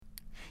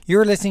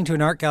You're listening to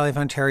an Art Gallery of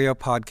Ontario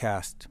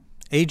podcast.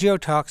 AGO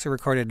Talks are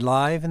recorded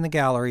live in the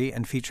gallery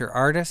and feature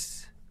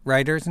artists,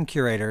 writers, and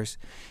curators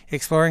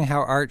exploring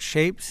how art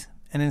shapes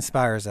and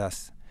inspires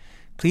us.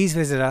 Please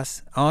visit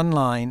us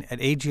online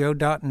at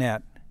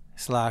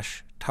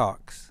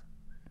ago.net/talks.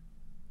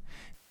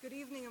 Good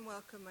evening and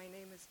welcome. My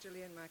name is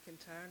Gillian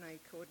McIntyre and I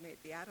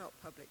coordinate the adult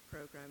public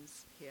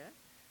programs here.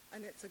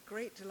 And it's a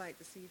great delight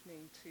this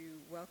evening to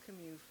welcome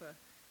you for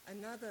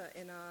another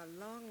in our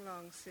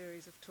long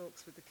series of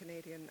talks with the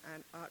Canadian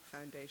Art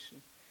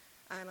Foundation.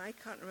 And I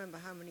can't remember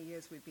how many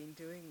years we've been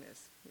doing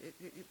this.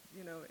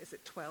 Is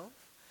it 12?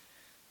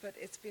 But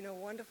it's been a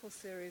wonderful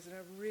series and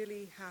a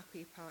really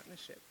happy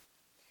partnership.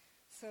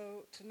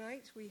 So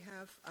tonight we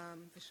have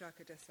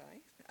Vishaka Desai.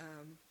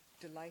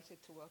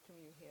 Delighted to welcome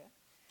you here.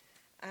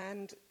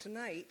 And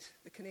tonight,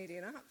 the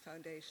Canadian Art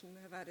Foundation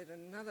have added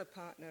another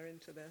partner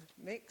into the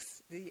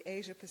mix, the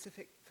Asia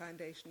Pacific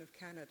Foundation of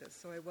Canada.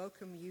 So I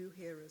welcome you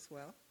here as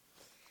well.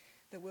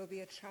 There will be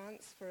a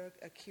chance for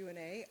a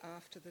Q&A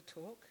after the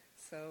talk.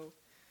 So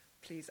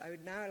please, I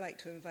would now like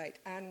to invite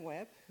Anne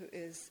Webb, who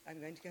is, I'm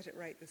going to get it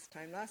right this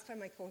time. Last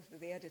time I called her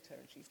the editor,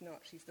 and she's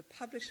not. She's the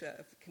publisher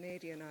of the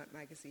Canadian Art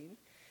Magazine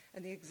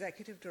and the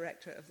executive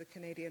director of the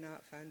Canadian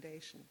Art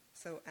Foundation.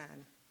 So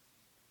Anne.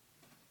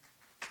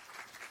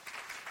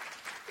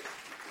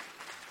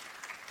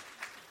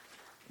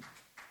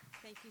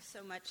 Thank you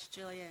so much,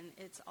 Gillian.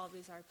 It's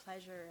always our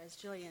pleasure, as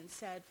Gillian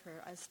said,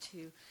 for us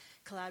to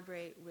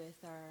collaborate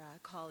with our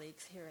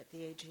colleagues here at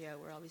the AGO.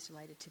 We're always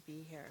delighted to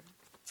be here.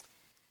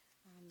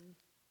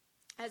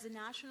 As a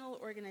national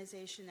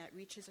organization that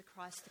reaches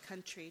across the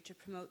country to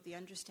promote the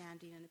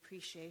understanding and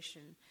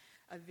appreciation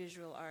of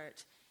visual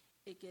art,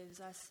 it gives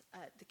us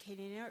at the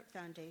Canadian Art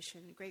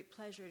Foundation great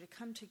pleasure to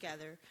come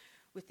together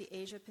with the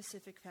Asia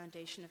Pacific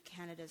Foundation of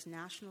Canada's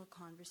National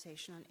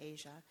Conversation on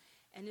Asia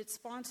and its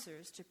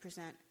sponsors to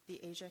present the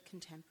Asia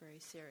Contemporary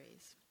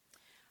Series.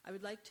 I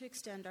would like to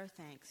extend our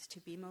thanks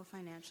to BMO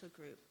Financial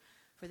Group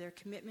for their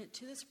commitment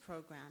to this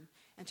program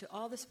and to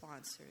all the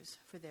sponsors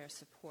for their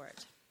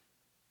support.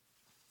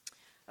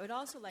 I would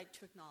also like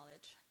to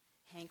acknowledge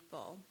Hank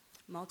Bull,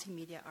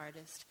 multimedia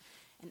artist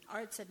and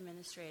arts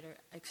administrator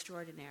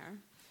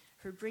extraordinaire,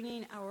 for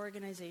bringing our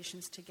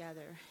organizations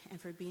together and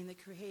for being the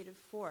creative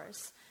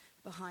force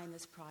behind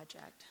this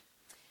project.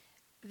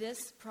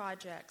 This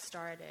project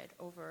started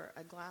over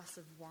a glass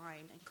of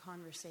wine and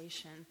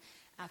conversation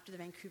after the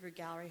Vancouver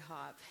Gallery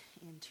Hop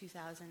in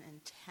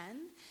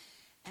 2010.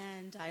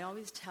 And I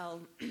always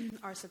tell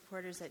our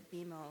supporters at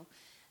BMO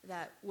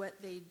that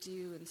what they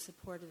do in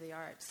support of the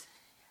arts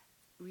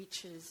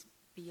reaches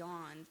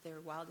beyond their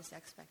wildest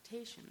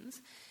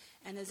expectations.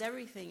 And as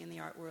everything in the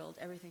art world,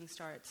 everything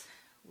starts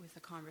with a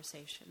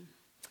conversation.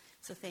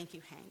 So thank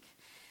you, Hank.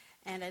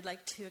 And I'd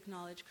like to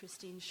acknowledge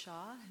Christine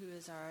Shaw, who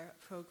is our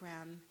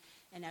program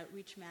and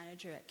outreach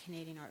manager at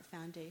Canadian Art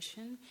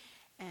Foundation,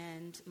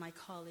 and my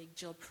colleague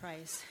Jill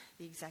Price,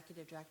 the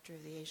executive director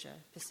of the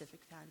Asia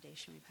Pacific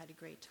Foundation. We've had a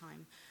great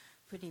time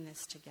putting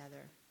this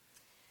together.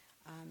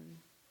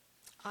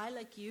 I,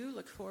 like you,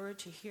 look forward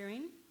to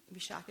hearing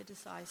Vishaka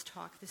Desai's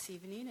talk this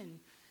evening, and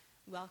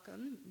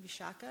welcome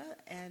Vishaka.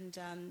 And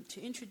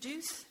to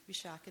introduce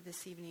Vishaka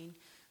this evening,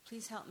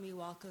 please help me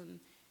welcome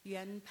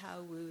Yuen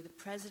Pao Wu, the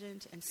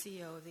President and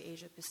CEO of the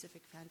Asia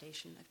Pacific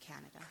Foundation of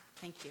Canada.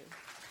 Thank you.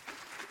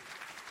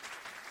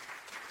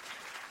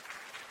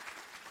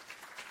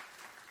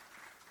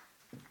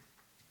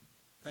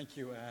 Thank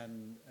you,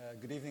 and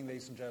good evening,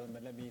 ladies and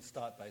gentlemen. Let me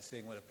start by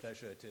saying what a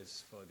pleasure it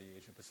is for the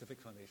Asia Pacific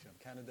Foundation of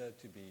Canada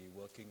to be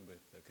working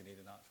with the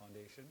Canadian Art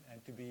Foundation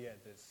and to be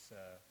at this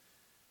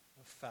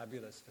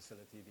fabulous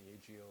facility, the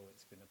AGO.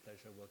 It's been a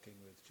pleasure working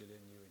with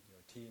Gillian, you and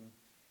your team,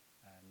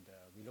 and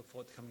we look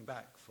forward to coming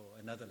back for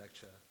another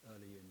lecture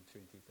early in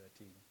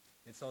 2013.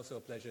 It's also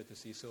a pleasure to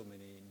see so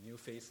many new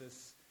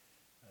faces.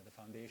 The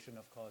foundation,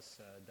 of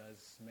course,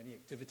 does many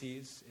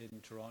activities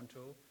in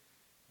Toronto.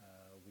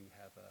 We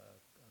have a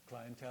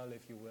clientele,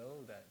 if you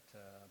will, that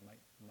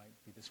might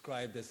be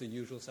described as the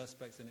usual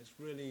suspects, and it's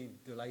really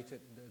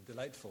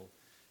delightful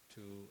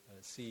to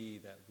see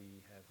that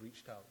we have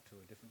reached out to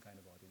a different kind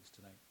of audience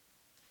tonight.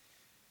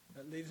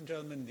 Ladies and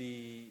gentlemen,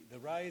 the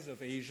rise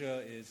of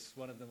Asia is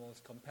one of the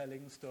most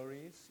compelling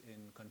stories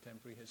in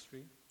contemporary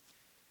history.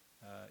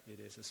 It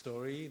is a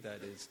story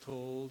that is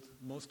told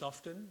most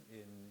often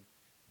in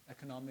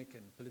economic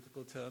and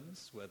political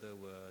terms, whether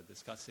we're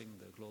discussing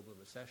the global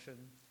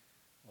recession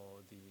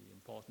or the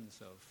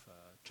importance of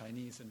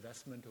Chinese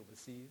investment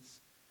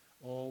overseas,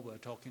 or we're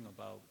talking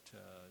about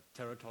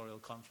territorial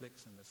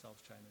conflicts in the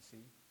South China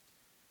Sea.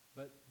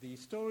 But the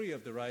story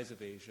of the rise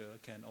of Asia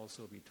can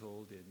also be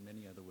told in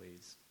many other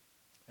ways.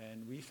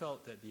 And we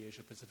felt at the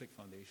Asia Pacific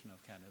Foundation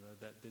of Canada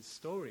that this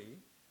story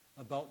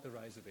about the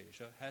rise of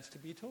Asia has to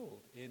be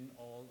told in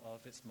all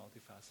of its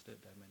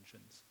multifaceted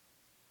dimensions,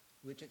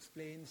 which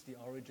explains the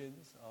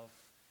origins of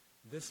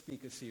this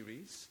speaker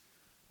series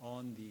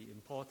on the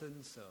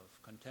importance of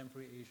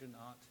contemporary Asian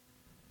art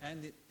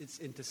and its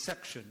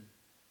intersection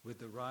with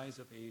the rise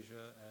of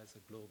Asia as a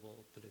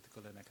global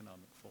political and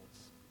economic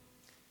force.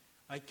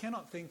 I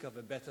cannot think of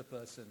a better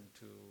person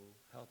to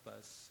help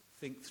us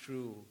think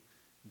through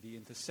the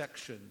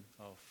intersection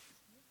of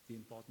the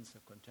importance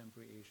of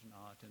contemporary Asian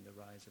art and the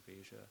rise of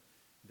Asia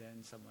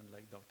than someone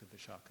like Dr.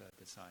 Vishaka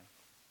Desai.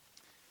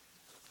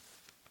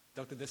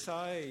 Dr.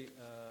 Desai,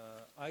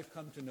 I've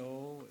come to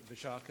know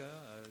Vishaka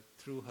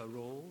through her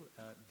role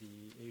at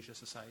the Asia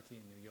Society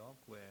in New York,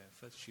 where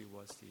first she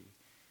was the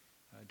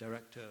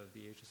director of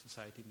the Asia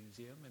Society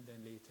Museum and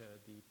then later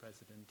the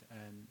president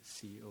and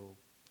CEO.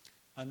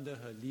 Under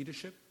her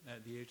leadership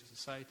at the Asia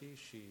Society,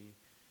 she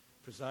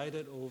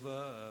presided over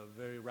a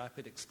very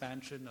rapid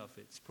expansion of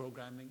its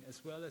programming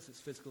as well as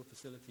its physical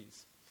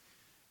facilities.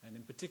 And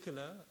in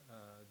particular,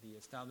 the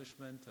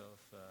establishment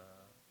of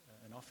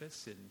an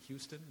office in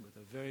Houston with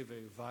a very,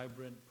 very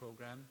vibrant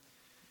program,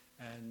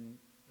 and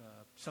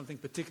something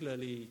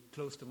particularly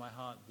close to my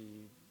heart,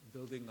 the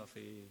building of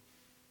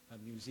a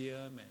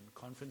museum and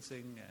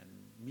conferencing and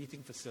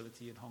meeting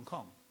facility in Hong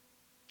Kong,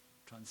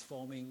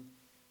 transforming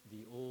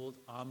the old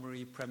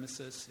Armory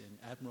premises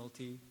in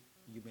Admiralty,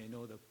 you may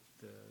know the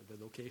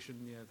location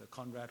near the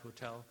Conrad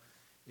Hotel,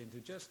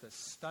 into just a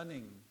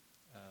stunning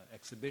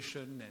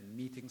exhibition and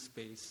meeting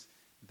space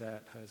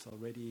that has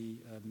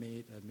already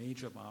made a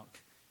major mark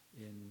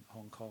in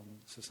Hong Kong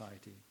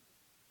society.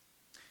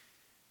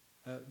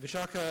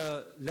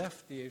 Vishaka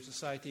left the Asia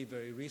Society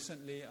very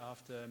recently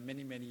after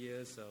many, many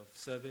years of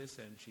service,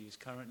 and she is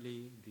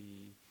currently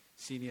the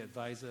Senior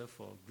Advisor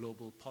for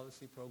Global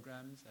Policy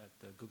Programs at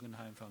the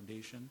Guggenheim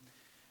Foundation.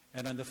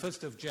 And on the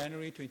 1st of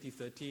January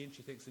 2013,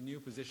 she takes a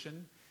new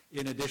position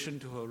in addition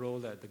to her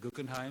role at the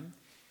Guggenheim,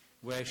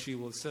 where she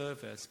will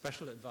serve as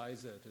Special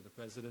Advisor to the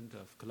President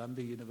of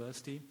Columbia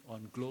University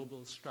on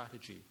global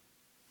strategy.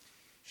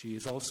 She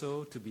is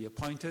also to be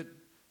appointed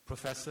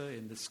professor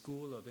in the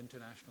School of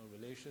International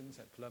Relations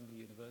at Columbia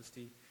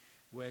University,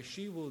 where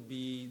she will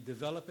be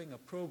developing a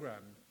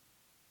program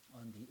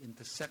on the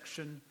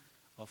intersection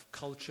of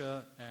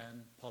culture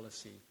and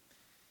policy,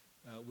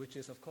 which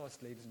is, of course,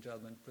 ladies and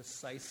gentlemen,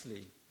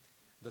 precisely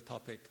the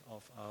topic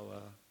of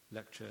our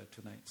lecture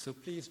tonight. So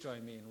please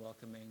join me in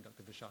welcoming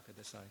Dr. Vishaka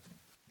Desai.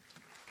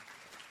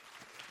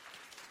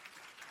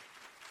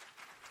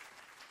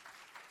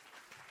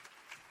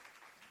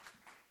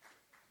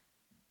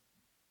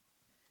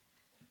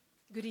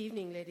 Good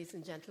evening, ladies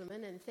and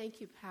gentlemen, and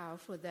thank you, Pao,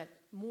 for that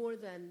more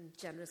than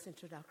generous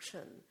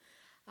introduction.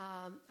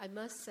 I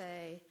must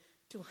say,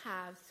 to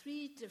have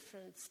three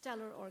different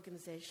stellar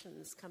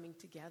organizations coming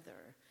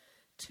together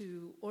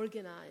to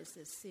organize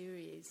this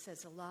series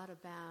says a lot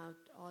about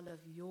all of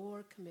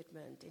your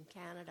commitment in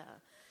Canada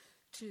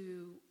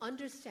to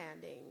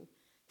understanding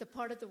the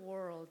part of the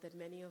world that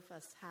many of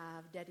us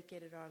have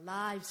dedicated our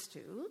lives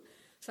to.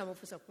 Some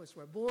of us, of course,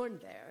 were born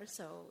there,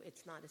 so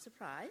it's not a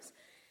surprise.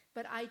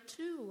 But I,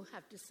 too,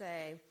 have to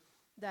say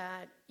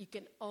that you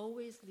can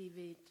always leave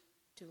it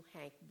to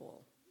Hank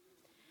Bull.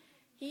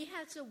 He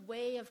has a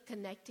way of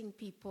connecting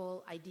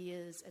people,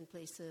 ideas, and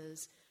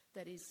places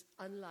that is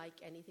unlike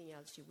anything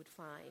else you would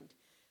find.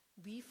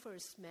 We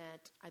first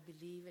met, I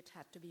believe it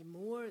had to be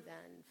more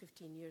than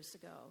 15 years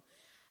ago.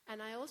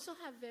 And I also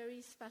have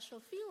very special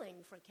feeling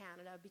for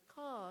Canada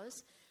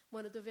because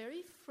one of the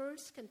very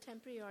first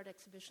contemporary art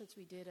exhibitions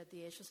we did at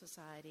the Asia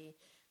Society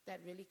that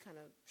really kind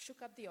of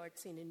shook up the art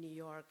scene in New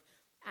York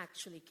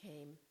actually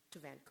came to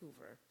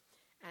Vancouver.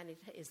 And it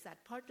is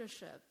that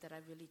partnership that I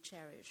really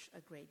cherish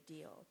a great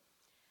deal.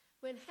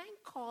 When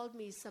Hank called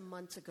me some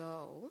months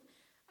ago,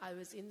 I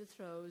was in the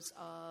throes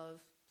of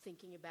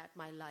thinking about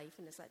my life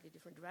in a slightly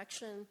different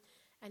direction.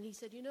 And he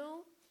said, you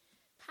know,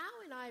 Pao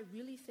and I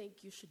really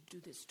think you should do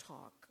this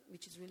talk,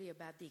 which is really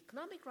about the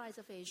economic rise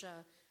of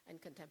Asia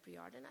and contemporary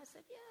art. And I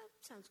said, yeah,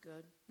 sounds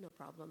good, no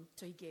problem.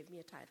 So he gave me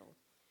a title.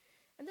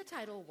 And the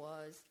title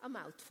was a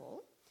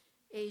mouthful,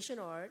 Asian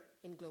Art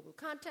in Global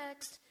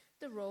Context,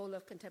 the Role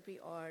of Contemporary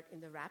Art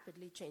in the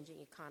Rapidly Changing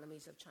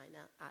Economies of China,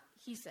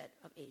 he said,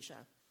 of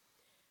Asia.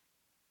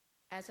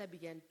 As I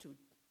began to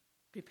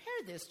prepare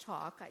this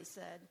talk, I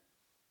said,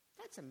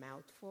 that's a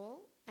mouthful,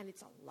 and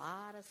it's a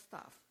lot of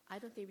stuff. I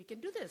don't think we can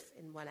do this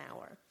in 1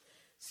 hour.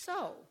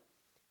 So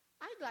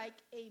I'd like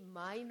a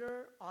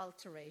minor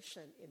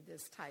alteration in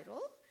this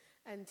title,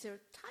 and the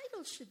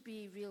title should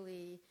be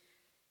really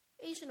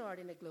Asian Art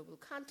in a Global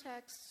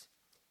Context,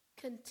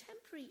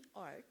 Contemporary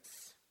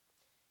Arts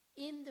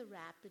in the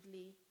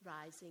Rapidly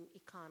Rising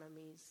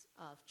Economies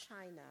of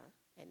China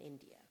and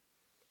India.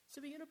 So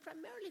we're going to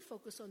primarily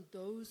focus on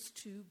those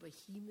two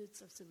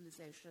behemoths of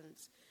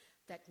civilizations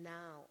that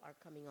now are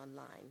coming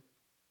online.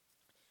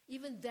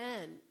 Even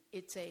then,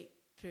 it's a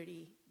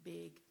pretty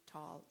big,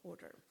 tall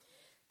order.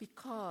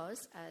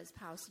 Because, as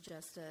Pao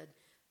suggested,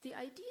 the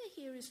idea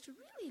here is to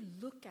really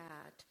look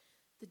at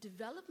the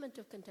development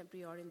of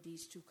contemporary art in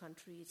these two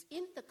countries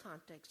in the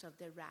context of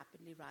their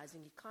rapidly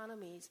rising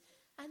economies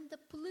and the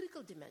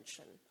political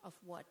dimension of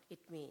what it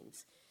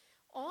means.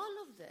 All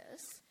of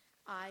this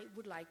I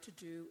would like to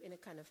do in a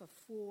kind of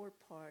a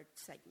 4-part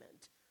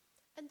segment.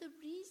 And the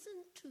reason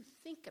to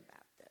think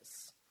about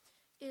this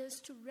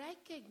is to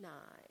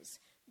recognize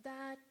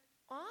that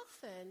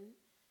often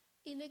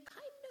in a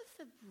kind of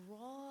a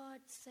broad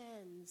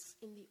sense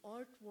in the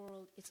art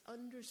world, it's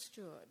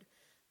understood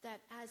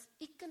that as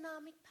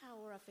economic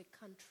power of a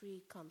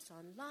country comes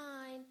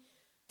online,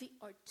 the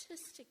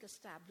artistic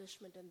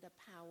establishment and the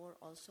power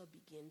also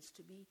begins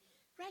to be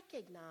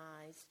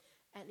recognized,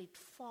 and it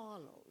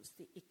follows.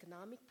 The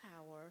economic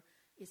power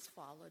is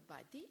followed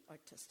by the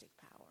artistic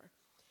power.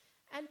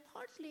 And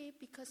partly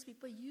because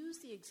people use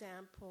the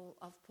example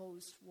of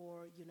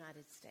post-war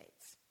United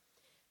States,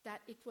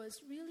 that it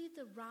was really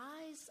the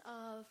rise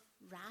of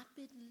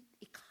rapid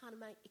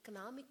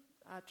economic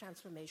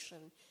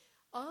transformation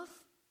of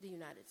the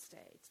United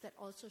States that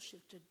also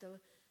shifted the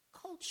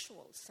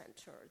cultural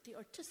center, the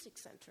artistic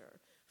center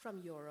from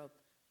Europe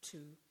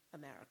to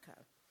America.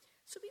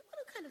 So we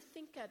want to kind of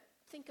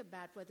think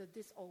about whether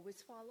this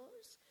always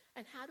follows,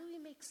 and how do we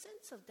make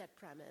sense of that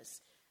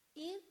premise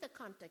in the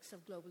context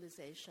of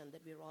globalization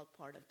that we're all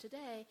part of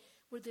today,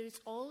 where there is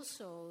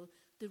also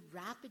the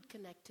rapid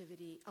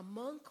connectivity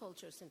among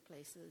cultures and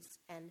places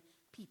and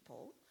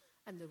people,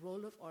 and the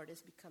role of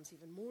artists becomes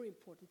even more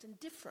important and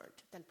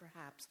different than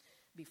perhaps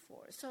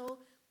before. So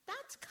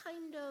that's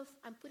kind of,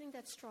 I'm putting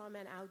that straw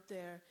man out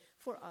there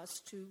for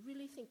us to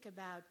really think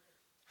about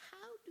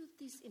how do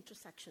these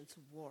intersections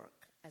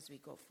work as we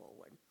go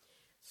forward.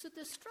 So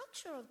the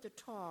structure of the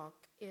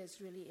talk is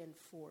really in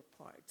 4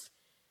 parts.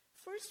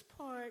 First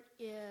part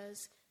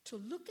is to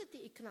look at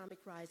the economic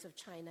rise of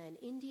China and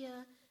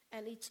India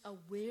and its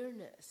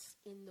awareness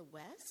in the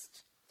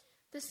West.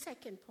 The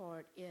second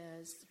part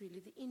is really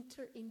the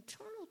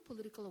internal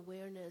political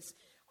awareness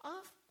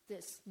of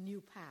this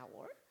new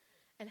power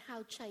and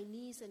how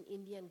Chinese and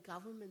Indian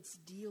governments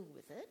deal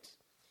with it.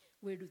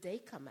 Where do they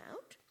come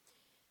out?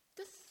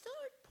 The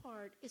third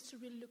part is to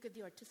really look at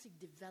the artistic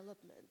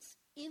developments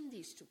in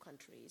these two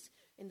countries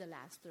in the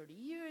last 30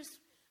 years,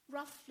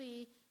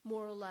 roughly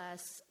more or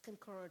less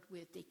concurrent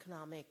with the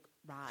economic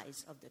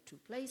rise of the two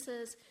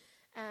places,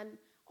 and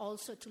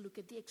also to look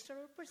at the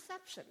external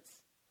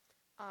perceptions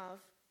of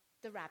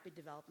the rapid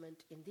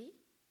development in the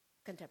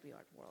contemporary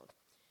art world.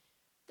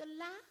 The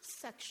last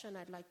section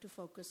I'd like to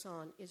focus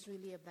on is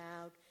really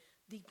about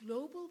the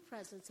global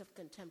presence of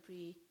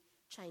contemporary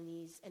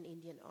Chinese and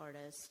Indian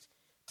artists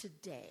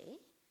today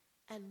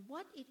and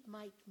what it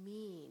might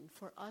mean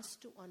for us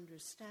to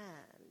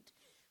understand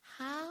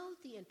how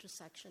the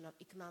intersection of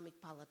economic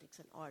politics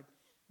and art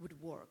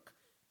would work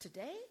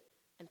today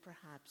and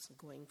perhaps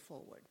going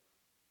forward.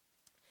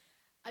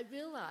 I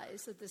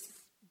realize that this is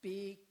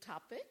big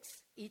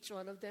topics. Each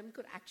one of them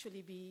could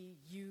actually be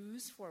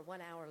used for a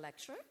 1-hour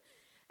lecture.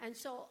 And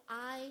so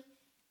I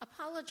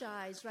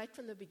apologize right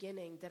from the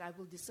beginning that I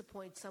will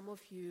disappoint some of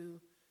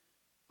you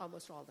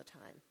almost all the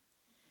time.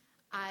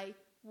 I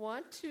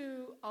want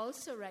to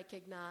also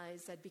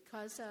recognize that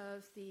because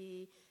of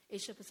the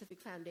Asia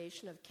Pacific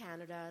Foundation of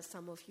Canada,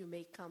 some of you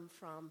may come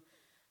from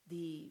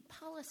the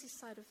policy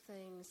side of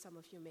things, some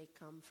of you may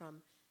come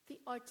from the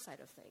art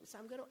side of things. So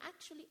I'm going to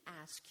actually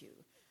ask you,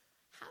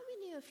 how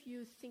many of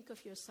you think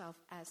of yourself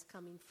as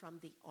coming from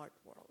the art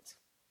world?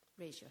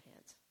 Raise your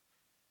hands.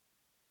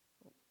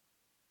 Oh,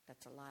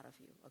 that's a lot of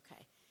you.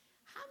 Okay.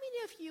 How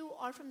many of you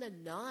are from the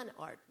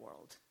non-art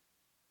world?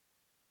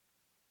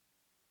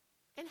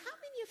 And how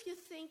many of you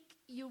think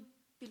you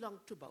belong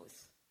to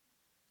both?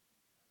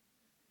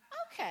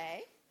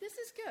 Okay, this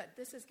is good.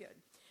 This is good.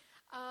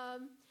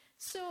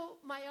 So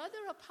my other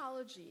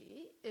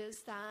apology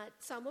is that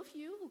some of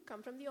you who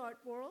come from the art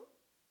world,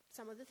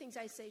 some of the things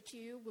I say to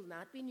you will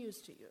not be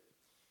news to you.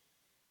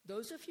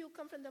 Those of you who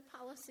come from the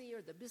policy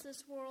or the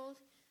business world,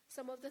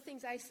 some of the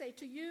things I say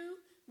to you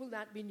will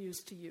not be news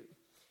to you.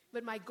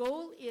 But my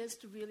goal is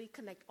to really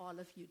connect all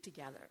of you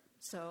together.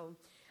 So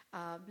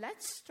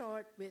let's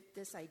start with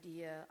this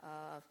idea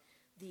of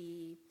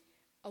the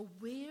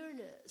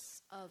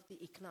awareness of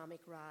the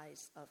economic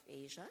rise of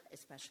Asia,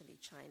 especially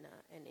China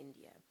and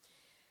India.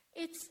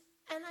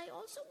 And I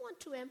also want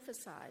to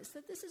emphasize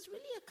that this is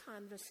really a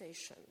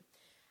conversation.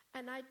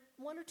 And I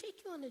want to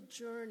take you on a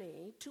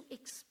journey to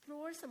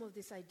explore some of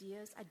these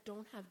ideas. I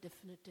don't have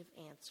definitive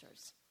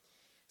answers.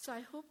 So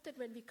I hope that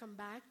when we come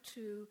back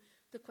to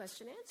the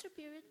question-answer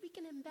period, we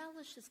can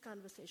embellish this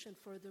conversation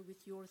further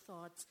with your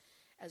thoughts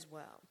as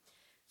well.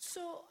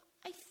 So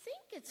I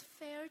think it's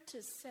fair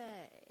to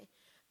say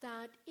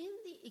that in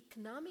the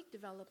economic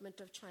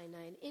development of China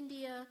and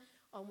India,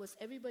 almost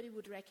everybody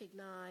would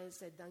recognize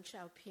that Deng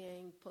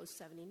Xiaoping,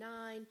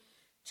 post-79,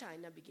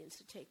 China begins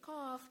to take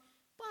off.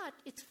 But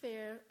it's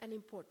fair and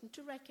important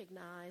to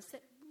recognize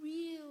that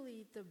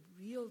really the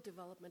real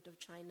development of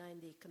China in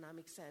the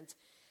economic sense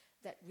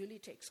that really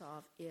takes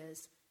off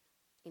is,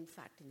 in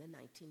fact, in the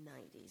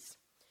 1990s.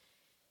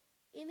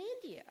 In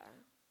India,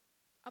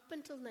 up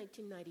until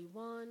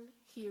 1991,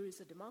 here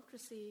is a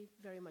democracy,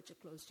 very much a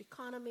closed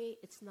economy.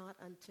 It's not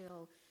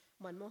until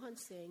Manmohan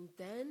Singh,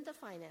 then the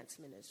finance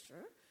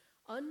minister,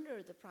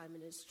 under the Prime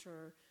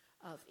Minister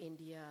of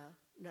India,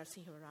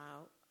 Narasimha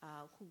Rao,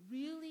 who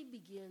really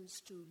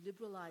begins to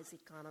liberalize the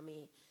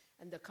economy,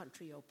 and the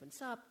country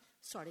opens up,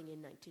 starting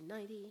in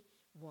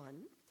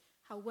 1991.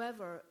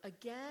 However,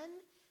 again,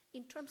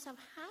 in terms of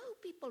how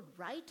people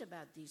write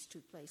about these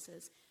two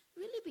places,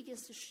 really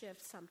begins to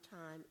shift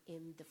sometime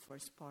in the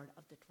first part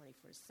of the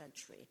 21st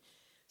century.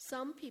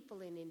 Some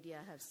people in India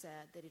have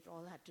said that it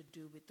all had to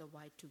do with the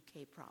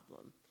Y2K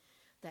problem,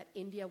 that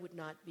India would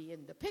not be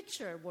in the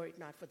picture were it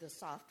not for the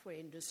software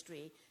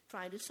industry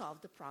trying to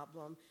solve the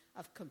problem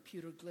of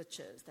computer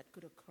glitches that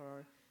could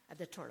occur at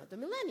the turn of the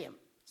millennium.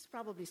 There's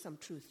probably some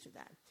truth to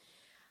that.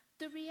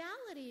 The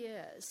reality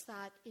is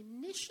that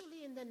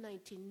initially in the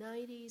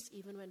 1990s,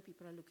 even when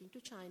people are looking to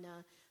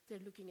China, they're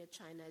looking at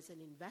China as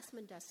an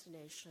investment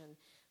destination.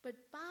 But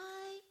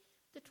by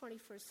the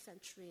 21st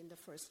century, in the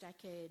first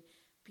decade,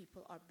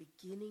 people are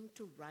beginning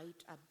to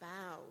write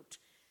about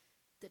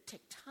the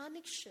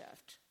tectonic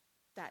shift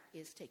that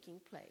is taking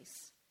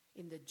place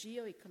in the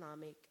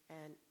geo-economic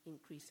and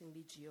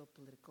increasingly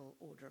geopolitical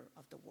order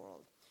of the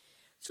world.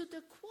 So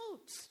the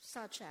quotes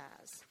such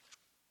as,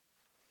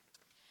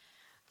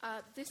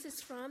 this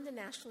is from the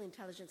National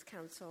Intelligence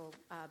Council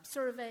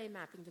survey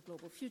mapping the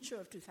global future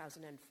of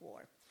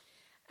 2004.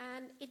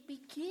 And it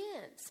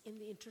begins in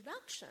the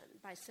introduction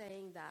by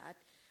saying that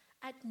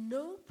at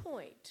no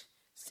point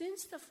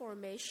since the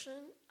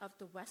formation of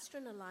the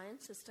Western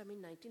Alliance system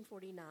in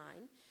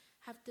 1949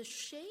 have the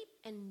shape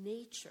and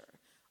nature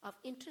of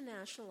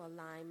international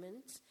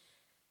alignments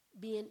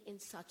been in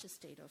such a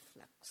state of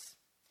flux.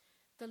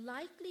 The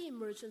likely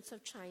emergence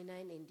of China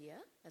and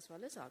India, as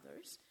well as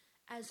others,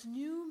 as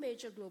new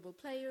major global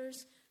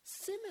players,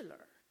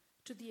 similar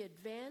to the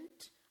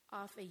advent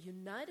of a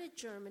united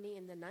Germany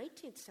in the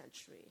 19th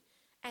century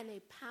and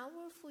a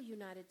powerful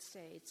United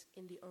States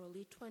in the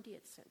early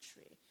 20th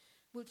century,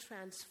 will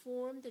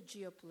transform the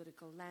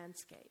geopolitical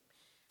landscape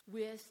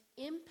with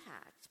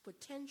impacts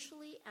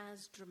potentially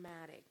as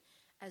dramatic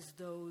as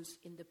those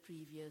in the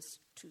previous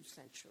 2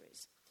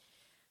 centuries.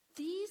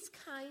 These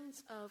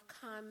kinds of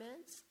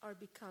comments are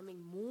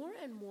becoming more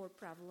and more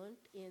prevalent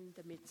in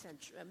the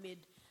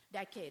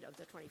mid-decade of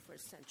the 21st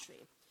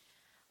century.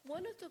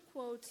 One of the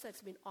quotes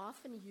that's been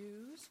often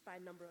used by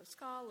a number of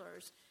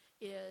scholars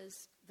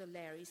is the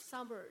Larry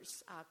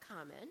Summers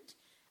comment,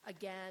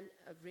 again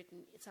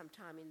written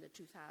sometime in the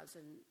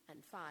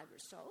 2005 or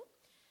so.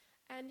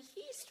 And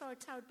he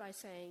starts out by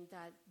saying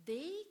that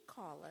they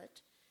call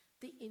it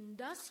the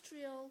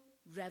Industrial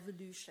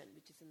Revolution,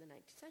 which is in the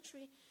 19th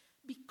century,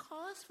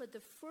 because for the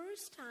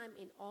first time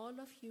in all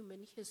of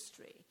human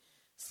history,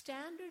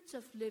 standards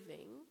of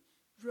living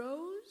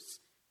rose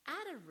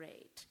at a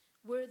rate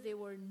where there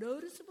were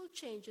noticeable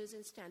changes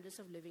in standards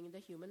of living in the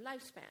human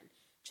lifespan,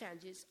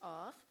 changes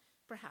of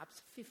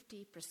perhaps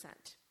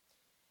 50%.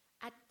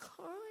 At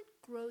current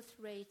growth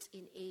rates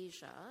in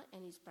Asia,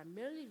 and he's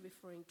primarily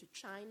referring to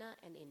China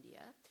and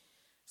India,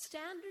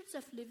 standards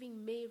of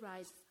living may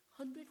rise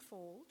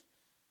 100-fold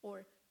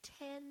or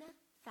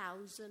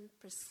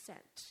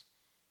 10,000%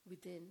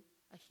 within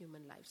a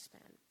human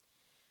lifespan.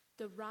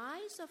 The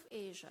rise of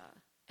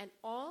Asia and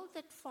all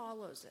that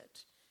follows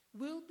it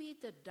will be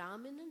the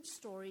dominant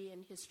story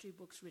in history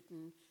books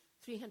written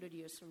 300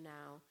 years from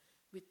now,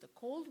 with the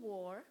Cold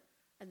War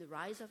and the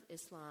rise of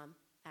Islam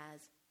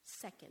as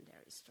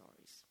secondary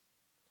stories.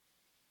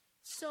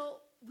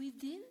 So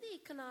within the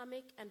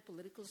economic and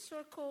political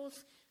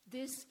circles,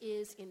 this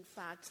is in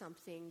fact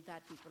something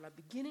that people are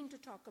beginning to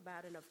talk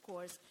about. And of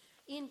course,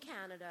 in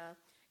Canada,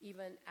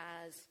 even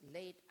as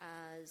late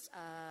as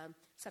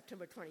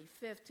September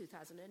 25th,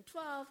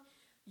 2012,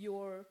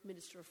 your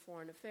Minister of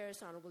Foreign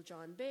Affairs, Honorable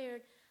John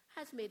Baird,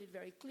 has made it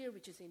very clear,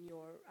 which is in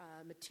your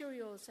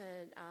materials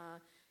and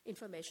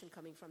information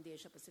coming from the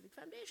Asia Pacific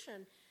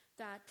Foundation,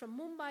 that from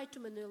Mumbai to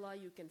Manila,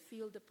 you can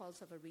feel the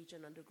pulse of a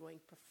region undergoing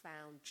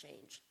profound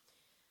change.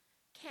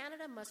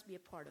 Canada must be a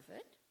part of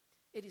it.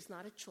 It is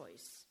not a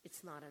choice.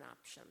 It's not an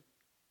option.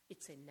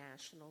 It's a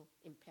national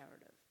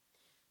imperative.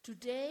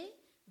 Today,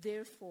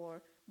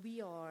 therefore,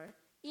 we are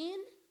in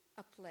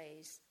a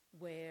place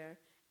where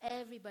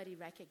everybody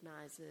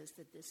recognizes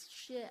that this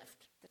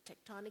shift, the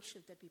tectonic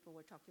shift that people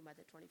were talking about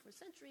in the 21st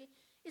century,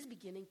 is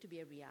beginning to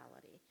be a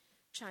reality.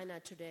 China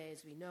today,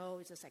 as we know,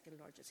 is the second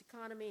largest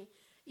economy.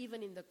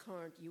 Even in the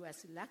current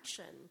U.S.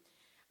 election,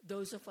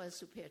 those of us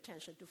who pay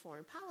attention to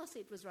foreign policy,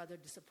 it was rather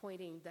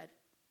disappointing that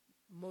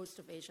most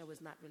of Asia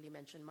was not really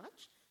mentioned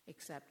much,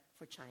 except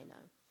for China.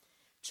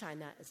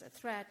 China is a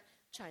threat.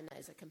 China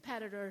is a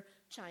competitor.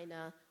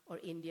 China, or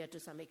India to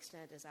some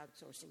extent, is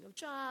outsourcing of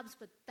jobs.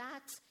 But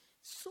that's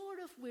sort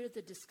of where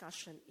the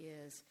discussion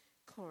is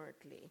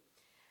currently.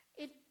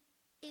 It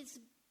is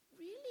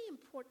really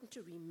important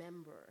to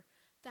remember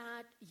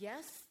that,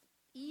 yes,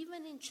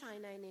 even in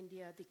China and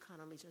India, the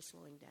economies are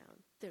slowing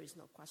down. There is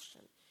no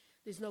question.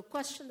 There's no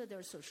question that there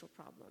are social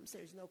problems.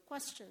 There is no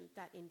question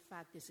that, in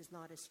fact, this is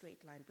not a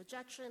straight-line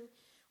projection,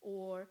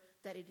 or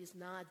that it is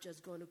not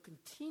just going to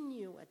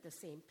continue at the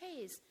same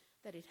pace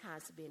that it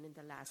has been in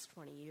the last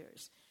 20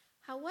 years.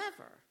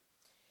 However,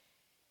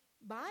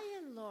 by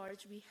and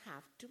large, we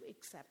have to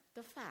accept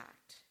the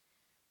fact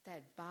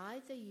that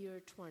by the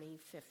year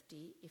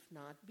 2050, if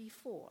not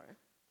before,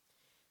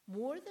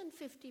 more than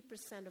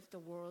 50% of the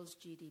world's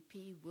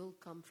GDP will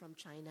come from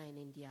China and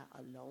India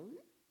alone,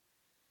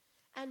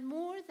 and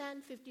more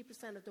than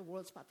 50% of the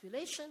world's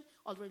population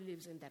already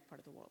lives in that part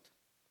of the world.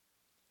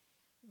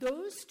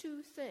 Those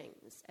two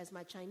things, as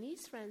my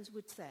Chinese friends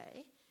would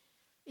say,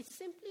 it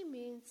simply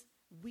means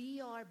we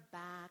are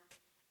back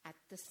at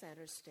the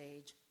center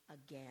stage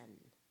again.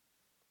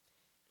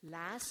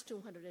 Last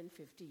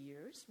 250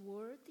 years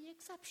were the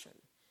exception.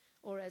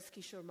 Or as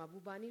Kishore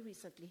Mahbubani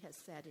recently has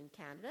said in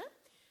Canada,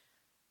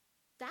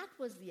 that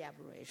was the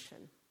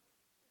aberration.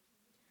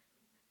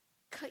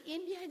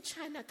 India and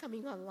China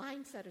coming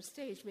online center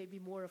stage may be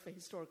more of a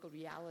historical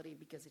reality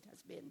because it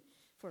has been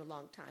for a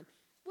long time.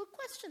 We'll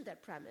question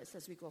that premise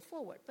as we go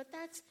forward, but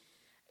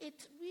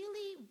it's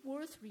really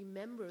worth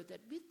remember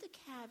that with the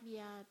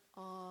caveat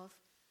of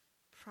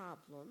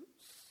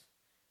problems,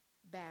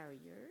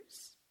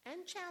 barriers,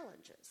 and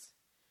challenges,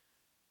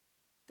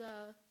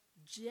 the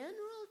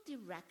general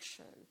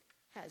direction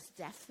has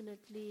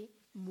definitely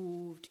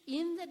moved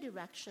in the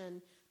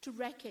direction to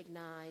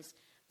recognize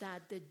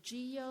that the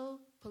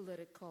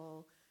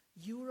geopolitical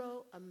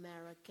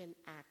Euro-American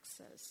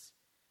axis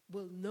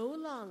will no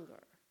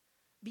longer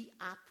be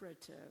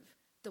operative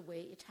the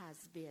way it has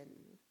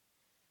been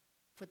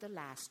for the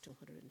last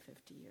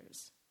 250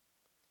 years.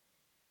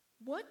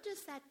 What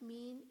does that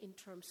mean in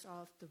terms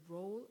of the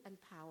role and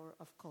power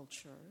of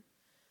culture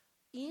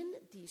in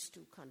these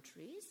two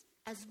countries,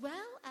 as well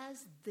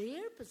as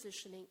their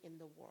positioning in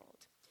the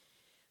world?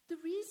 The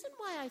reason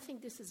why I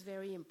think this is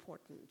very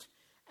important,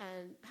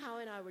 and Pao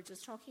and I were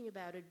just talking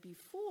about it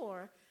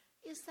before,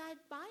 is that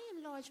by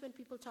and large when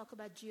people talk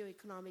about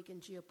geoeconomic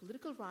and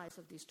geopolitical rise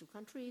of these two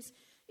countries,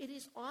 it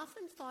is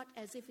often thought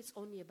as if it's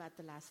only about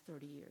the last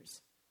 30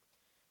 years.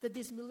 That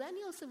these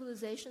millennial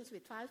civilizations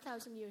with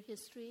 5,000-year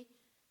history,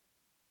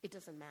 it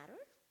doesn't matter,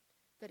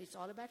 that it's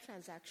all about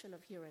transaction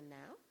of here and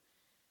now.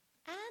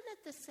 And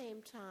at the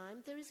same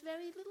time, there is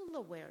very little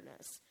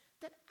awareness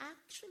that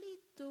actually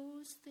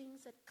those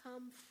things that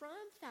come from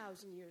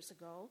 1,000 years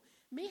ago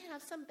may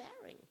have some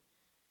bearing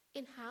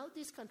in how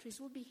these countries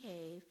will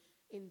behave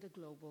in the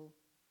global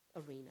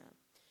arena.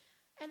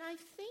 And I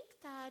think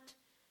that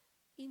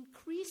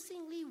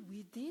increasingly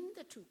within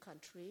the two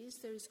countries,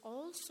 there is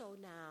also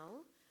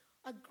now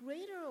a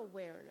greater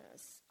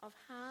awareness of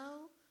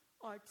how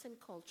arts and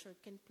culture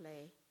can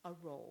play a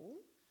role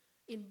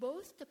in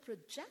both the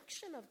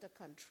projection of the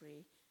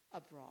country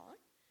abroad,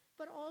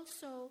 but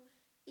also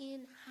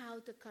in how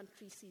the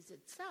country sees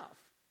itself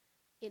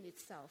in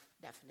its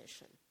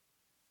self-definition.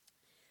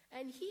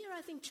 And here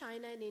I think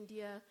China and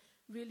India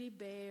really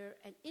bear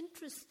an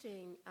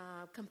interesting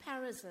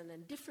comparison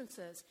and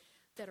differences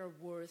that are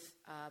worth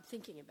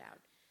thinking about.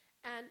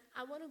 And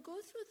I want to go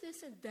through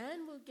this and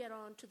then we'll get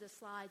on to the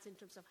slides in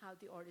terms of how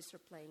the artists are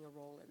playing a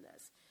role in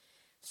this.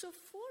 So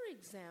for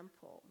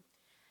example,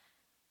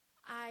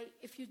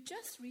 if you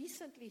just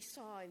recently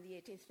saw in the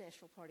 18th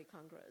National Party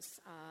Congress,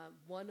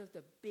 one of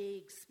the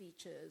big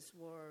speeches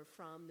were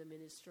from the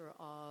Minister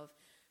of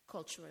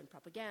Culture and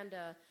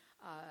Propaganda,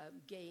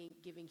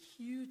 giving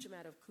huge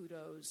amount of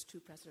kudos to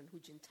President Hu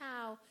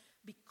Jintao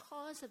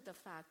because of the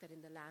fact that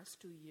in the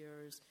last 2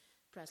 years,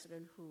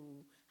 President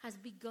Hu has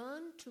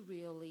begun to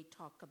really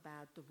talk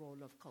about the role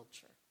of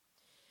culture.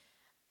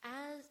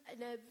 As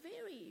in a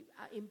very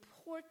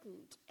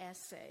important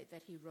essay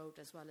that he wrote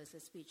as well as a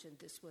speech, and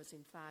this was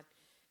in fact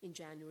in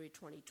January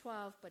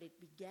 2012, but it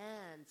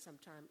began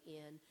sometime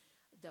in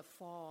the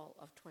fall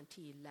of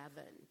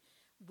 2011,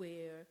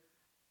 where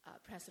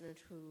President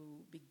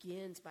Hu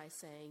begins by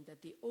saying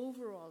that the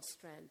overall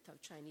strength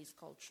of Chinese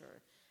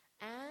culture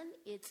and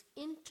its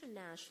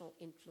international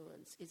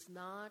influence is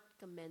not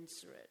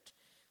commensurate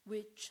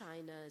with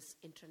China's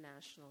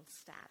international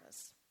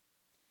status.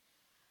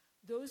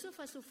 Those of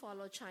us who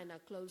follow China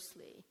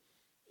closely,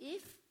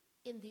 if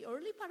in the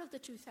early part of the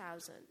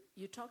 2000s,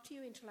 you talk to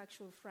your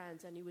intellectual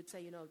friends and you would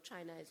say,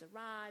 China has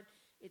arrived,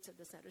 it's at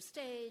the center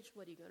stage,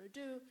 what are you going to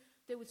do?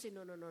 They would say,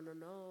 no,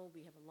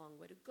 we have a long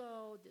way to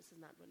go, this is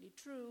not really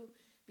true,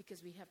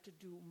 because we have to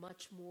do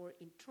much more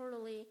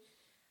internally.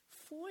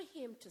 For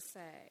him to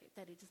say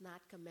that it is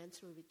not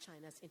commensurate with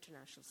China's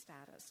international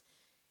status,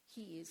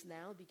 he is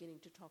now beginning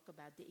to talk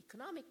about the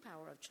economic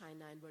power of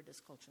China and where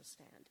does culture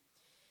stand.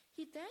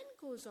 He then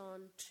goes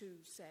on to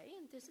say,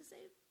 and this is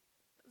a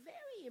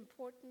very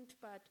important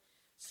but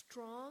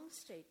strong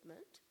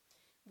statement,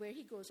 where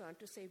he goes on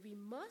to say, we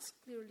must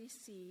clearly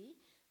see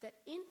that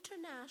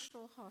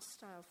international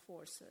hostile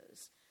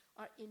forces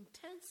are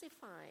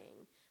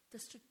intensifying the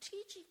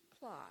strategic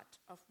plot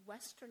of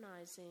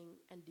westernizing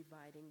and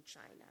dividing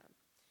China.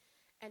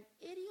 And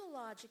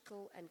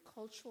ideological and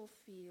cultural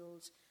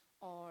fields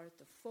are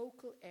the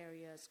focal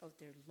areas of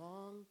their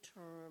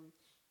long-term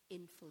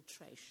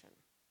infiltration.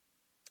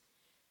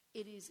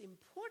 It is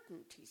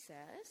important, he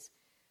says,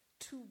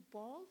 to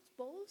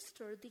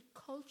bolster the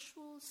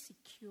cultural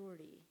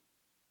security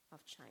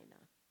of China.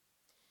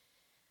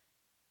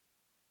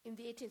 In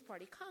the 18th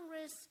Party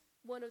Congress,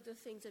 one of the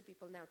things that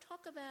people now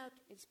talk about,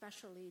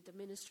 especially the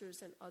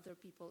ministers and other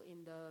people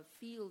in the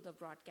field of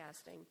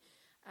broadcasting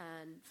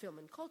and film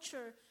and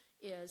culture,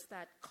 is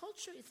that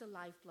culture is the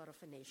lifeblood of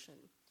a nation.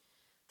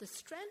 The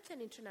strength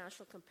and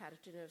international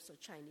competitiveness of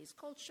Chinese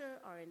culture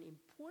are an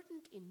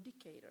important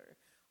indicator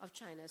of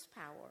China's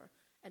power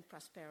and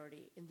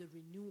prosperity in the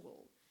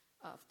renewal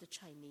of the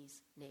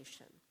Chinese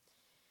nation.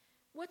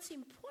 What's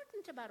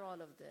important about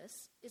all of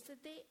this is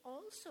that they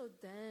also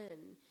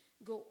then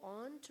go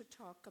on to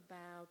talk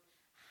about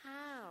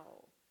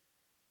how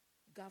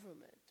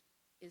government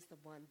is the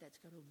one that's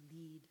going to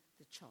lead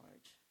the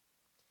charge.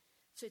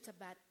 So it's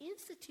about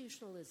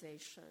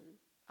institutionalization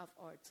of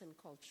arts and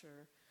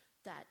culture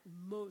that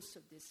most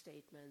of these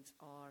statements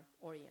are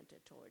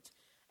oriented towards.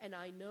 And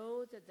I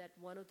know that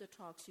one of the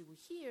talks you will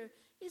hear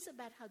is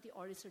about how the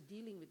artists are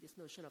dealing with this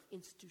notion of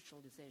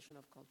institutionalization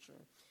of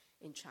culture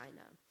in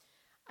China.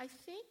 I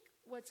think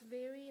what's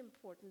very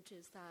important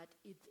is that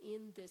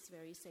in this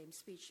very same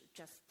speech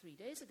just 3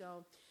 days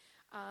ago,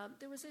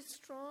 there was a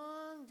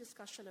strong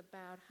discussion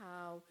about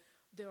how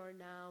there are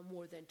now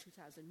more than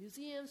 2,000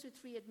 museums with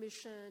free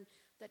admission,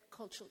 that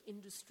cultural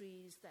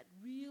industries that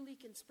really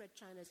can spread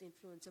China's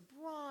influence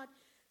abroad,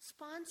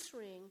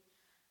 sponsoring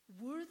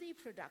worthy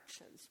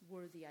productions,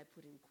 worthy I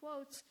put in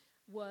quotes,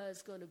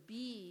 was going to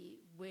be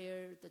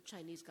where the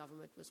Chinese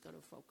government was going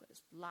to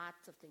focus.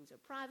 Lots of things are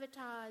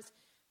privatized,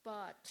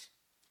 but,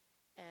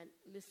 and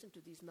listen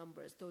to these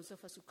numbers, those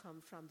of us who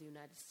come from the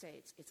United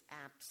States, it's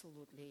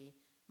absolutely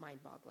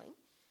mind-boggling.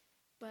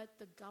 But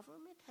the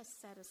government has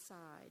set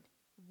aside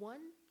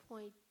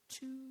 $1.2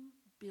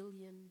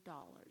 billion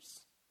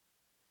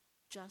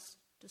just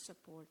to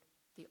support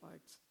the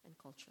arts and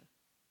culture.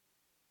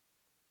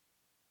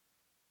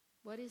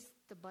 What is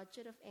the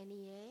budget of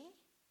NEA?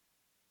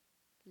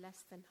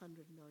 Less than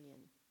 100 million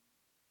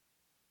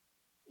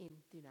in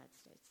the United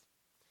States.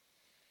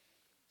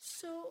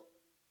 So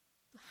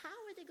how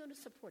are they going to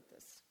support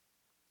this?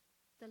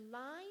 The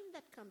line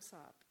that comes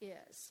up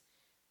is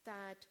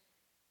that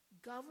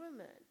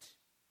government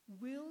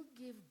will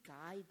give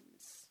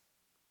guidance,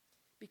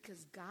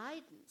 because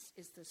guidance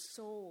is the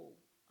soul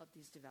of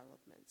these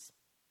developments.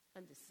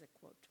 And this is a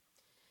quote.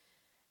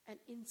 An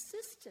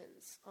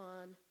insistence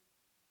on,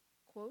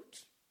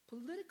 quote,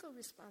 political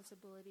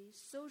responsibility,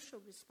 social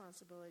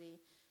responsibility,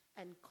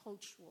 and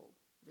cultural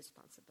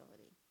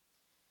responsibility.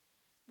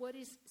 What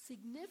is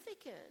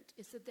significant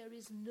is that there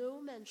is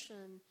no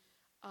mention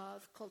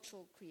of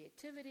cultural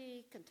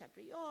creativity,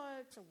 contemporary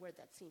arts, or where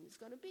that scene is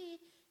going to be.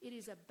 It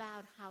is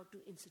about how to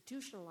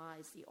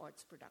institutionalize the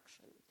arts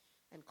production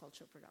and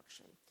culture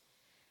production.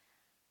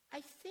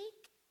 I think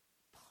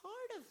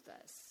part of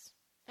this,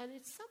 and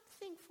it's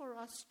something for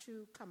us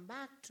to come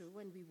back to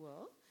when we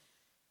will,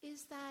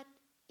 is that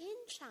in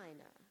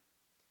China,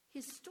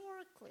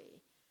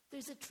 historically,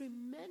 there's a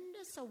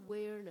tremendous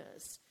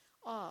awareness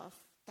of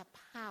the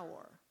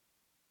power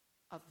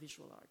of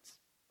visual arts.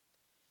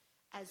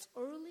 As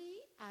early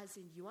as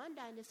in Yuan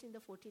dynasty in the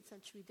 14th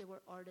century, there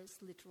were artists,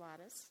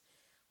 literatus,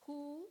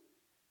 who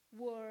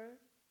were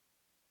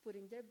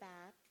putting their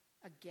back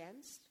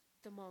against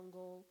the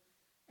Mongol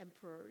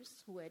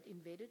emperors who had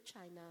invaded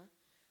China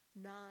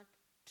not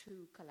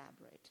to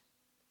collaborate.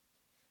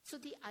 So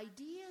the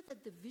idea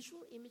that the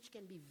visual image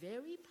can be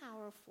very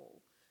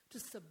powerful to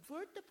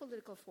subvert the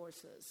political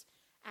forces,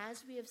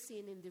 as we have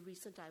seen in the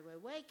recent Ai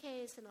Weiwei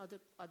case and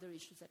other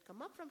issues that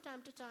come up from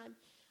time to time,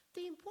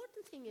 the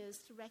important thing is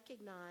to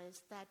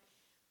recognize that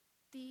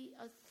the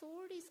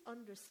authorities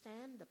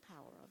understand the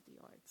power of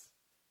the arts.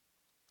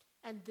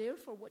 And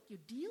therefore, what you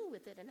deal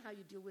with it and how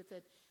you deal with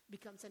it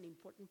becomes an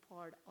important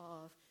part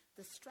of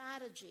the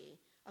strategy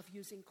of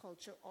using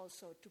culture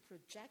also to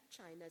project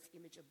China's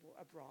image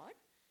abroad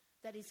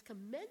that is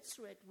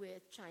commensurate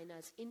with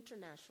China's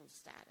international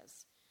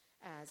status,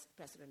 as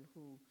President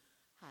Hu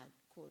had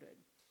quoted.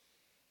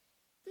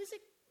 There's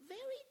a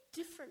very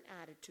different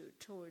attitude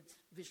towards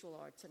visual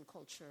arts and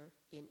culture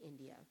in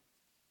India.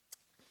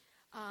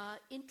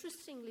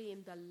 Interestingly,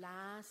 in the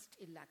last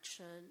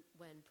election,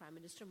 when Prime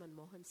Minister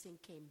Manmohan Singh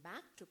came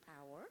back to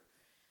power,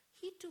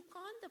 he took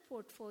on the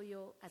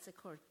portfolio as a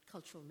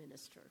cultural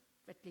minister,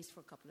 at least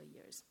for a couple of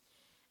years.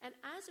 And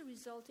as a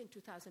result, in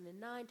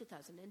 2009,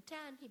 2010,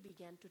 he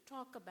began to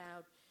talk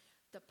about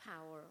the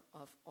power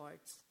of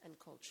arts and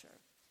culture.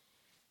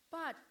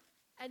 But,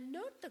 and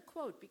note the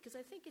quote, because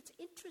I think it's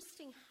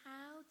interesting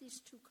how these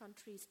two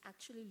countries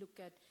actually look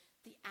at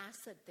the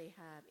asset they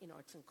have in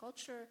arts and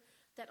culture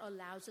that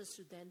allows us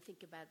to then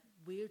think about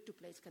where to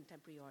place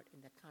contemporary art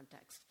in that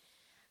context.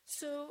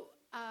 So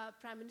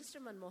Prime Minister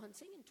Manmohan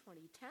Singh in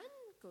 2010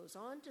 goes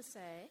on to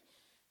say,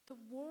 the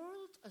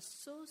world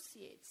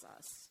associates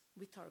us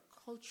with our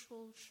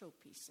cultural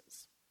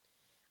showpieces,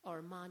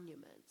 our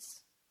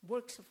monuments,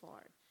 works of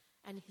art,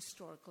 and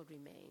historical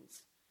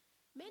remains.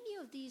 Many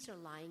of these are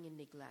lying in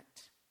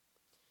neglect.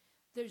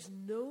 There's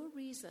no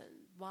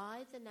reason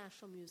why the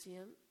National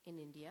Museum in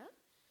India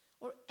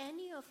or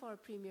any of our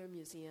premier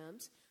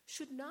museums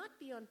should not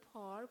be on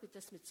par with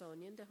the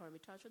Smithsonian, the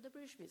Hermitage, or the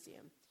British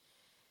Museum.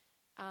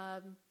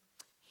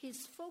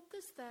 His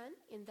focus then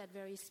in that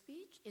very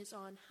speech is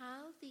on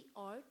how the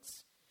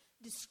arts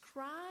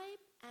describe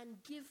and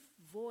give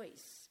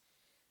voice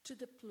to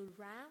the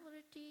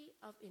plurality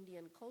of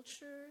Indian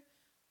culture,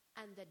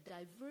 and the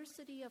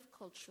diversity of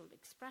cultural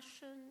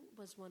expression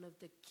was one of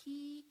the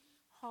key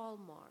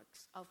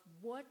hallmarks of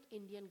what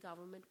Indian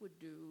government would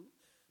do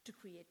to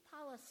create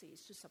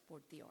policies to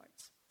support the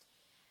arts.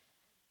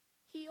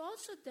 He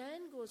also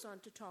then goes on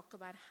to talk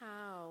about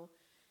how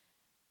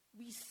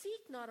we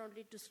seek not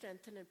only to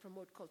strengthen and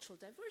promote cultural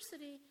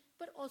diversity,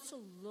 but also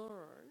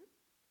learn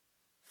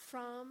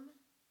from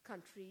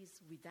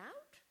countries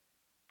without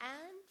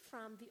and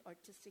from the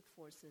artistic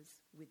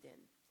forces within.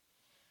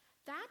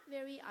 That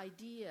very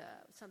idea,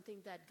 something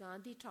that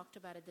Gandhi talked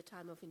about at the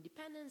time of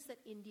independence, that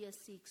India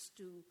seeks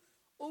to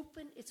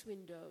open its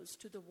windows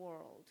to the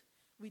world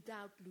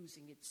without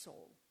losing its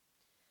soul.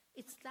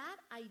 It's that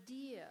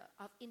idea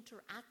of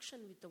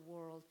interaction with the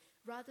world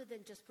rather than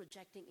just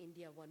projecting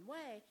India one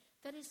way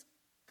that is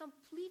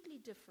completely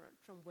different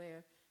from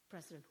where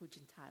President Hu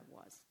Jintao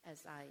was,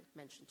 as I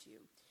mentioned to you.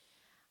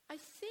 I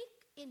think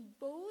in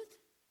both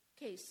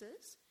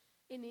cases,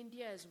 in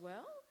India as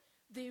well,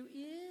 there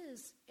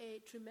is a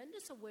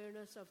tremendous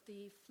awareness of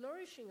the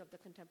flourishing of the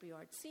contemporary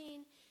art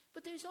scene,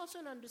 but there's also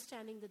an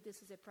understanding that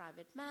this is a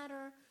private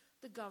matter.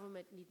 The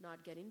government need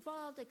not get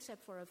involved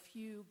except for a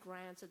few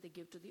grants that they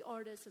give to the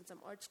artists and some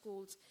art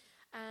schools.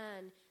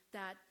 And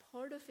that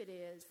part of it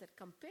is that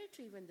compared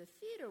to even the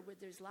theater, where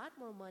there's a lot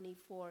more money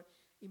for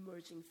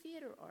emerging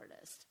theater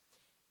artists,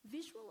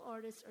 visual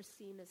artists are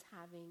seen as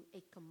having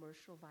a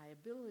commercial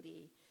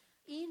viability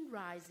in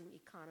rising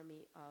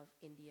economy of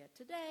India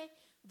today.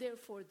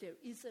 Therefore, there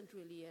isn't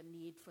really a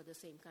need for the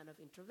same kind of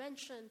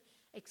intervention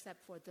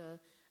except for the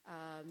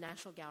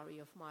National Gallery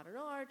of Modern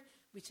Art,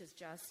 which has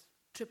just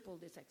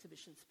tripled its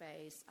exhibition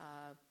space,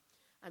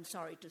 I'm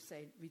sorry to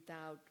say,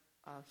 without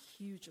a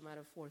huge amount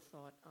of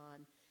forethought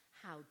on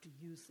how to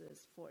use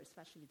this for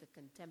especially the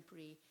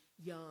contemporary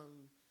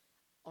young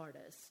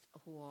artists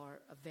who are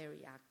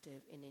very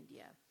active in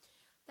India.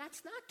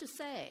 That's not to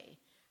say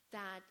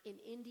that in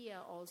India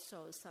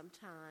also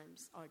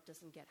sometimes art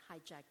doesn't get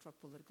hijacked for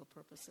political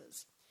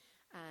purposes.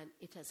 And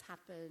it has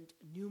happened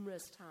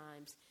numerous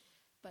times.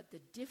 But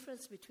the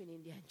difference between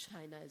India and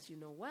China, as you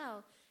know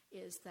well,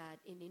 is that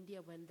in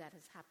India, when that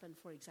has happened,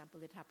 for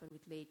example, it happened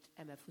with late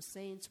M.F.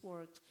 Hussein's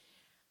work,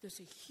 there's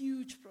a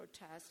huge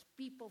protest.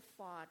 People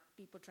fought.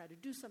 People tried to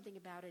do something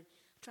about it,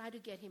 tried to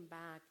get him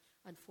back.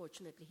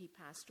 Unfortunately, he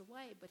passed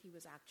away, but he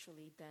was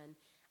actually then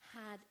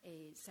had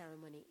a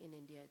ceremony in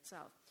India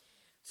itself.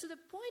 So the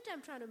point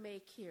I'm trying to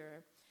make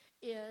here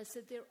is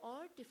that there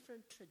are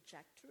different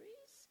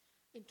trajectories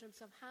in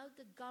terms of how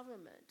the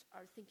government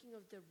are thinking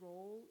of their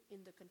role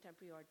in the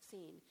contemporary art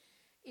scene.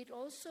 It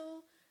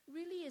also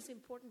really is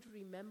important to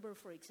remember,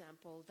 for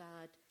example,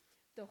 that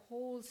the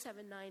whole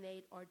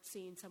 798 art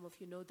scene, some of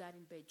you know that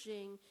in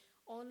Beijing,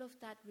 all of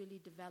that really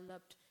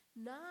developed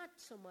not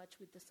so much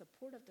with the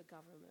support of the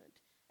government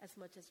as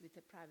much as with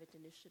a private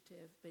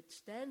initiative,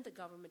 which then the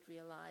government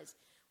realized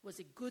was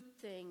a good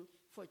thing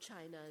for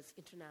China's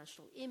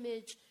international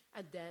image.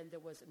 And then there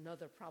was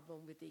another problem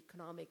with the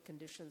economic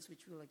conditions,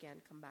 which we'll again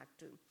come back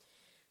to.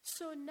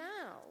 So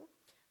now,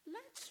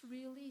 let's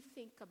really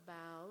think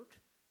about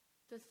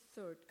the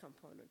third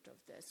component of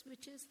this,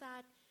 which is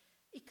that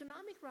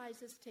economic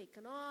rise has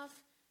taken off.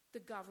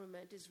 The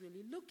government is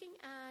really looking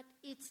at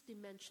its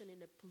dimension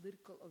in a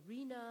political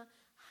arena,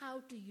 how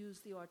to use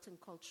the arts and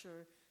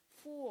culture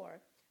for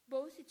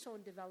both its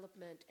own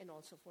development and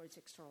also for its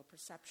external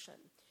perception.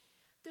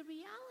 The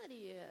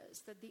reality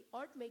is that the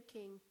art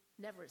making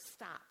never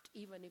stopped,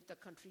 even if the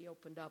country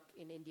opened up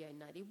in India in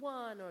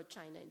 91 or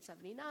China in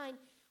 79.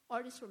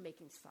 Artists were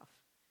making stuff,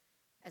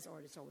 as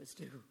artists always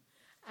do.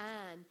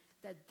 And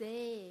that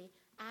they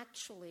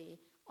actually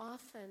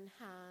often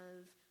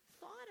have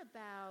thought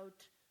about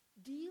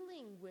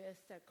dealing with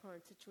their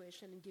current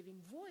situation and giving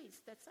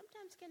voice that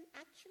sometimes can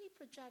actually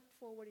project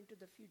forward into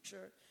the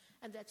future.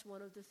 And that's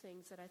one of the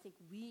things that I think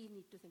we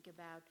need to think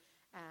about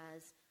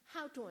as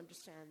how to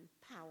understand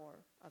power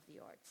of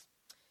the arts.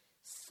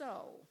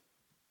 So,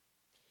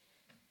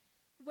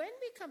 when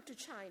we come to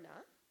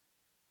China,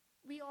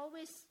 we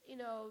always,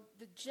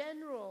 the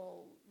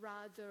general,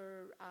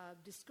 rather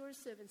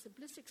discursive and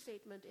simplistic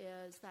statement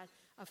is that,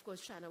 of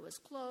course, China was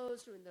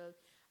closed during the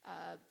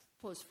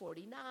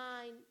post-49.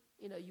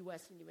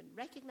 U.S. didn't even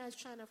recognize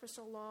China for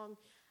so long,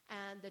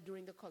 and that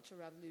during the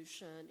Cultural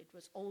Revolution, it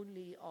was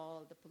only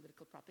all the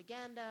political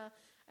propaganda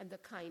and the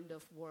kind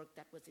of work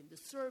that was in the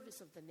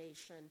service of the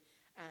nation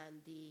and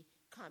the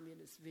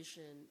communist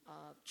vision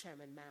of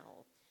Chairman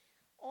Mao.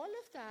 All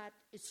of that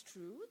is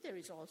true. There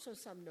is also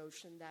some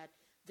notion that,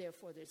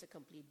 therefore, there's a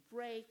complete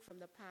break from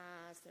the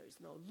past. There is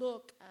no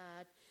look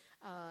at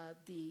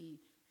the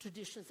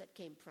traditions that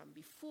came from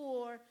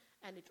before,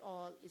 and it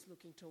all is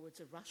looking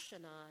towards a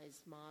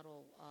Russianized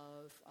model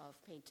of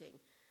painting.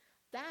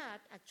 That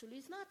actually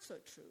is not so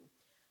true.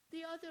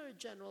 The other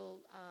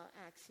general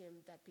axiom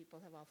that people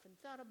have often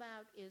thought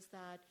about is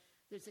that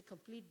there's a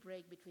complete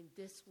break between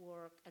this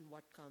work and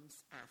what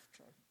comes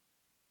after.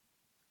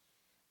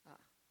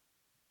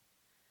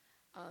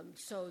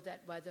 So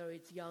that whether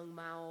it's young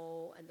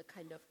Mao and the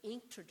kind of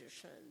ink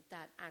tradition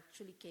that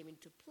actually came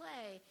into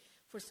play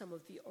for some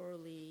of the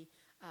early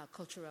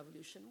Cultural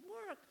Revolution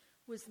work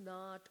was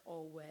not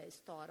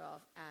always thought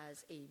of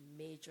as a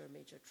major,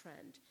 major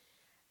trend.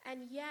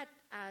 And yet,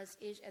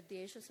 at the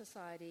Asian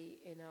Society,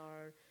 in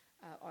our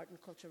Art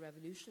and Culture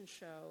Revolution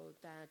show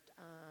that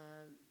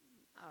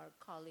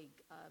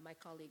my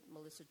colleague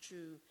Melissa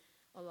Chu,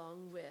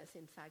 along with,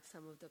 in fact,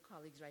 some of the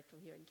colleagues right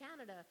from here in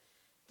Canada,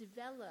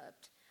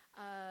 developed,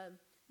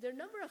 there are a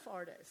number of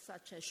artists,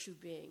 such as Xu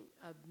Bing,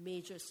 a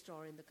major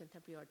star in the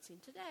contemporary art scene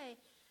today,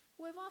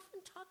 who have often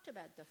talked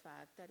about the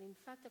fact that, in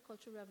fact, the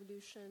Cultural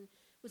Revolution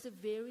was a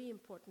very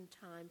important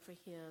time for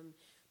him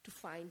to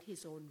find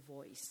his own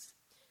voice.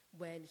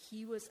 When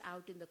he was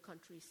out in the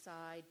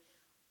countryside,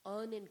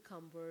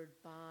 unencumbered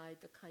by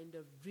the kind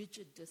of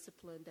rigid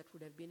discipline that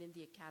would have been in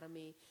the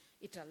academy,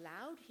 it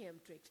allowed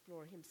him to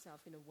explore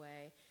himself in a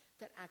way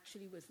that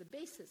actually was the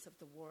basis of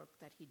the work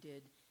that he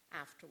did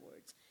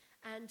afterwards.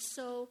 And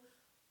so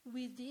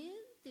within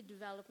the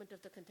development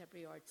of the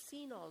contemporary art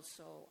scene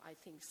also, I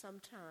think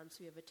sometimes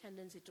we have a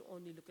tendency to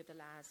only look at the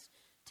last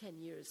 10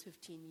 years,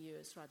 15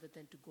 years, rather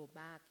than to go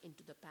back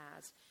into the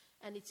past.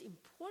 And it's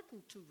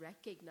important to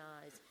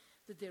recognize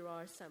that there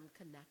are some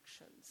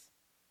connections.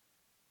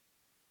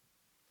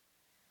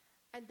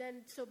 And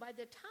then, so by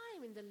the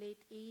time in the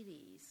late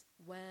 80s,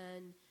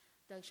 when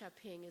Deng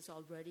Xiaoping has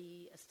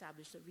already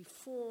established a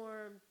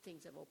reform,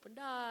 things have opened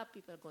up,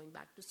 people are going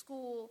back to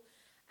school,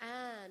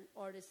 and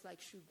artists like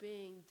Xu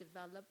Bing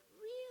develop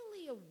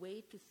really a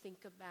way to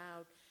think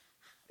about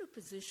how to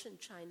position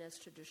China's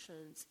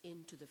traditions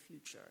into the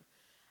future.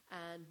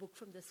 And Book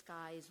from the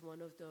Sky is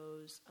one of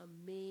those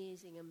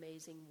amazing,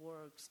 amazing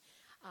works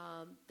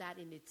that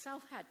in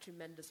itself had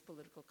tremendous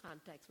political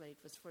context when it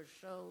was first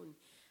shown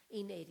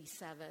in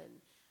 87,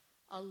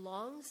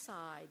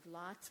 alongside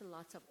lots and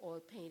lots of oil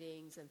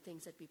paintings and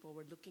things that people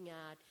were looking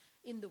at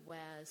in the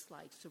West,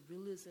 like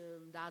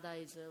Surrealism,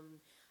 Dadaism,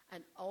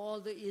 and all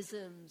the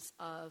isms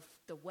of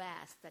the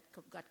West that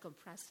got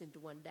compressed into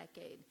one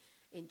decade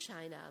in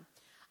China.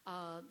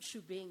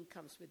 Xu Bing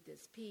comes with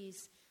this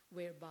piece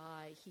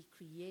whereby he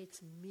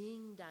creates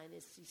Ming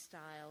Dynasty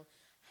style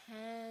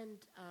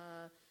hand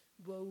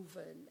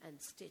woven and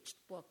stitched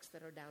books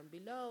that are down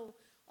below,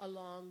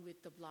 along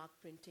with the block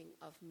printing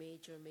of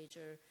major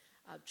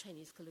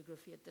Chinese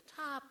calligraphy at the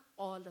top,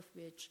 all of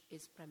which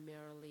is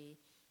primarily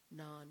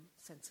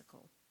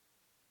nonsensical,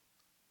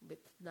 with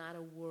not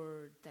a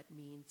word that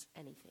means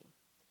anything.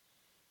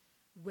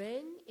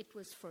 When it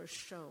was first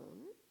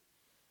shown,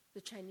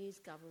 the Chinese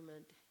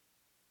government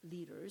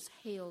leaders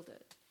hailed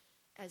it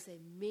as a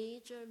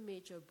major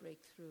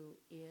breakthrough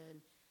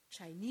in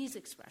Chinese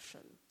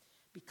expression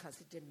because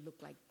it didn't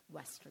look like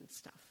Western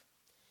stuff.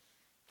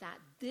 That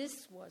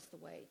this was the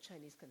way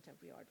Chinese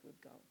contemporary art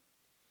would go.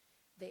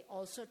 They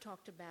also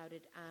talked about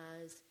it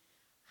as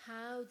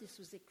how this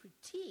was a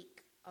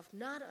critique of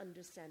not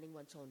understanding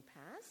one's own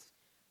past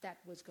that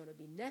was going to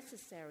be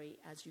necessary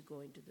as you go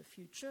into the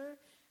future,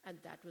 and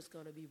that was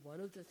going to be one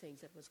of the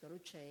things that was going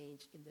to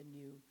change in the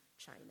new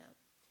China.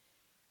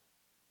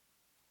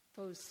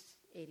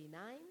 Post-89,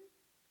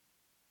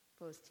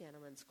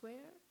 post-Tiananmen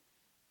Square,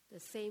 the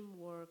same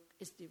work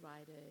is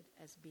derided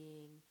as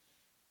being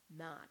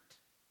not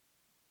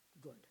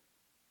good,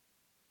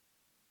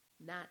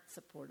 not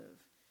supportive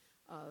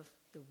of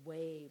the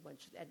way one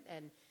should,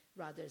 and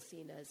rather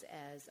seen as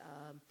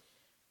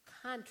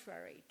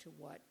contrary to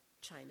what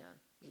China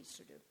needs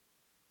to do.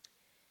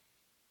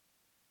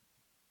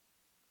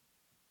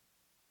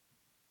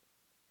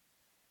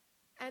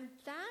 And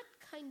that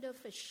kind of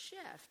a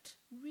shift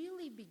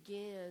really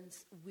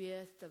begins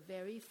with the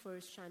very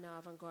first China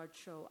Avant-Garde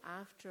show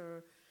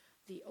after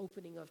the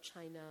opening of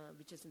China,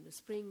 which is in the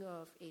spring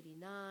of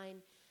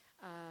 '89.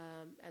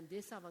 And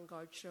this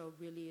avant-garde show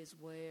really is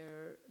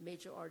where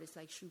major artists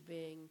like Xu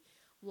Bing,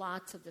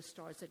 lots of the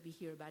stars that we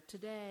hear about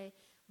today,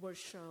 were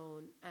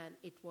shown. And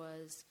it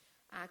was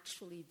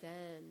actually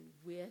then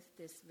with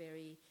this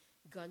very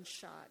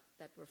gunshot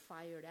that were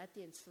fired at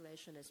the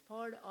installation as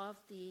part of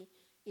the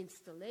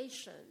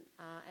installation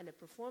and a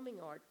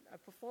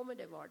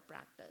performative art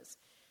practice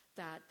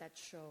that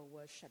show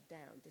was shut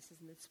down. This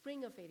is in the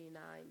spring of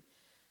 '89,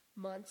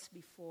 months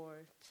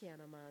before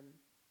Tiananmen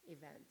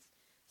events.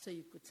 So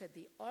you could say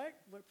the art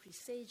were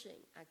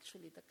presaging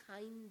actually the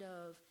kind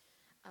of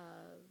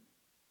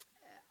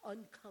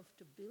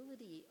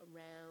uncomfortability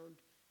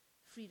around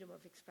freedom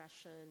of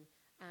expression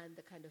and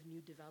the kind of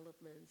new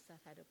developments that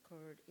had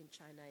occurred in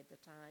China at the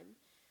time.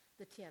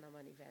 The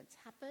Tiananmen events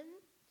happen,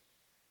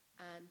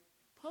 and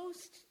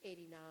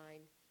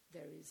post-'89,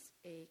 there is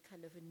a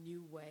kind of a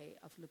new way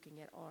of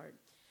looking at art.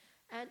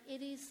 And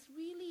it is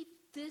really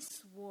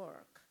this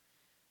work,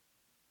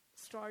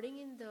 starting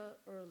in the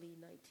early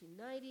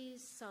 1990s,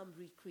 some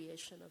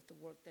recreation of the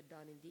work that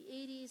done in the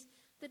 80s,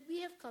 that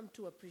we have come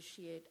to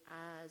appreciate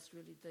as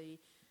really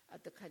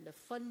the kind of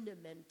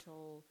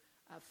fundamental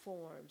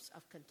forms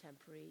of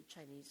contemporary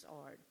Chinese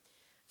art.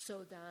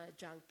 So the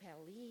Zhang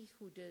Peli,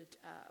 who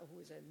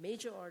is a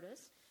major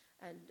artist,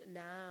 and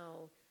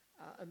now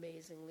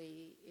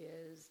amazingly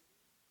is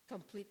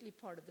completely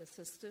part of the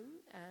system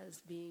as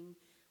being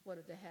one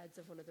of the heads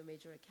of one of the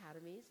major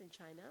academies in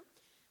China,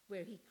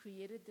 where he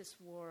created this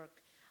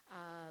work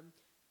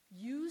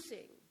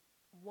using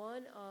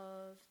one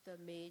of the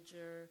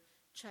major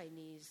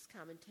Chinese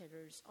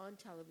commentators on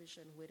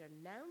television who had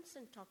announced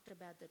and talked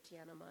about the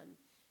Tiananmen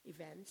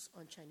events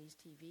on Chinese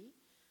TV,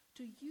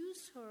 to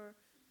use her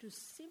to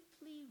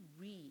simply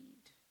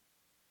read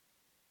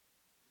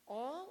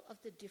all of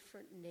the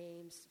different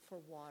names for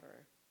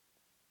water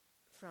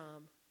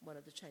from one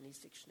of the Chinese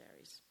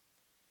dictionaries.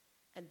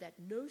 And that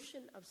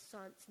notion of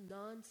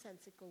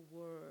nonsensical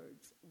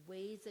words,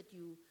 ways that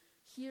you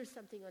hear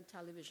something on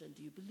television,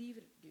 do you believe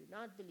it, do you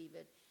not believe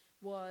it,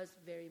 was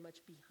very much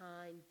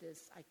behind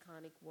this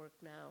iconic work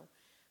now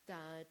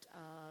that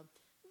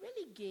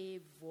really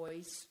gave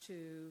voice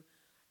to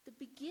the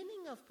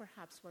beginning of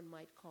perhaps one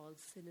might call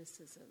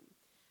cynicism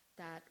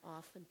that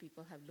often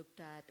people have looked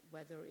at,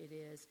 whether it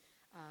is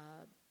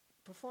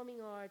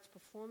performing arts,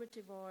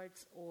 performative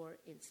arts, or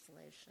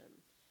installation.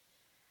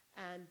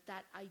 And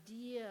that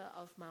idea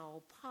of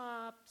Mao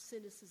pop,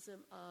 cynicism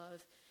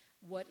of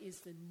what is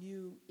the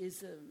new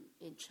ism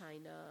in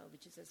China,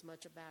 which is as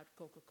much about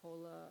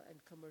Coca-Cola and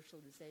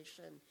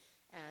commercialization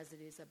as it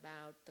is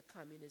about the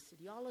communist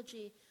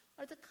ideology,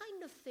 are the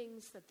kind of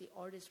things that the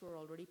artists were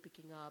already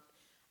picking up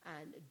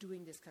and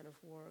doing this kind of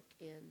work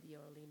in the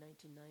early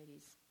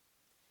 1990s.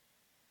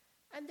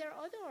 And there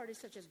are other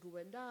artists such as Gu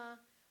Wenda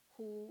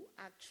who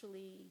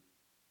actually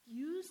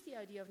used the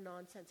idea of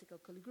nonsensical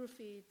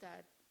calligraphy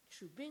that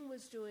Xu Bing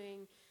was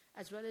doing,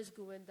 as well as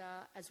Gu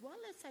Wenda, as well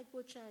as Cai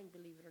Guoqiang,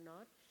 believe it or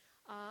not,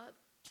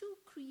 to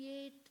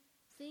create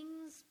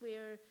things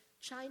where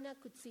China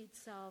could see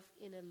itself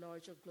in a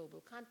larger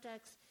global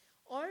context.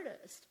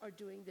 Artists are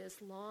doing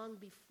this long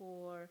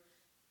before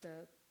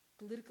the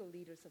political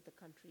leaders of the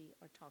country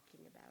are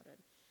talking about it.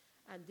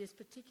 And this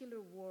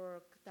particular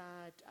work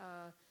that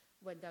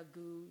Wenda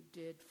Gu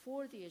did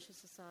for the Asia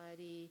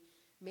Society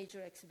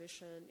major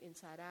exhibition,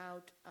 Inside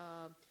Out,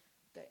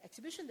 the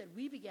exhibition that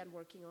we began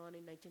working on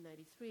in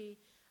 1993,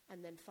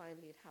 and then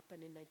finally it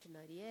happened in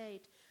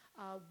 1998,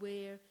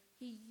 where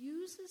he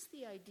uses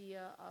the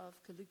idea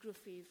of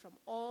calligraphy from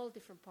all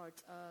different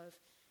parts of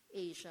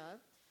Asia,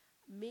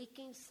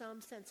 making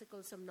some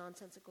sensical, some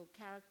nonsensical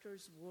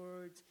characters,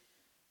 words,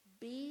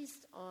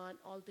 based on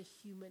all the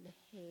human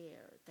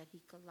hair that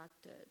he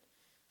collected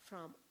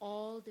from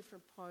all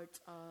different parts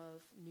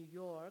of New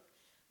York,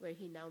 where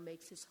he now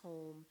makes his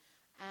home,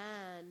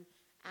 and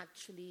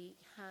actually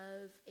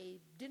have a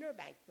dinner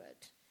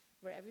banquet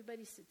where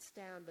everybody sits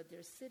down, but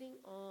they're sitting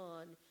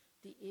on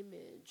the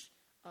image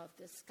of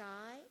the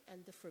sky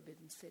and the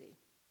Forbidden City.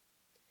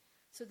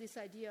 So this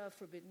idea of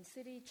Forbidden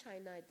City,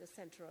 China at the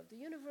center of the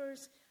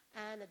universe,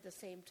 and at the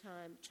same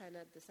time, China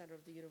at the center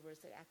of the universe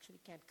that actually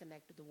can't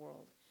connect to the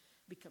world,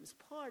 becomes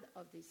part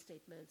of these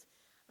statements.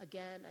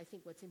 Again, I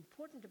think what's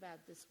important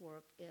about this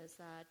work is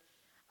that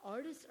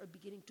artists are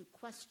beginning to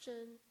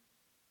question,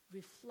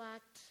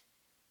 reflect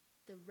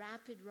the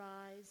rapid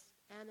rise,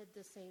 and at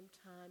the same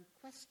time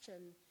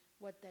question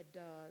what that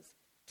does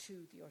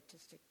to the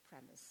artistic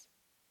premise.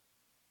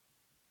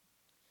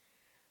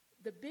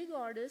 The big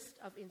artist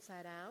of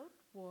Inside Out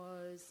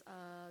was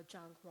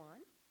Zhang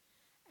Huan.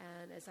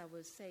 And as I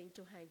was saying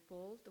to Hank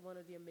Bull, one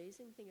of the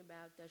amazing thing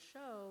about the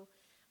show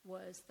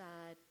was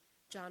that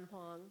Zhang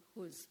Huang,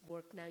 whose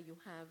work now you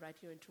have right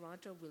here in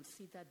Toronto, we'll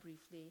see that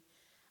briefly.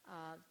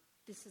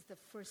 This is the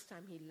first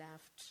time he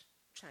left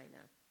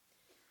China.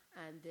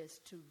 And this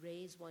to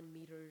raise 1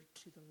 meter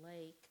to the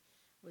lake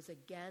was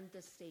again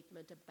the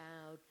statement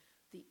about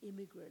the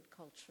immigrant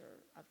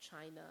culture of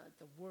China,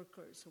 the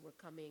workers who were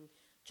coming,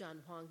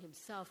 Zhang Huang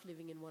himself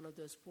living in one of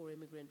those poor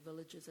immigrant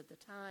villages at the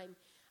time,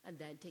 and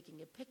then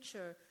taking a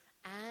picture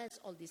as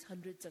all these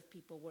hundreds of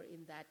people were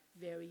in that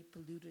very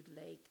polluted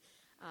lake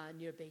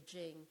near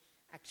Beijing.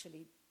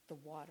 Actually, the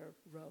water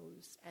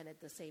rose, and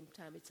at the same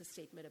time, it's a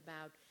statement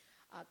about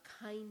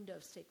kind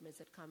of statements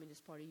that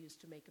Communist Party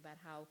used to make about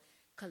how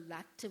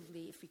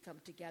collectively, if we come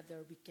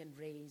together, we can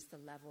raise the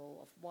level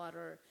of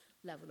water,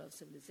 level of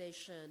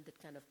civilization, that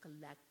kind of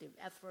collective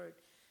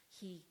effort.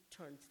 He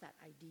turns that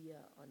idea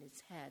on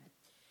its head.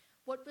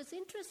 What was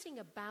interesting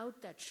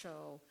about that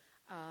show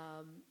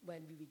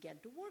when we began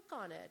to work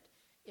on it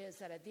is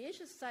that at the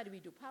Asia Society, we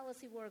do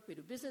policy work, we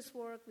do business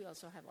work, we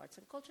also have arts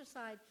and culture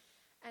side.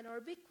 And our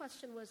big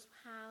question was,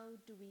 how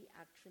do we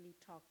actually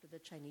talk to the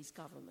Chinese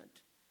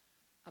government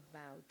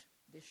about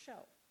this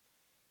show?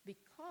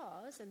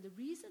 Because, and the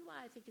reason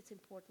why I think it's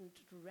important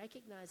to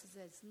recognize is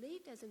as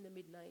late as in the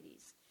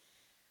mid-90s,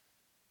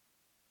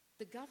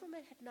 the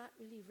government had not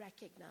really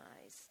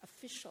recognized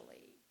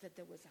officially that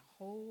there was a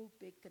whole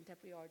big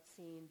contemporary art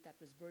scene that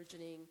was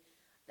burgeoning,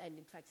 and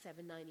in fact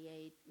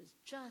 798 was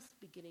just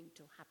beginning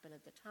to happen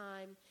at the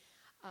time.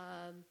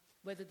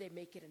 Whether they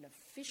make it an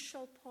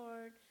official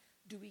part,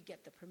 do we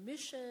get the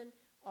permission?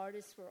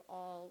 Artists were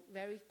all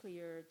very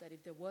clear that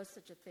if there was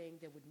such a thing,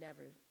 they would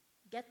never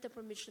get the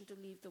permission to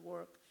leave the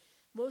work.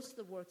 Most of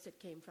the works that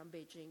came from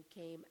Beijing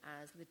came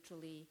as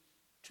literally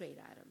trade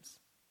items.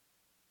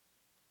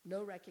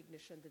 No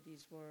recognition that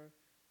these were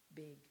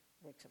big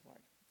works of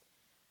art.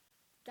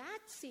 That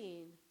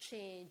scene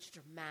changed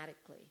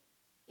dramatically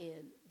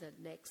in the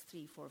next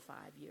 3, 4, 5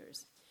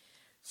 years.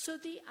 So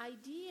the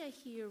idea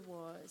here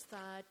was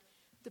that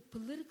the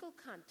political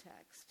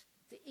context,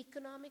 the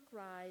economic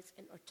rise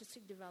and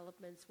artistic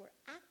developments were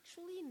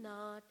actually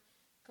not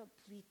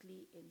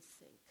completely in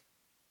sync.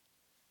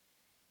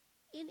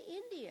 In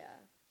India,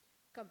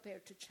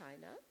 compared to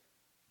China,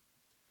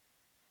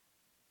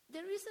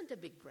 there isn't a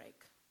big break.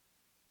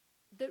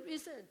 There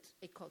isn't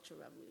a cultural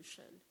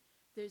revolution.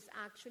 There's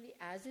actually,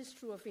 as is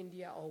true of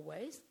India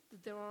always,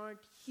 there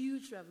aren't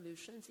huge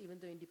revolutions, even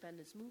though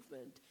independence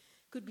movement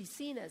could be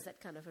seen as that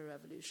kind of a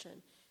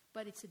revolution.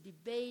 But it's a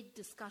debate,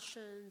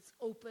 discussions,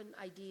 open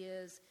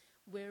ideas,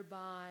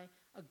 whereby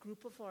a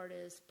group of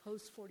artists,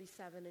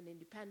 post-47 and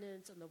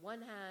independence, on the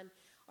one hand,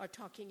 are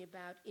talking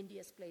about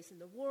India's place in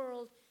the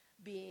world,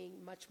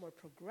 being much more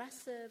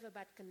progressive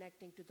about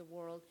connecting to the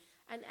world,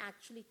 and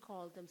actually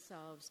call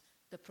themselves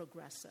the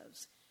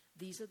progressives.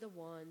 These are the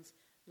ones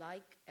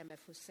like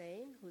M.F.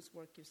 Hussain, whose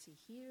work you see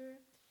here,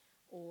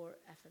 or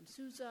F.M.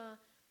 Souza.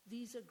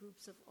 These are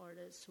groups of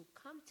artists who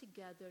come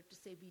together to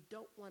say we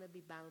don't want to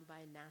be bound by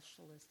a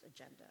nationalist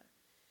agenda.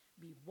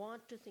 We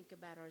want to think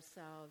about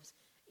ourselves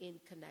in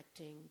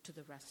connecting to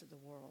the rest of the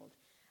world.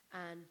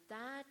 And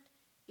that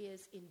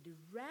is in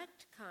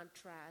direct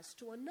contrast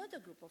to another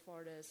group of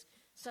artists,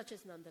 such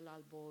as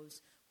Nandalal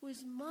Bose, who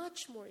is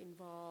much more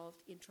involved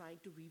in trying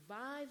to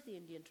revive the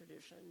Indian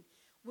tradition.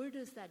 Where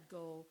does that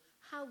go?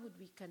 How would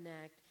we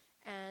connect?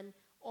 And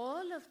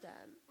all of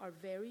them are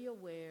very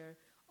aware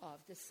of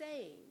the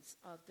sayings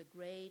of the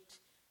great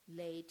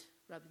late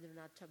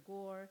Rabindranath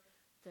Tagore,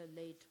 the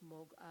late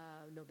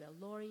Nobel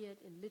laureate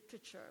in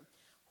literature,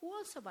 who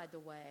also, by the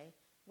way,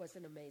 was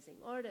an amazing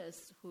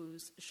artist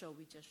whose show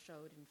we just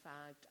showed, in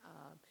fact,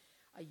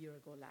 a year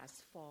ago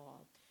last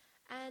fall.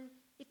 And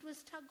it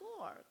was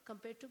Tagore,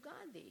 compared to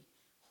Gandhi,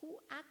 who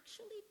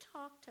actually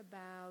talked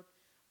about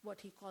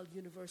what he called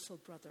universal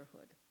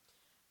brotherhood.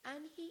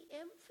 And he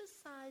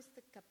emphasized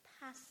the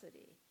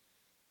capacity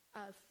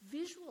of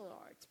visual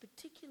arts,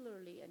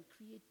 particularly, and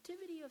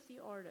creativity of the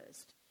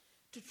artist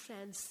to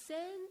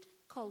transcend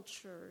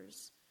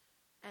cultures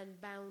and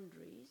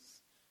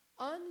boundaries,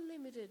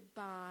 unlimited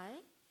by,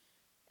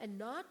 and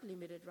not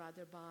limited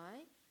rather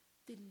by,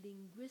 the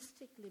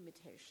linguistic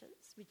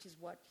limitations, which is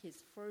what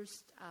his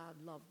first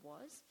love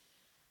was,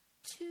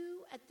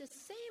 to, at the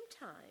same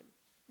time,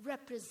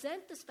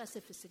 represent the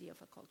specificity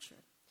of a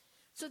culture.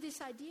 So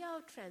this idea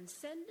of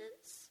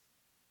transcendence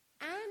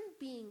and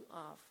being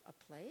of a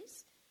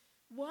place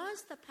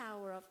was the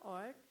power of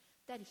art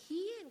that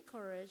he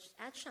encouraged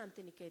at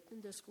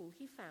Shantiniketan, the school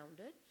he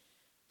founded,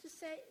 to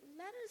say,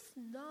 let us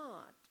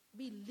not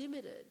be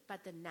limited by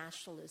the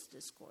nationalist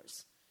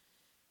discourse.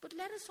 But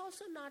let us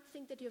also not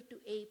think that you have to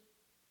ape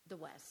the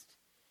West.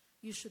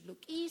 You should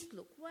look east,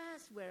 look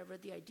west, wherever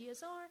the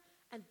ideas are,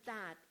 and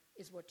that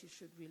is what you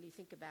should really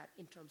think about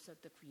in terms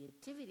of the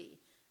creativity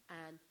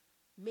and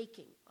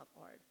making of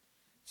art.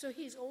 So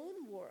his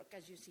own work,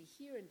 as you see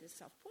here in this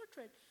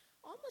self-portrait,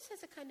 almost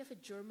has a kind of a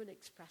German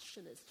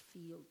expressionist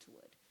feel to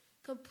it,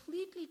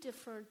 completely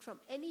different from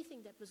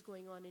anything that was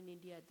going on in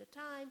India at the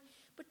time,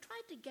 but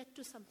tried to get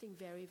to something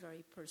very,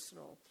 very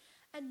personal.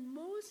 And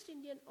most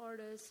Indian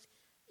artists,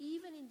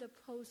 even in the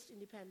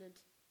post-independent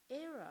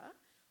era,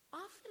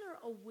 often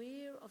are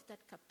aware of that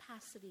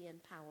capacity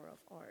and power of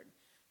art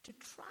to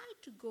try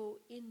to go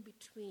in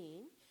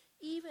between,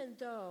 even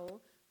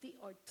though the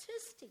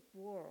artistic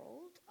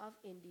world of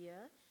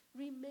India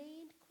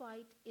remained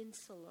quite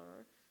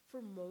insular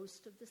for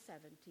most of the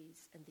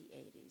 70s and the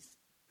 80s.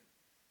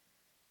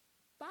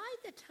 By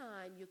the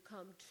time you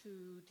come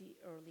to the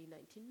early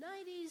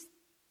 1990s,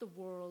 the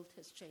world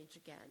has changed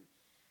again.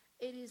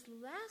 It is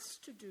less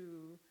to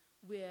do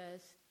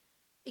with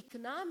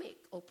economic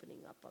opening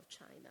up of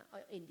China,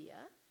 India,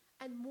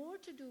 and more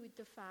to do with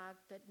the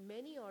fact that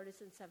many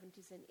artists in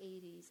 70s and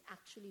 80s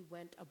actually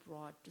went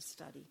abroad to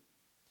study,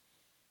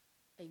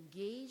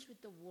 engaged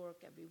with the work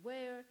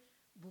everywhere.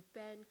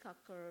 Bhupen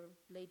Kakkar,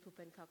 late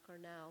Bhupen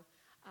Kakkar now,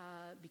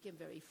 became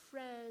very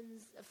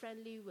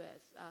friendly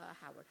with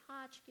Howard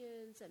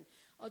Hodgkins and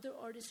other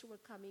artists who were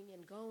coming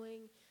and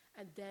going,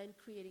 and then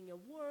creating a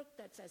work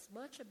that's as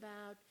much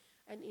about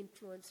an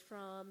influence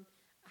from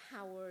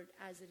Howard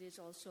as it is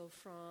also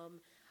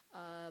from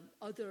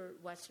other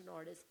Western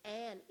artists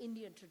and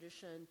Indian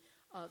tradition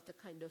of the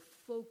kind of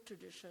folk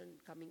tradition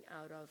coming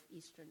out of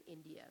Eastern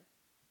India.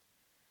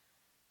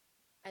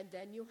 And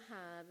then you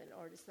have an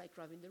artist like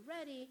Ravindra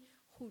Reddy,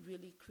 who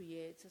really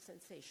creates a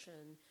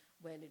sensation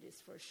when it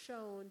is first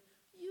shown,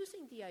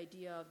 using the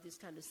idea of this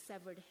kind of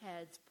severed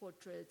heads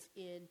portraits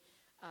in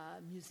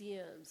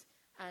museums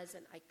as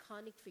an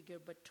iconic figure,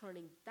 but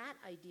turning that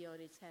idea on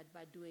its head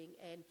by doing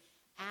an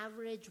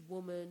average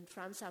woman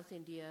from South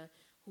India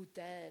who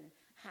then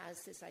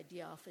has this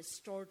idea of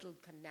historical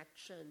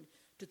connection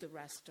to the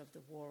rest of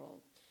the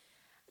world.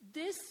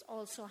 This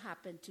also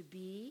happened to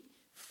be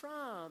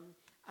from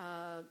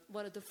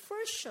one of the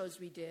first shows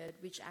we did,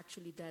 which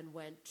actually then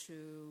went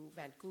to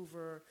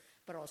Vancouver,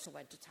 but also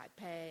went to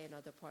Taipei and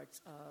other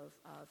parts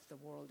of the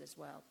world as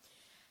well.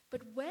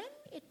 But when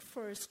it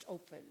first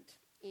opened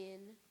in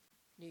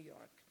New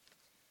York,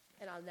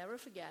 and I'll never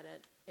forget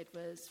it, it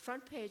was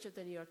front page of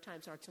the New York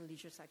Times Arts and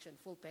Leisure section,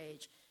 full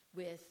page,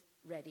 with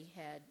Reddy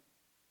head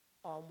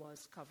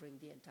almost covering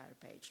the entire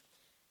page.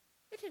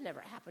 It had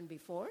never happened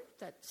before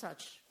that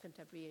such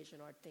contemporary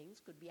Asian art things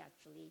could be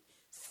actually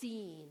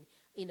seen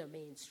in a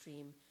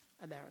mainstream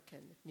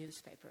American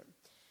newspaper.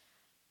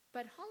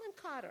 But Holland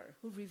Cotter,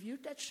 who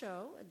reviewed that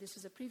show, and this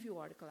is a preview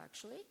article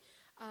actually,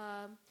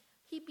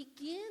 he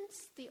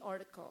begins the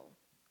article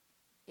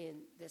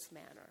in this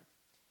manner.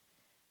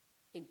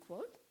 In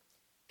quote,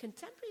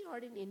 "Contemporary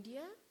art in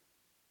India?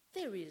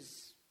 There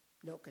is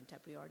no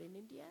contemporary art in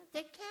India.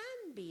 There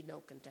can be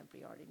no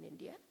contemporary art in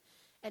India.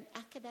 An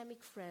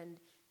academic friend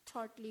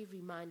tartly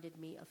reminded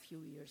me a few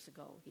years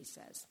ago," he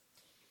says.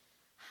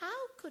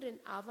 How could an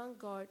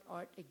avant-garde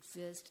art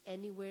exist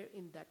anywhere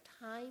in the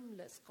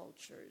timeless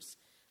cultures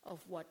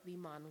of what we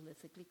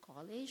monolithically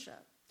call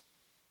Asia?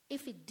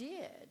 If it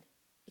did,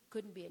 it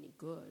couldn't be any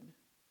good.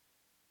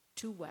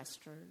 Too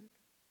Western,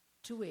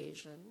 too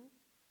Asian,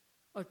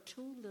 or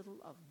too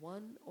little of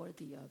one or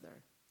the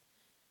other.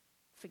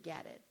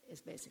 Forget it,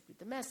 is basically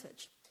the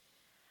message.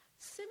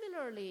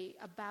 Similarly,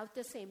 about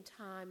the same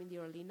time in the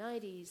early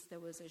 90s,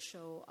 there was a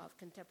show of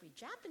contemporary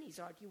Japanese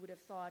art you would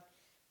have thought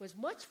was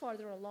much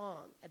farther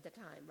along at the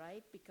time,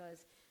 right?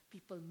 Because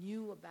people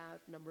knew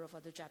about a number of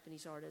other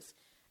Japanese artists.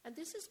 And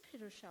this is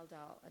Peter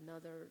Schjeldahl,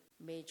 another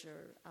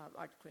major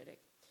art critic.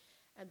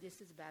 And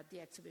this is about the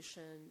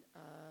exhibition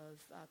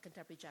of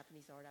contemporary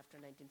Japanese art after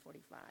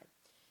 1945.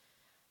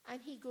 And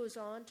he goes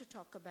on to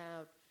talk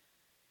about,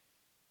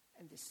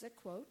 and this is a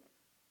quote,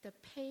 "The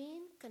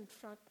pain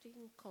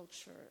confronting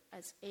culture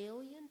as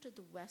alien to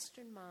the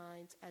Western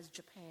minds as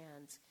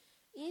Japan's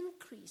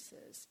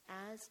increases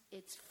as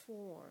its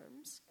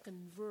forms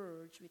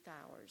converge with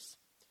ours.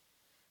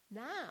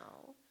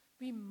 Now,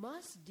 we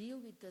must deal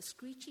with the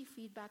screechy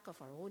feedback of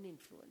our own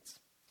influence,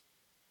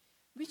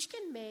 which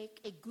can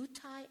make a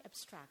Gutai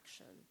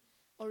abstraction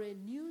or a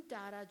new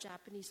Dada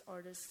Japanese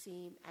artist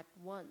seem at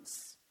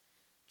once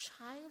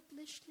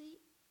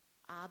childishly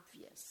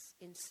obvious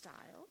in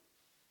style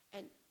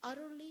and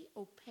utterly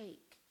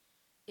opaque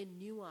in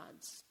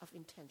nuance of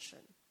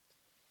intention.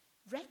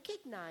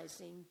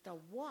 Recognizing the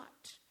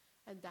what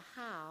and the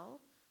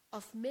how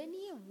of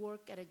many a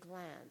work at a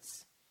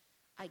glance,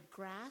 I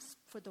grasp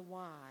for the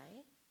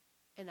why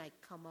and I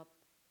come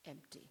up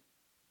empty."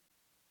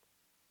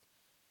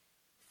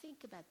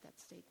 Think about that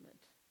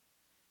statement.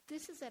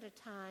 This is at a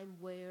time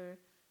where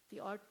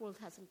the art world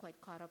hasn't quite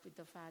caught up with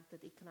the fact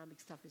that the economic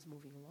stuff is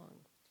moving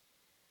along.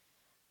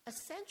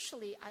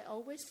 Essentially, I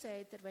always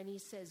say that when he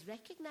says,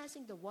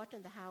 recognizing the what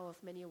and the how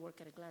of many a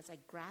work at a glance, I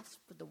grasp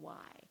for the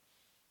why,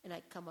 and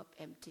I come up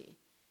empty.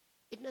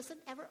 It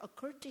doesn't ever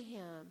occur to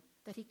him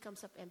that he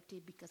comes up empty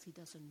because he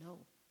doesn't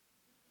know.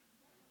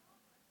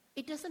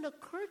 It doesn't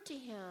occur to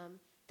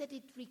him that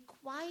it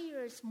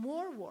requires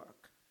more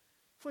work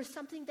for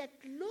something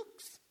that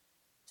looks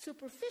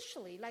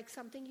superficially like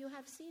something you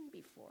have seen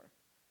before.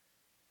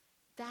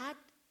 That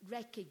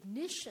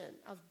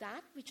recognition of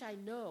that which I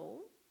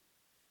know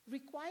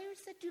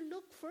requires that you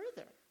look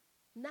further,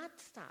 not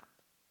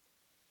stop.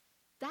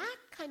 That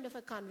kind of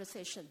a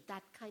conversation,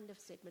 that kind of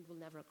statement will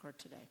never occur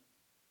today.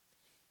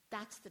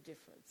 That's the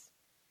difference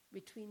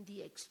between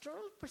the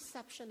external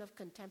perception of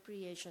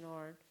contemporary Asian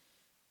art,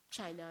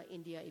 China,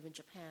 India, even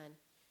Japan,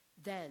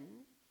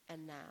 then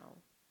and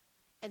now.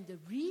 And the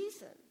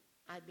reason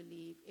I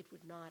believe it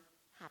would not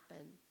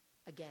happen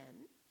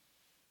again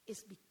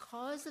is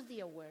because of the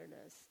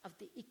awareness of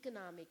the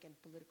economic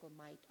and political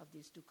might of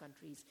these two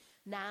countries,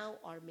 now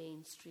our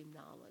mainstream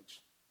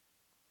knowledge.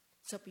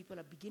 So people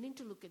are beginning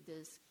to look at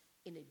this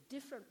in a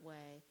different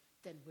way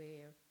than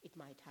where it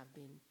might have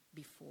been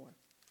before.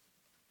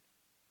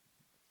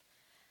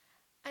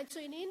 And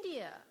so in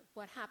India,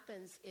 what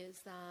happens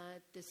is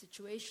that the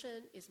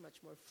situation is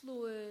much more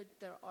fluid.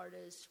 There are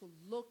artists who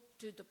look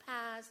to the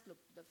past,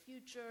 look to the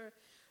future,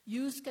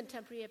 use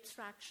contemporary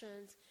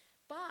abstractions,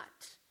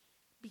 but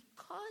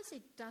because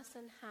it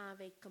doesn't have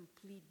a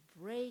complete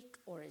break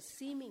or a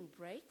seeming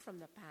break from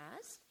the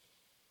past,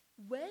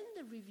 when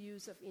the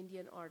reviews of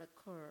Indian art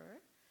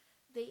occur,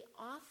 they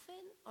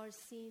often are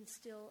seen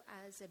still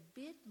as a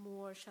bit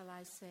more, shall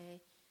I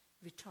say,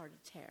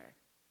 retardataire.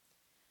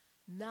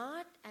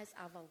 Not as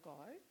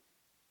avant-garde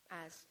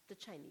as the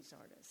Chinese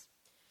artists.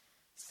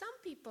 Some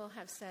people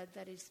have said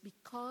that it's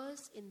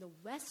because in the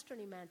Western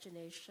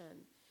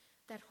imagination,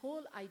 that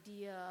whole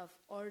idea of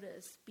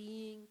artists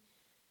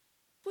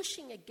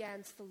pushing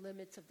against the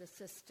limits of the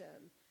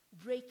system,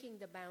 breaking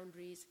the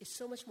boundaries, is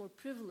so much more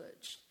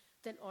privileged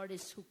than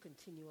artists who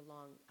continue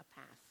along a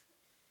path.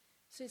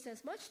 So it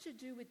has much to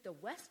do with the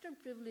Western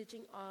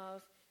privileging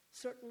of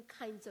certain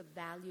kinds of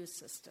value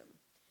system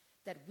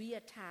that we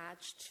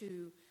attach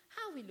to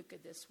how we look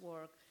at this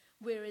work,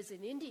 whereas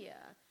in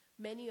India,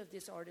 many of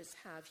these artists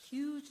have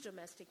huge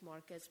domestic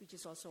markets, which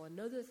is also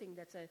another thing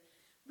that's a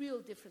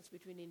real difference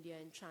between India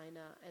and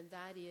China, and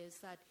that is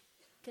that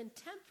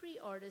contemporary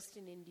artists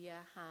in India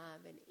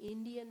have an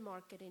Indian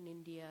market in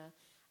India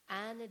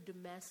and a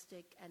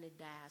domestic and a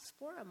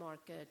diaspora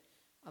market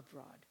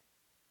abroad.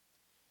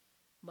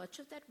 Much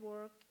of that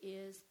work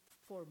is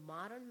for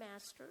modern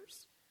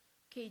masters.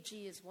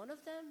 KG is one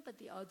of them, but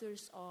the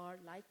others are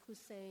like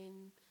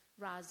Hussein,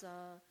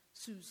 Raza,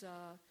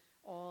 Souza,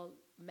 all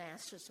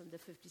masters from the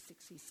 50s,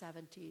 60s,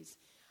 70s.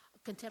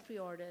 Contemporary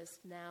artists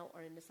now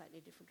are in a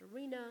slightly different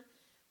arena,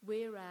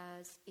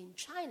 whereas in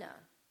China,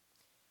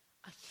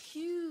 a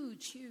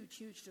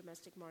huge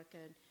domestic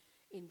market,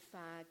 in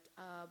fact,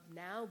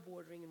 now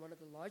bordering in one of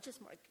the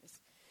largest markets,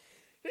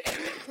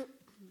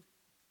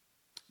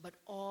 but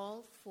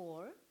all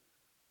for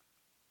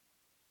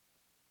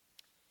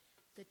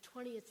the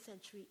 20th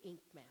century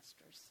ink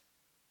masters,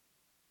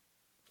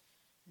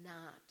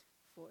 not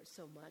for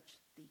so much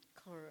the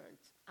current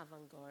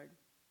avant-garde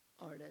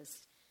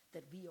artists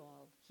that we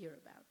all hear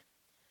about.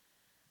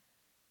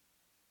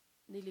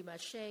 Nilima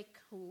Sheikh,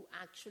 who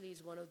actually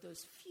is one of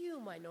those few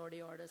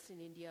minority artists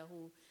in India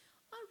who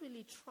are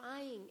really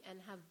trying and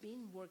have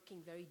been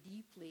working very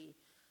deeply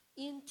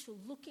into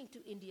looking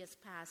to India's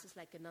past, is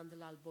like a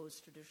Nandalal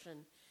Bose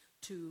tradition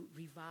to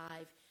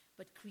revive,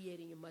 but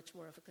creating a much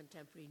more of a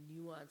contemporary,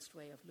 nuanced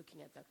way of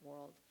looking at that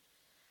world.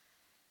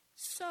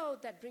 So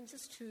that brings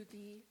us to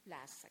the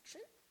last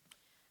section,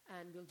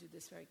 and we'll do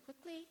this very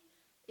quickly,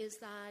 is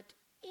that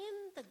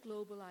in the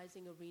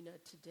globalizing arena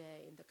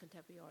today, in the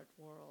contemporary art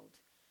world,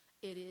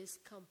 it is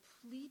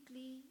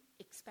completely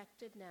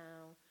expected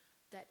now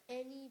that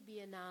any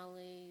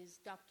biennales,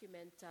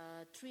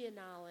 documenta,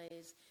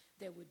 triennales,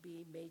 there would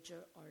be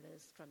major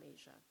artists from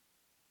Asia.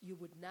 You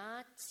would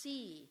not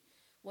see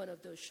one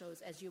of those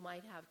shows as you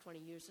might have 20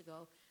 years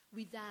ago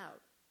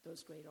without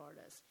those great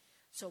artists.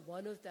 So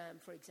one of them,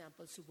 for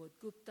example, Subodh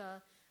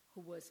Gupta,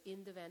 who was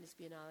in the Venice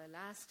Biennale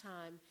last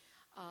time,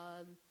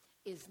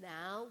 is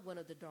now one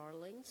of the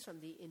darlings from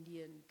the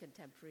Indian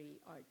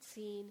contemporary art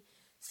scene,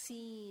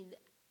 seen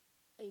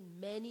in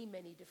many,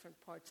 many different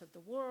parts of the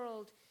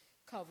world,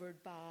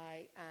 covered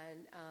by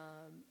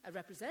and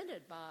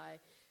represented by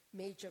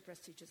major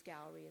prestigious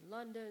gallery in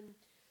London.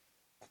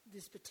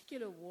 This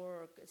particular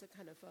work is a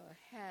kind of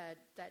a head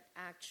that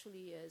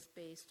actually is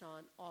based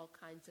on all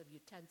kinds of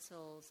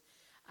utensils,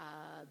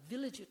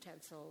 village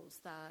utensils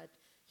that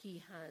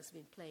he has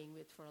been playing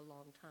with for a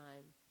long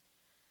time.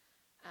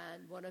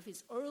 And one of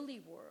his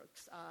early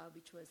works,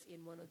 which was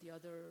in one of the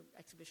other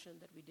exhibitions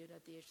that we did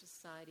at the Asia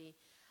Society,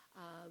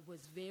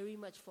 was very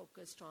much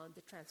focused on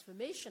the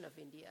transformation of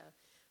India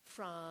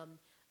from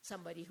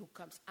somebody who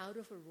comes out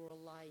of a rural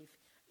life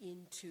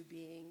into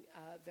being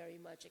very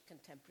much a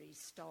contemporary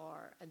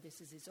star. And this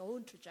is his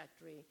own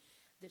trajectory.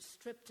 This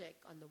triptych,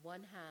 on the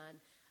one hand,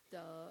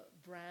 the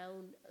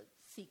brown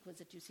sequence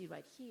that you see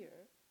right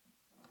here.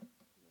 I'm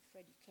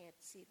afraid you can't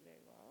see it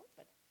very well,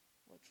 but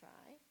we'll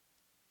try.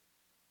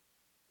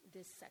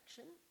 This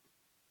section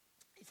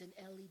is an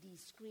LED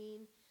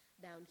screen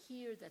down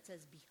here that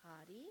says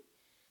Bihari,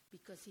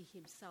 because he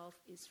himself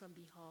is from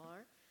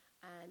Bihar.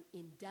 And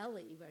in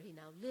Delhi, where he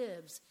now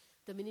lives,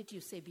 the minute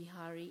you say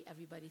Bihari,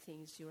 everybody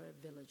thinks you're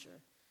a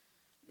villager.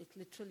 It's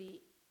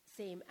literally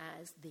same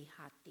as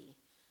Dehati,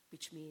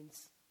 which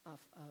means of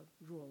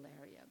a rural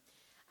area.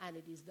 And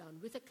it is done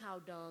with a cow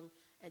dung.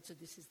 And so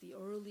this is the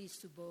early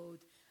Subodh,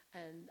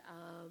 and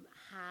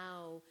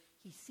how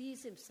he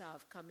sees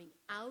himself coming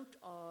out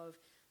of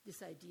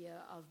this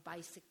idea of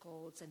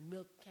bicycles and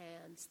milk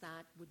cans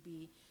that would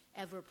be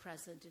ever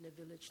present in a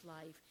village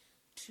life,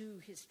 to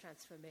his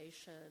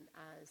transformation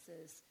as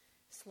this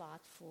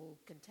slothful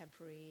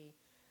contemporary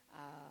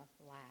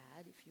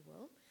lad, if you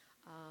will,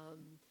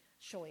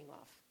 showing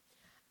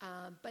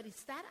off. But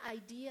it's that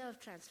idea of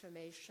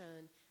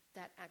transformation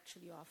that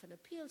actually often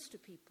appeals to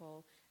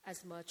people,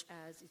 as much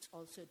as it's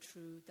also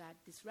true that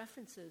this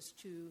references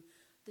to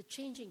the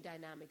changing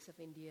dynamics of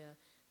India,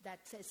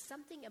 that says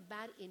something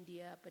about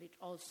India, but it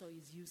also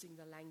is using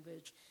the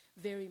language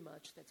very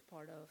much that's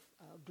part of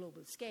a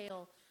global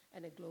scale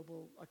and a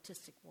global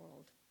artistic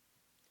world.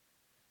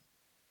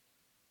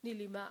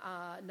 Nalini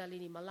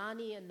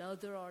Malani,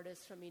 another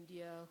artist from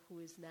India who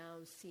is now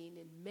seen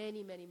in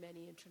many, many,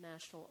 many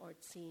international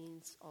art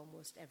scenes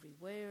almost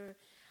everywhere.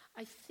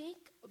 I think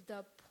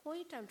the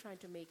point I'm trying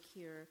to make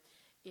here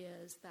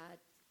is that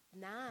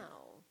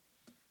now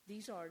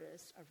these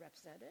artists are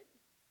represented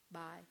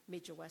by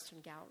major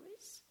Western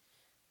galleries.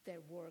 Their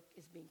work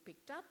is being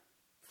picked up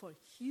for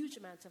huge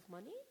amounts of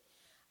money.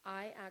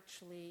 I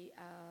actually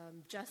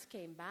just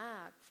came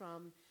back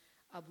from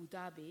Abu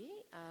Dhabi,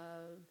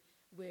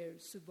 where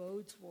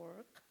Subodh's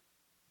work,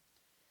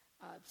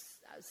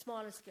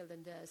 smaller scale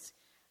than this,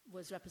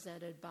 was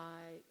represented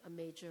by a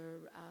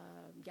major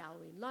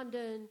gallery in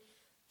London,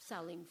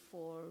 selling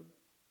for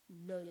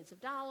millions of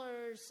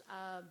dollars.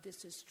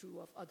 This is true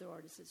of other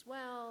artists as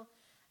well.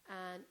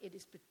 And it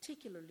is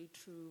particularly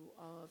true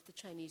of the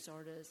Chinese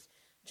artist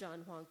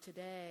Zhan Huang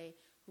today,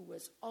 who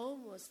was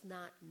almost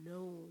not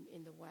known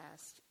in the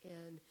West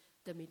in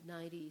the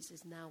mid-90s,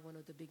 is now one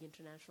of the big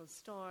international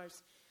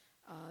stars,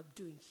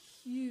 doing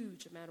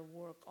huge amount of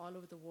work all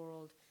over the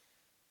world,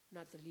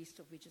 not the least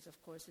of which is,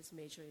 of course, his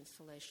major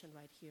installation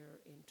right here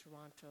in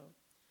Toronto.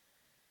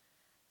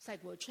 Sai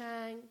Guo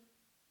Chang,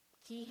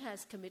 he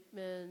has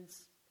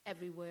commitments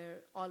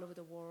everywhere, all over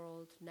the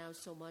world, now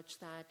so much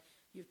that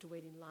you have to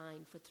wait in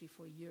line for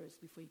 3-4 years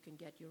before you can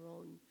get your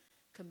own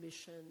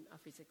commission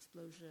of his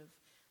explosive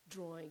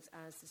drawings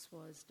as this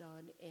was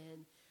done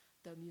in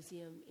the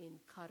museum in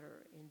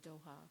Qatar, in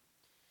Doha,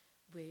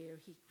 where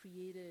he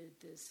created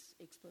this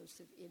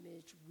explosive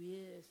image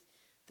with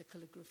the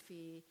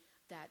calligraphy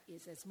that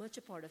is as much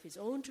a part of his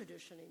own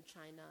tradition in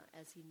China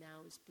as he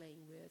now is playing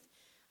with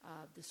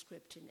the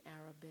script in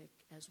Arabic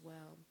as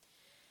well.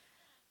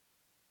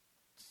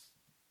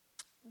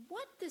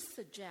 What this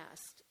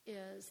suggests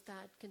is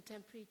that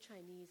contemporary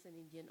Chinese and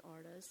Indian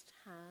artists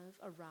have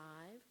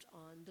arrived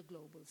on the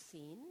global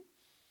scene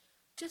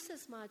just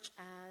as much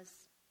as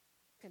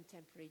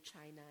contemporary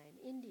China and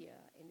India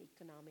in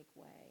economic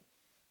way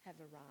have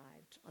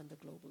arrived on the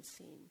global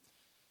scene.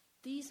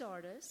 These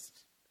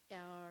artists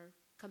are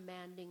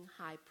commanding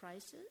high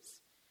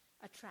prices,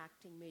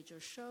 attracting major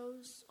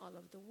shows all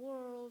over the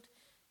world,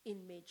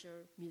 in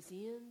major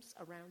museums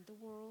around the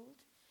world.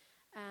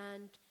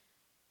 And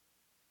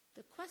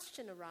the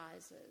question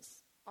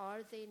arises,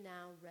 are they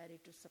now ready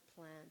to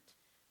supplant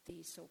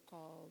the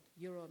so-called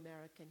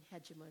Euro-American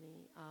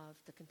hegemony of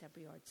the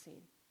contemporary art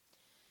scene?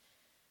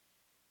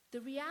 The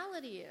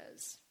reality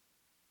is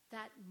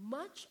that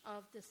much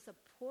of the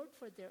support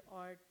for their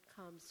art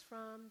comes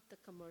from the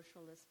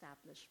commercial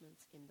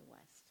establishments in the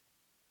West.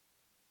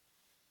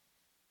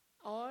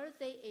 Are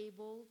they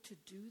able to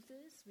do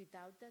this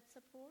without that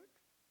support?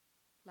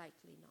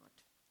 Likely not.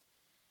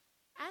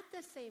 At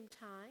the same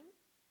time,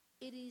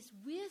 it is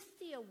with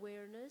the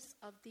awareness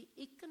of the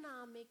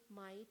economic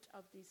might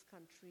of these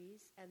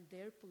countries and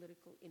their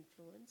political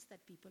influence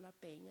that people are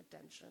paying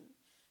attention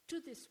to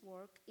this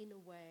work in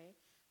a way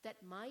that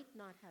might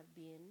not have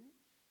been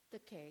the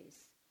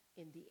case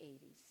in the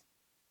 80s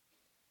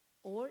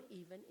or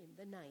even in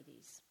the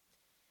 90s.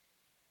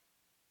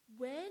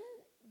 When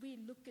we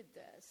look at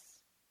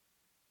this,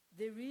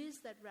 there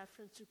is that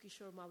reference to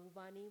Kishore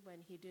Mahbubani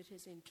when he did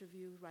his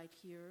interview right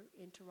here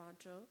in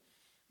Toronto,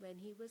 when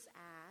he was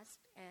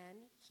asked, and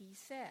he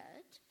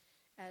said,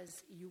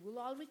 as you will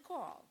all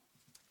recall,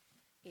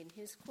 in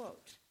his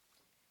quote,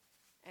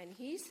 and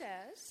he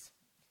says,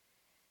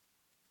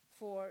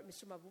 for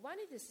Mr.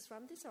 Mahbubani, this is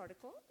from this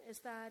article, is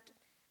that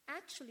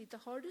actually the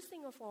hardest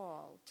thing of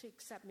all to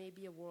accept may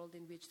be a world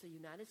in which the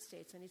United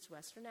States and its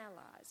Western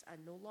allies are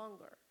no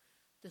longer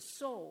the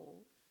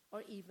sole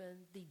or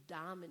even the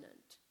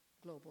dominant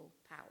global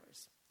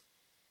powers.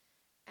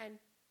 And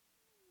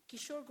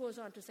Kishore goes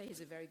on to say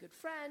he's a very good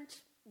friend.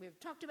 We've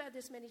talked about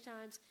this many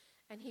times.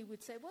 And he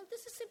would say, well,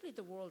 this is simply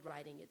the world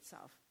writing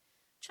itself.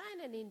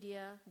 China and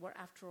India were,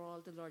 after all,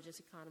 the largest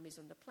economies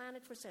on the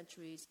planet for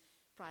centuries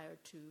prior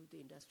to the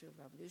Industrial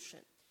Revolution.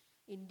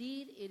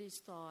 Indeed, it is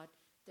thought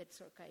that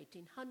circa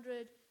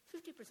 1800,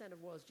 50%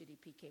 of world's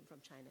GDP came from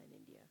China and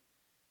India.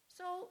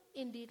 So,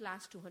 indeed,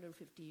 last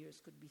 250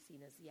 years could be seen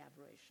as the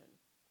aberration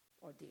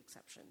or the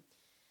exception.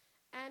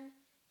 And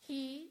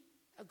he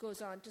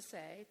goes on to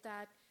say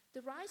that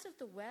the rise of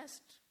the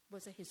West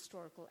was a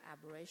historical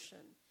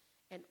aberration,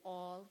 and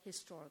all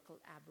historical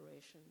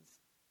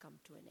aberrations come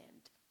to an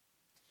end.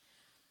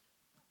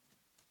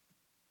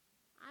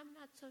 I'm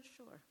not so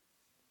sure.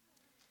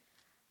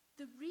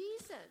 The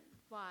reason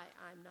why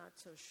I'm not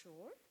so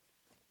sure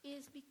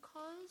is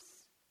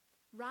because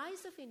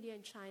rise of India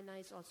and China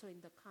is also in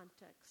the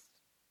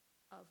context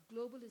of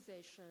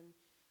globalization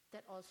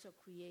that also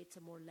creates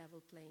a more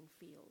level playing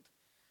field.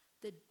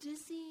 The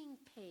dizzying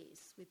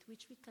pace with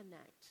which we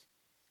connect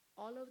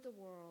all over the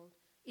world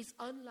is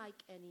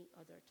unlike any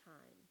other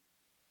time.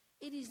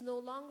 It is no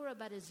longer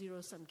about a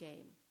zero-sum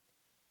game.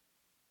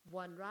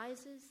 One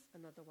rises,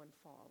 another one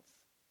falls.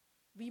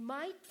 We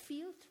might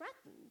feel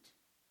threatened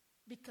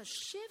because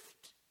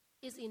shift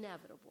is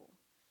inevitable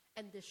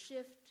and the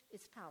shift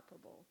is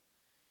palpable.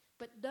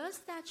 But does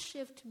that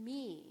shift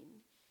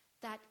mean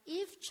that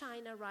if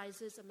China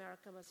rises,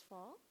 America must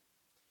fall?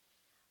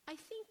 I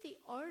think the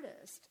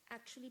artist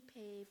actually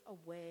pave a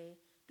way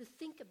to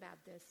think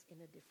about this in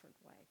a different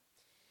way.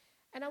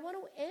 And I want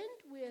to end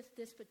with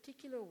this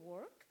particular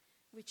work,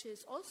 which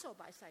is also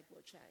by Tsai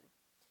Guo-cheng.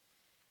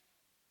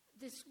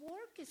 This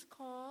work is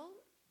called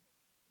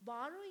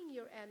Borrowing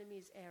Your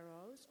Enemy's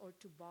Arrows, or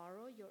To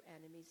Borrow Your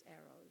Enemy's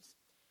Arrows.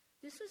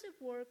 This was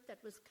a work that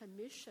was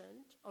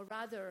commissioned, or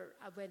rather,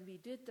 when we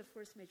did the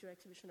first major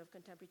exhibition of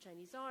contemporary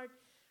Chinese art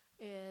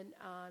in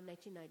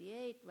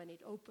 1998, when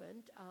it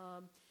opened,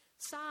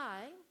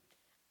 Tsai,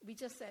 we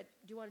just said,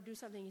 do you want to do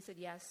something? He said,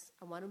 yes,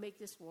 I want to make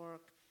this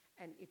work,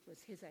 and it was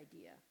his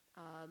idea.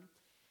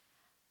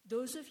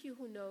 Those of you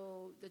who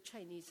know the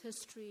Chinese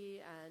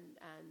history and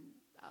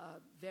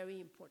very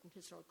important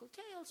historical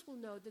tales will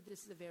know that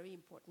this is a very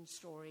important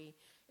story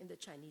in the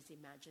Chinese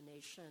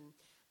imagination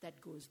that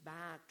goes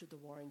back to the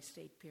Warring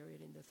State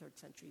period in the 3rd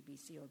century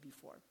BC or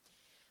before,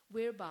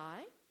 whereby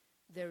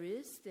there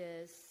is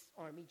this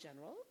army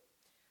general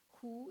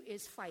who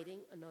is fighting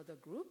another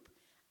group,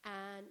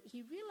 and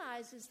he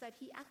realizes that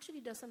he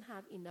actually doesn't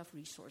have enough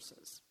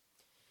resources.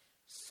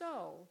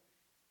 So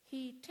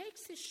he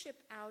takes his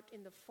ship out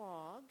in the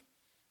fog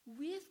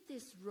with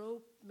this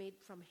rope made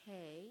from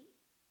hay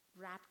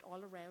wrapped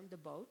all around the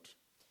boat.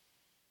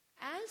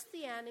 As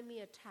the enemy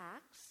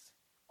attacks,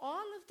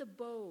 all of the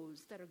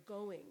bows that are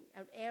going,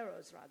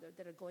 arrows rather,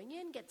 that are going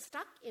in get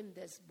stuck in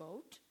this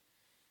boat.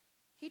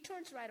 He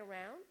turns right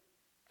around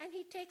and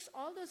he takes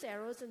all those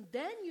arrows and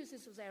then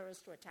uses those arrows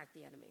to attack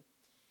the enemy.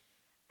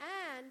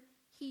 And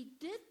he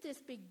did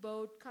this big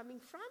boat coming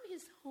from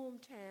his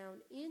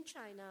hometown in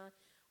China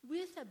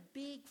with a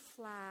big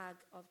flag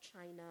of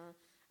China,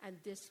 and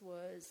this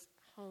was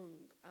hung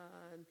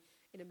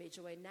in a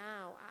major way.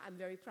 Now, I'm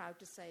very proud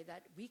to say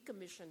that we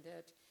commissioned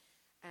it,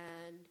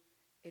 and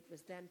it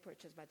was then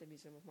purchased by the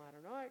Museum of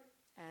Modern Art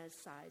as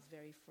Tsai's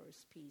very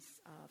first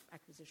piece of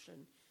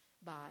acquisition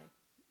by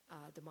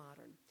the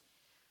Modern.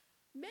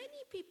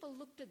 Many people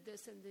looked at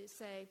this and they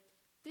say,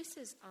 this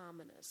is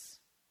ominous.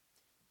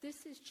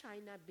 This is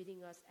China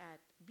beating us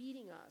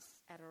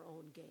at our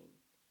own game.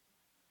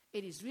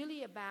 It is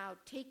really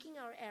about taking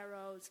our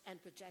arrows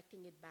and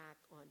projecting it back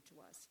onto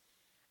us.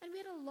 And we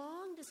had a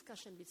long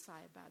discussion with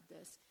Tsai about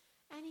this.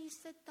 And he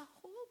said the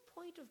whole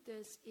point of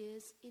this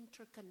is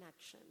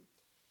interconnection.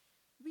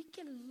 We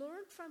can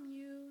learn from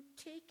you,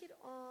 take it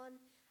on,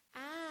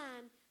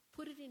 and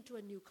put it into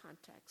a new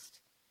context.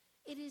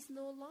 It is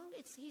no longer,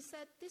 he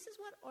said, this is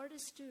what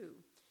artists do.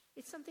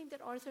 It's something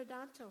that Arthur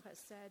Danto has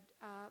said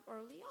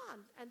early on,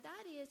 and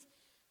that is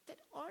that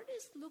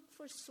artists look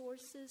for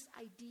sources,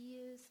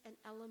 ideas, and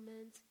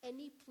elements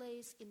any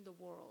place in the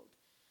world.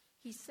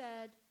 He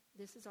said,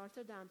 this is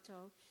Arthur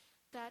Danto,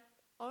 that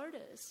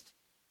artists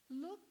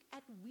look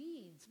at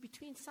weeds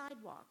between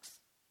sidewalks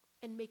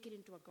and make it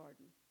into a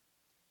garden.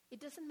 It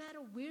doesn't matter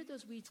where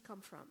those weeds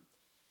come from.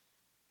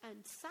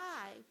 And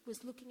Tsai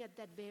was looking at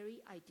that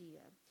very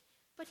idea.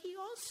 But he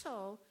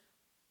also,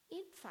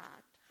 in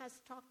fact,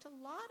 has talked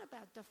a lot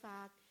about the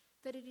fact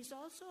that it is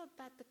also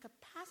about the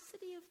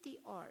capacity of the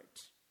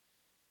art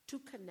to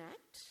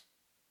connect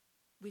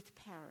with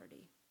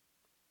parity,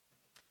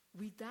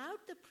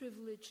 without the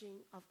privileging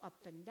of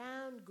up and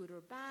down, good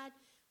or bad,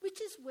 which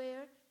is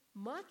where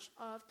much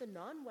of the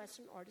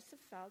non-Western artists have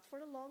felt for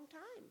a long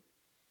time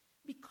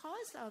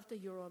because of the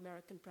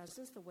Euro-American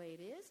presence the way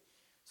it is.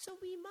 So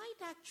we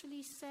might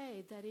actually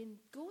say that in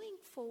going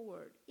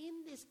forward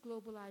in this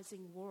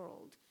globalizing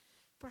world,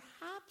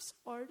 perhaps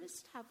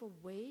artists have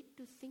a way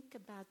to think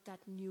about that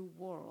new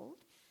world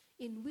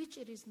in which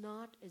it is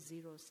not a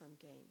zero-sum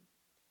game.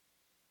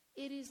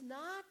 It is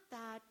not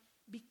that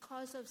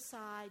because of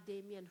Tsai,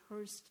 Damien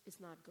Hirst is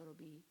not going to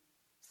be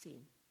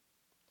seen.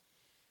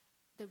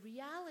 The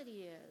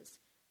reality is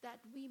that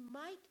we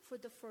might, for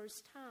the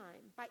first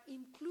time, by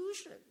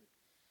inclusion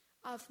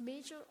of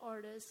major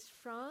artists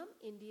from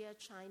India,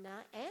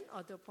 China, and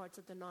other parts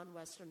of the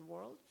non-Western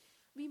world,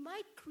 we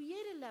might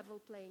create a level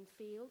playing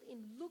field in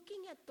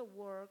looking at the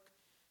work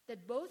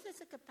that both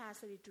has a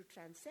capacity to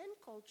transcend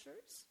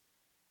cultures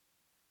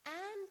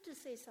and to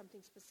say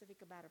something specific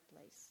about a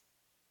place.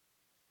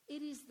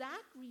 It is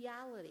that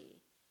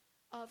reality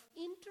of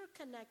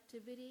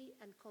interconnectivity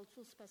and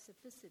cultural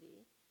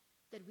specificity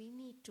that we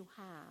need to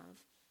have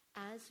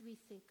as we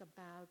think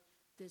about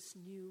this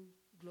new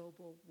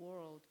global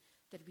world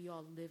that we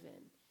all live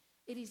in.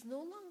 It is no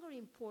longer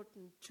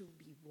important to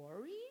be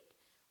worried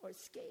or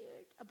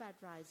scared about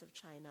rise of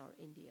China or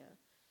India,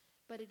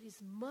 but it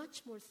is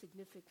much more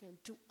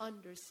significant to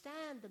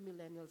understand the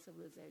millennial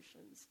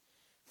civilizations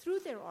through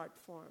their art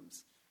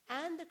forms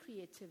and the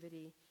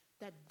creativity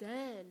that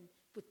then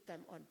put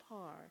them on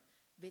par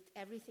with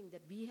everything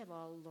that we have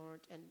all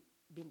learned and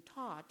been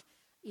taught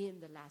in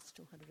the last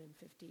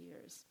 250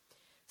 years.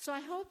 So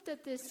I hope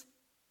that this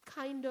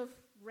kind of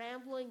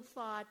rambling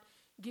thought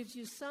gives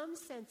you some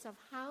sense of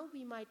how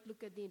we might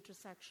look at the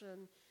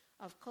intersection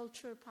of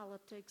culture,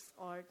 politics,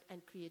 art,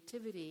 and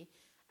creativity,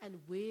 and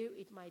where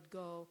it might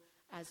go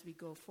as we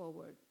go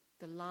forward.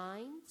 The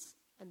lines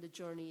and the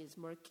journey is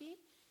murky,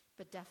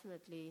 but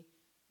definitely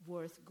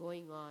worth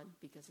going on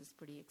because it's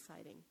pretty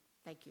exciting.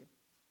 Thank you.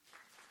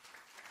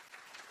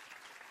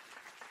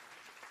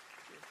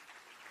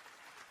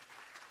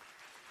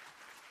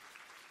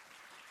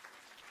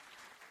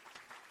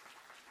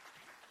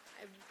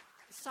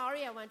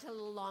 Sorry I went a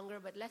little longer,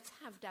 but let's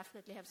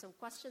definitely have some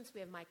questions. We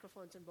have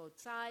microphones on both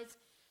sides.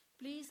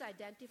 Please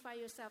identify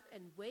yourself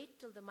and wait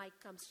till the mic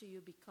comes to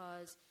you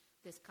because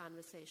this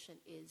conversation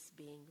is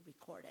being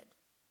recorded.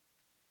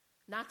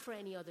 Not for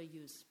any other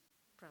use,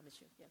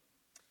 promise you. Yeah.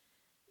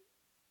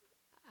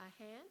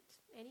 A hand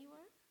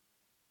anywhere?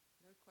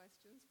 No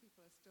questions?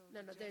 People are still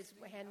No, there's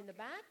a hand in the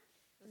back.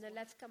 And then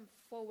let's come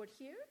forward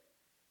here.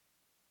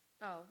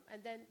 Oh,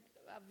 and then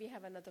we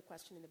have another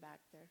question in the back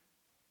there.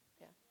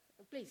 Yeah.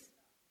 Please,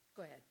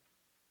 go ahead.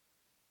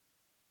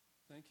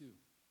 Thank you.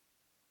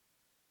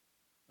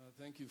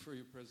 Thank you for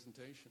your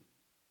presentation.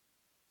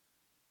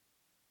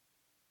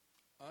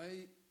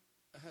 I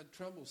had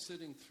trouble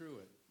sitting through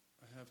it,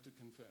 I have to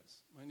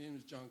confess. My name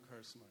is John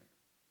Karsmeyer.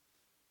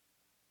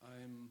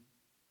 I'm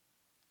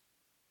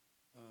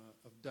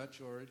of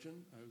Dutch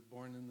origin. I was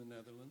born in the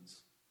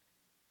Netherlands.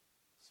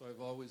 So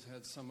I've always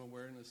had some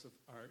awareness of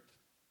art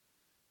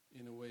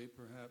in a way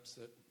perhaps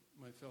that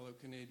my fellow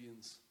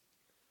Canadians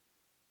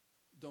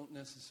don't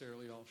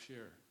necessarily all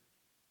share.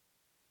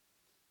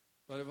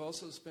 But I've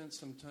also spent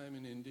some time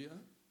in India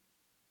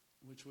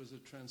which was a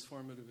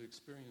transformative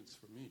experience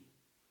for me.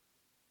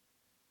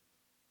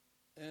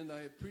 And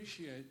I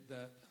appreciate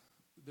that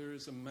there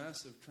is a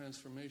massive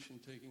transformation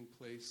taking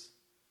place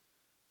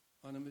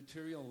on a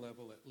material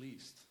level at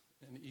least,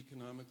 and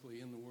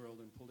economically in the world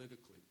and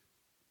politically,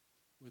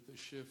 with the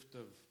shift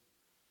of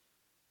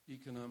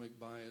economic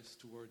bias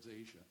towards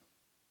Asia.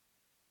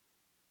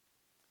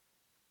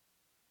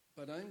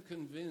 But I'm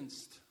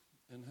convinced,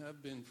 and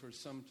have been for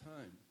some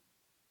time,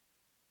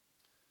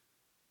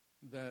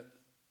 that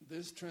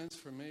this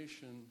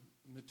transformation,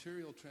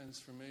 material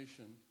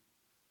transformation,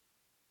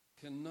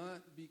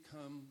 cannot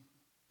become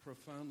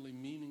profoundly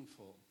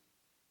meaningful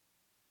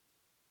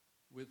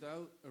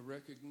without a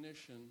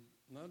recognition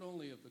not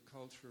only of the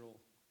cultural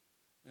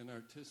and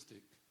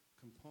artistic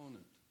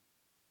component,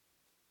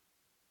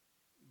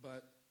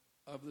 but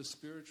of the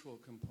spiritual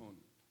component.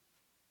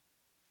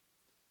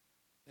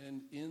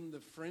 And in the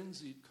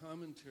frenzied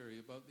commentary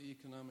about the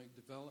economic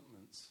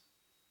developments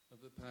of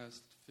the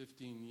past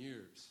 15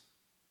 years,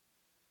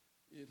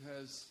 it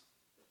has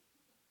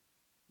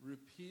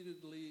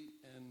repeatedly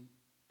and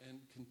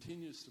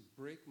continues to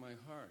break my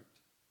heart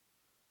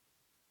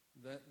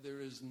that there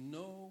is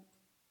no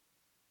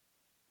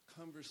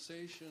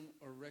conversation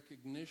or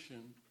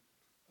recognition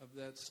of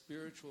that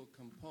spiritual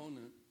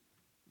component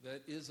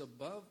that is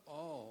above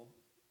all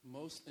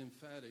most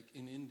emphatic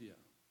in India.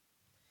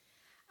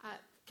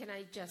 Can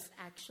I just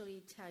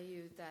actually tell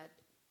you that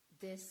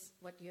this,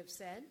 what you have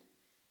said,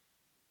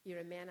 you're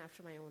a man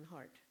after my own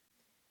heart.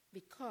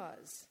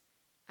 Because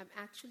I'm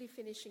actually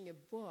finishing a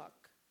book,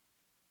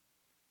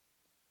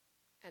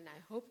 and I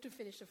hope to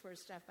finish the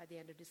first draft by the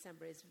end of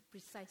December, is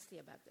precisely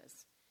about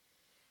this.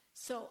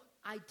 So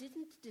I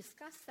didn't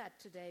discuss that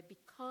today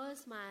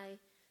because my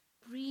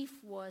brief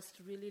was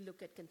to really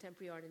look at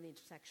contemporary art and the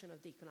intersection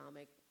of the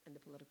economic and the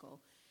political.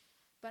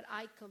 But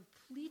I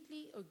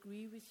completely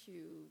agree with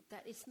you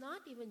that it's not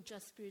even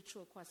just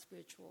spiritual qua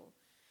spiritual,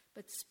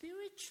 but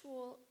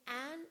spiritual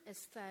and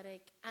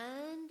aesthetic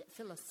and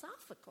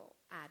philosophical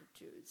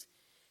attitudes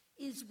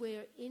is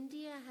where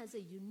India has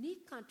a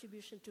unique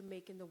contribution to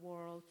make in the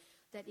world,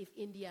 that if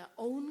India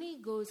only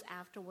goes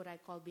after what I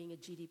call being a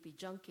GDP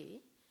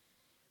junkie,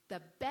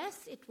 the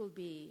best it will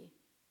be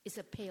is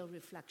a pale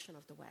reflection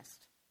of the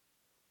West.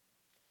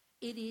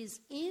 It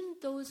is in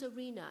those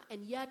arenas,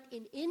 and yet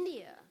in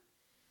India,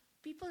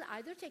 people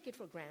either take it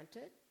for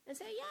granted and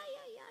say,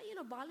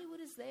 yeah, Bollywood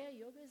is there,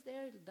 yoga is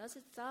there, it does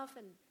its stuff,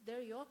 and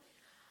there you are.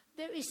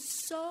 There is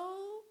so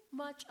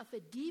much of a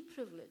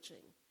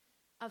deprivileging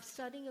of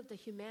studying of the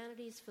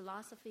humanities,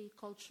 philosophy,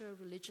 culture,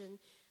 religion,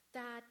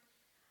 that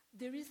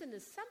there is an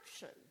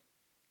assumption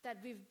that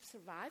we've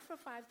survived for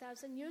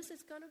 5,000 years,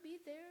 it's going to be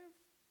there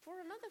for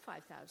another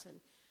 5,000.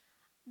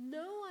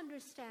 No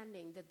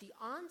understanding that the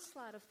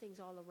onslaught of things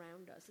all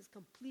around us is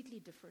completely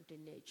different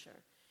in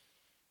nature.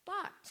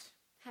 But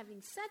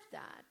having said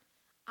that,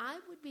 I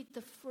would be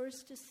the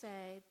first to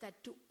say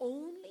that to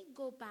only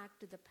go back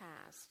to the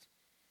past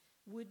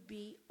would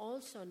be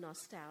also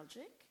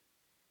nostalgic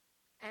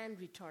and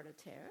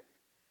retardataire.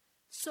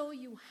 So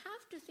you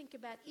have to think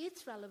about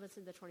its relevance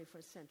in the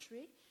 21st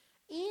century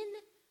in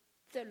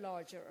the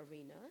larger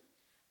arena.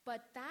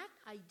 But that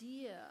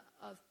idea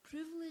of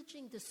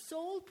privileging, the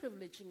sole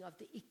privileging of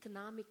the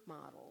economic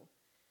model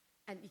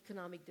and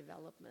economic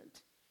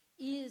development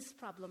is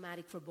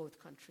problematic for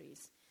both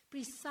countries,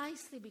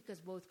 precisely because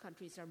both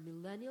countries are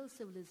millennial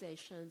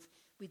civilizations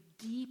with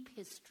deep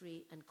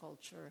history and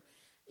culture.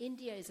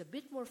 India is a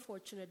bit more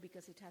fortunate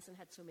because it hasn't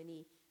had so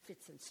many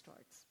fits and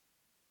starts.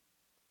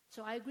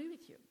 So I agree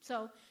with you.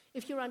 So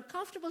if you're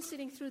uncomfortable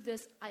sitting through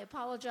this, I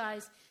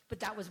apologize, but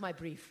that was my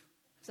brief.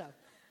 So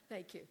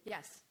thank you.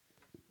 Yes?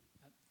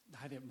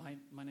 Hi there.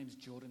 My name's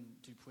Jordan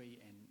Dupuy,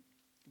 and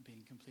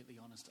being completely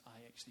honest,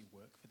 I actually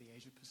work for the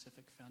Asia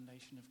Pacific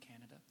Foundation of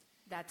Canada.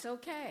 That's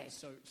okay.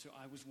 So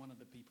I was one of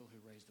the people who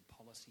raised the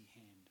policy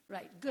hand.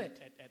 Right, good.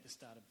 At the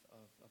start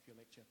of your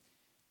lecture.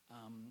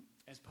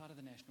 As part of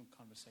the National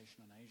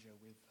Conversation on Asia,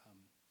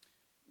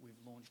 we've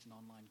launched an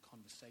online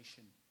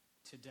conversation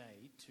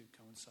today to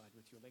coincide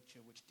with your lecture,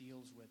 which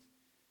deals with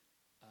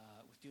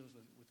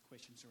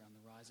questions around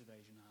the rise of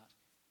Asian art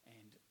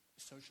and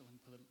social and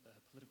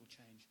political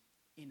change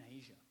in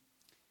Asia.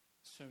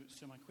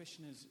 So my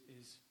question is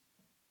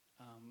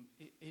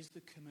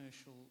the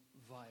commercial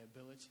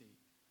viability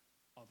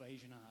of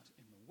Asian art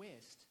in the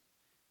West,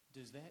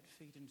 does that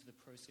feed into the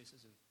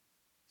processes of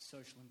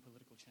social and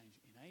political change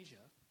in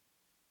Asia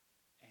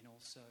and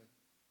also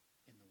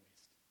in the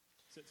West?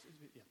 So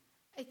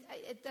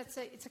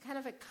it's a kind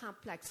of a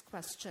complex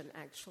question,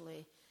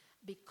 actually,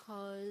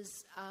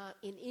 because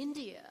in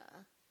India,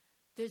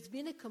 there's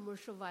been a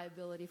commercial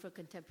viability for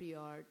contemporary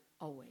art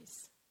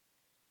always,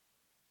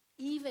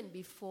 even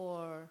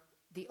before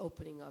the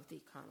opening of the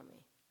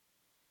economy.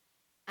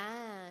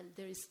 And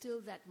there is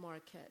still that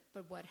market.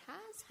 But what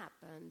has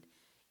happened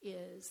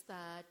is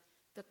that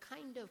the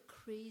kind of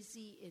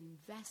crazy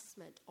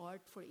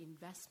art for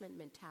investment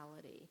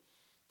mentality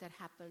that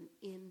happened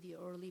in the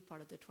early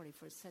part of the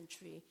 21st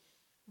century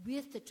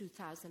with the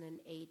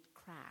 2008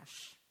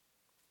 crash,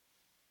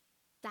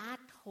 that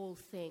whole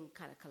thing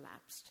kind of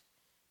collapsed.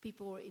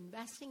 People were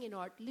investing in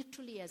art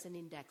literally as an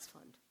index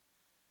fund.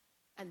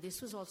 And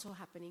this was also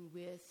happening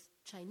with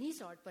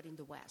Chinese art, but in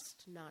the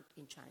West, not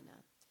in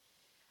China.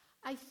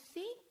 I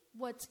think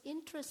what's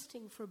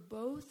interesting for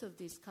both of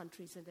these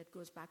countries, and that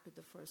goes back to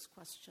the first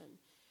question,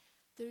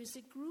 there is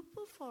a group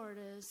of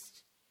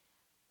artists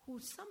who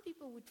some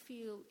people would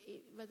feel,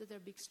 whether they're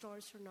big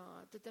stars or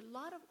not, that a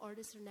lot of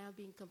artists are now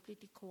being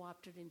completely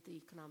co-opted into the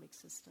economic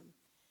system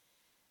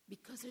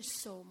because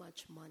there's so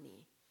much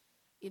money.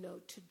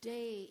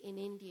 Today in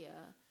India,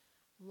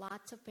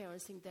 lots of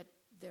parents think that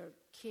their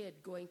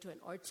kid going to an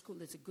art school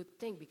is a good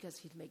thing because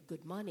he'll make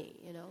good money,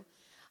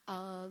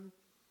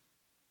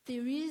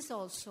 There is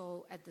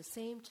also, at the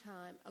same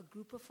time, a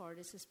group of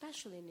artists,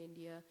 especially in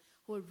India,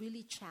 who are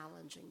really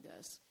challenging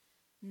this,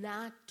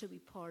 not to be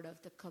part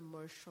of the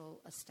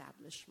commercial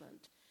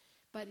establishment.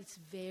 But it's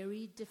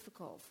very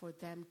difficult for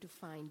them to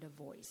find a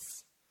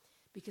voice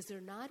because there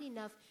are not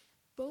enough.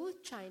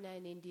 Both China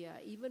and India,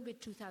 even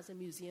with 2,000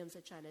 museums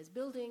that China is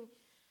building,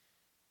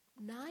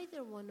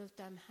 neither one of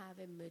them have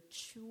a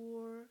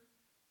mature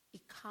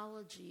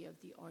ecology of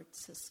the art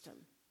system.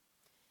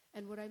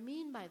 And what I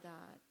mean by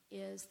that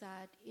is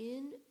that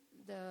in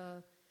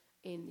the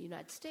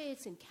United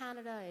States, in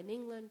Canada, in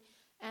England,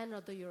 and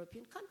other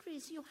European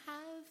countries, you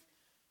have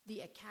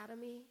the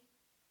academy,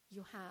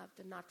 you have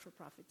the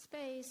not-for-profit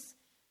space,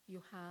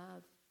 you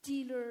have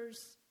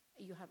dealers,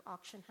 you have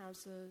auction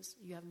houses,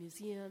 you have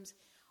museums.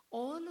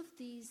 All of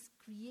these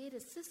create a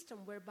system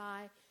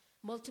whereby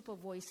multiple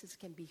voices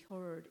can be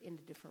heard in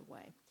a different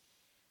way.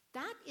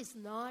 That is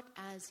not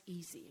as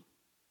easy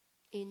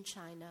in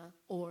China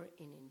or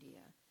in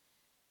India.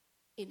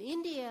 In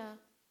India,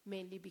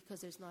 mainly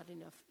because there's not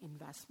enough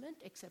investment,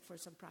 except for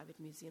some private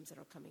museums that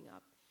are coming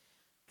up.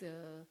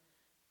 The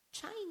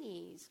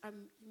Chinese are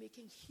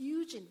making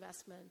huge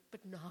investment,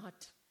 but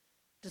not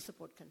to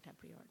support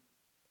contemporary art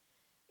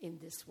in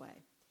this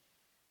way.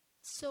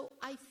 So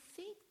I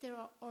think there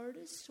are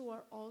artists who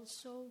are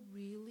also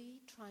really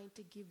trying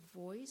to give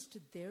voice to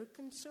their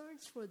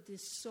concerns for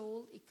this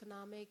sole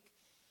economic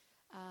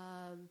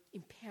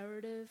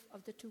imperative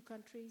of the two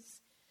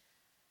countries.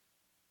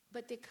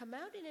 But they come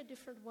out in a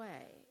different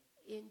way.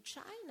 In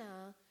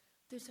China,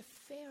 there's a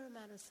fair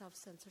amount of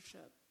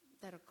self-censorship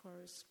that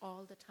occurs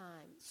all the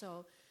time.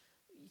 So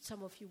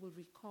some of you will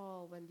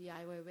recall when the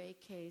Ai Weiwei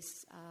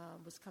case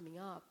was coming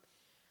up,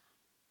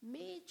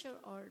 major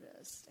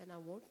artists, and I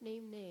won't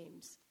name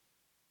names,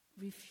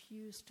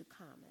 refused to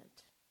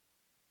comment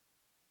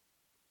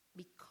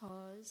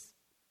because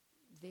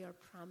they are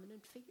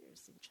prominent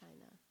figures in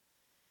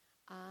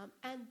China.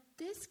 And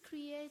this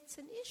creates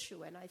an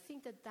issue, and I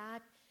think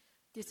that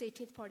this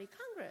 18th Party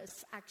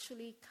Congress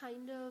actually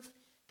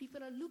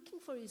people are looking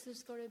for, is there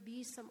going to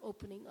be some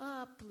opening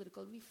up,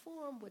 political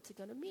reform, what's it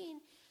going to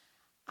mean?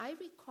 I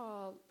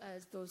recall,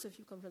 as those of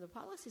you come from the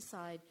policy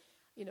side,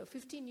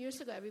 15 years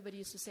ago, everybody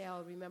used to say,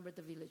 remember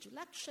the village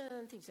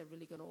election, things are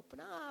really going to open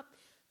up.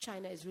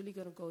 China is really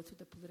going to go through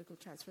the political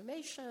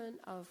transformation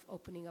of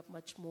opening up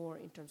much more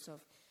in terms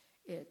of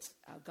its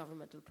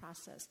governmental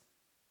process.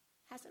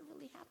 Hasn't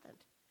really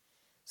happened.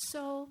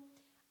 So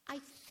I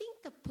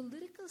think the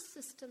political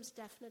systems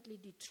definitely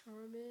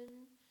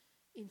determine,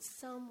 in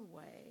some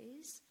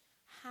ways,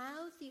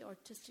 how the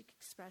artistic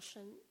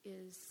expression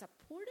is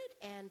supported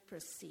and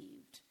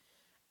perceived.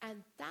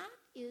 And that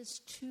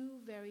is two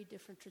very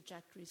different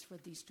trajectories for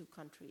these two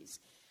countries.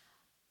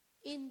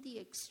 In the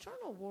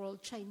external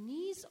world,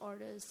 Chinese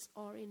artists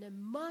are in a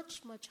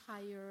much, much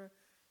higher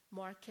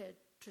market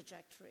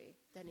trajectory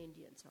than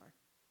Indians are.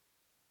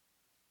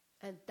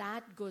 And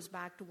that goes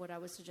back to what I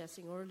was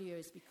suggesting earlier,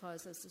 is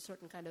because there's a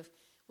certain kind of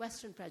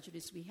Western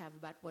prejudice we have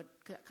about what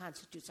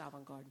constitutes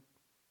avant-garde.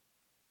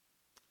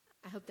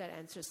 I hope that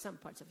answers some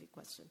parts of your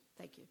question.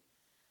 Thank you.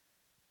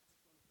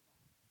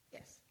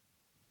 Yes.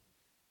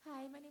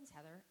 Hi, my name's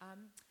Heather.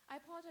 I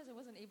apologize I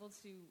wasn't able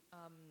to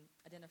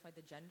identify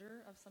the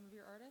gender of some of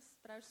your artists,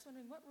 but I was just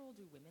wondering, what role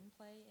do women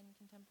play in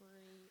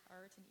contemporary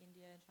art in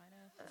India and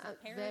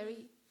China?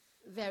 Very,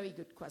 very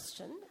good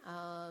question.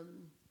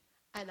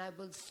 And I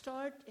will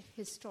start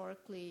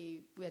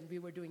historically when we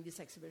were doing these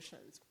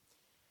exhibitions.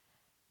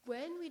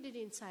 When we did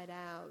Inside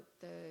Out,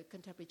 the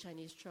contemporary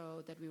Chinese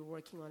show that we were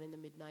working on in the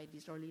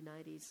mid-90s, early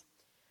 90s,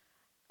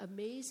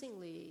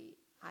 amazingly,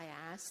 I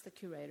asked the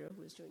curator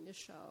who was doing the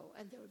show,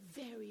 and there were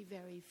very,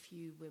 very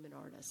few women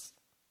artists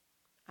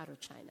out of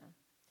China.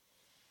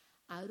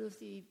 Out of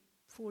the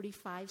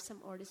 45-some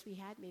artists we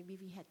had, maybe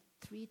we had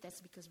 3.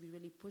 That's because we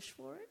really pushed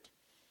for it.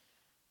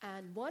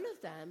 And one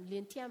of them,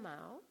 Lin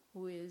Tiamao,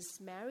 who is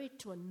married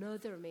to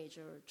another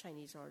major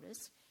Chinese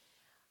artist,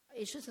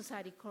 Asian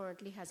Society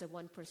currently has a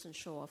one-person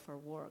show of her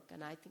work,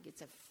 and I think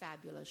it's a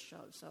fabulous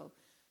show, so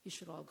you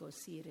should all go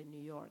see it in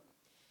New York.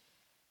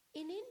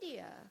 In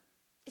India,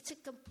 it's a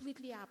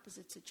completely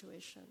opposite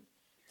situation.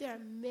 There are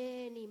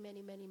many,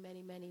 many, many,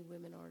 many, many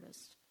women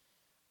artists,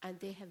 and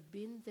they have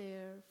been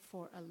there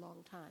for a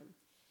long time.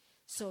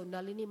 So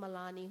Nalini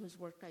Malani, whose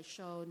work I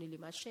show,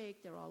 Nilima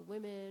Sheikh, they're all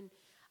women.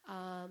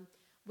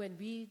 when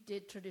we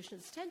did Traditional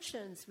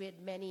Extensions, we had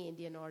many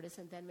Indian artists,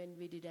 and then when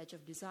we did Edge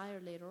of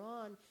Desire later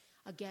on,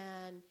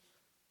 again,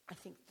 I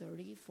think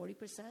 30,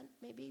 40%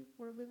 maybe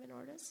were women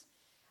artists.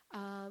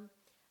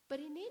 But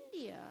in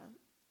India,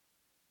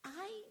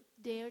 I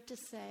dare to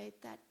say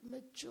that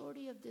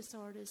majority of these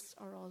artists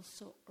are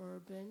also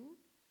urban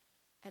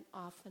and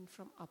often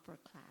from upper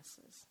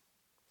classes.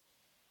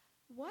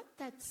 What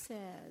that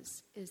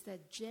says is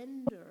that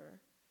gender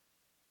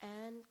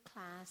and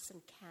class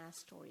and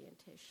caste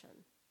orientation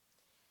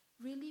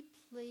really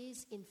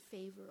plays in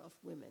favor of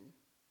women.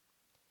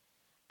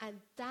 And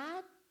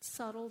that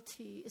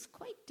subtlety is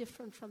quite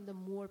different from the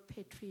more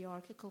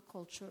patriarchal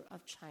culture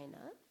of China.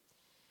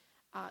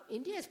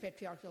 India is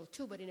patriarchal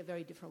too, but in a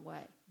very different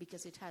way,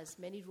 because it has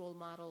many role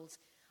models.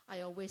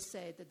 I always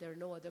say that there are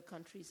no other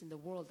countries in the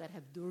world that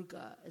have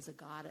Durga as a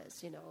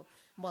goddess,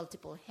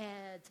 multiple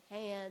heads,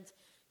 hands,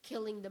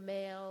 killing the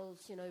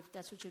males, if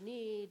that's what you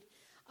need.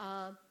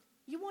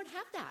 You won't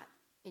have that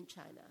in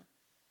China.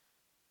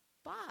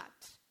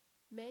 But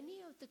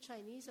many of the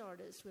Chinese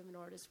artists, women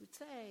artists, would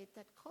say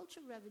that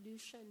Cultural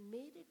Revolution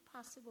made it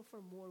possible for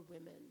more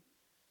women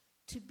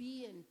to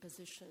be in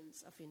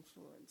positions of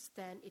influence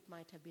than it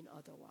might have been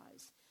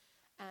otherwise.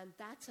 And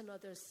that's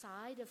another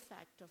side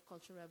effect of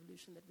Cultural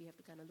Revolution that we have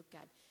to kind of look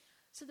at.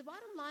 So the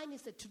bottom line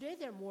is that today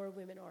there are more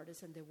women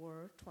artists than there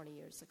were 20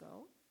 years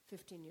ago,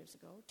 15 years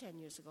ago, 10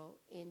 years ago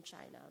in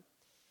China.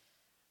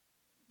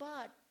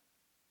 But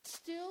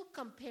still,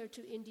 compared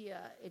to India,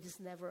 it is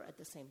never at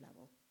the same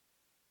level.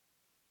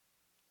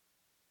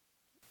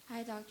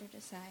 Hi, Dr.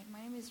 Desai.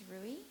 My name is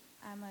Rui.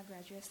 I'm a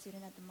graduate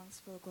student at the Munk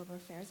School of Global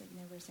Affairs at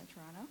University of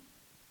Toronto.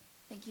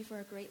 Thank you for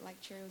a great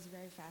lecture. It was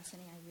very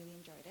fascinating. I really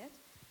enjoyed it.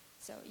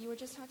 So you were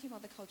just talking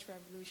about the Cultural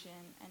Revolution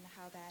and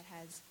how that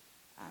has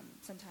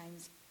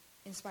sometimes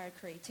inspired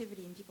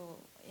creativity in people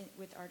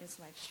with artists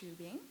like Xu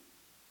Bing.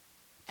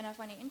 And I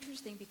find it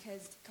interesting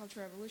because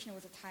Cultural Revolution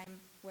was a time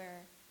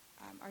where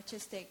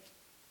artistic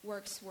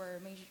works were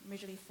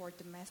majorly for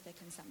domestic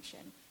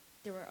consumption.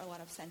 There were a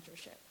lot of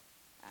censorship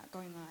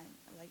going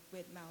on, like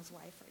with Mao's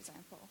wife, for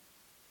example,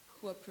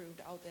 who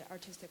approved all the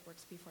artistic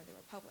works before they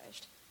were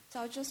published. So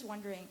I was just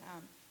wondering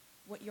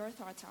what your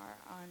thoughts are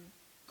on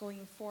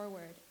going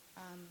forward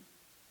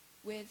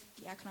with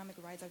the economic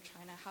rise of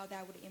China, how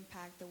that would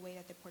impact the way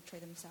that they portray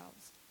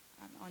themselves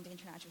on the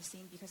international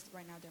scene, because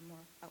right now they're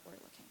more outward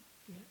looking.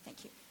 Yeah.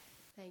 Thank you.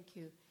 Thank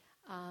you.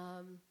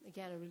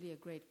 Again, really a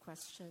great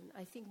question.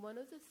 I think one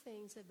of the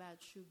things about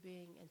Xu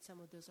Bing and some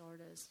of those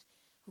artists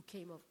who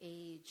came of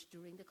age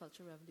during the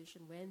Cultural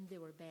Revolution when they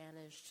were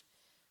banished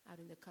out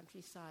in the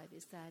countryside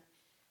is that,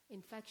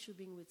 in fact, Xu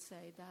Bing would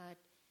say that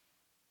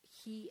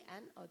he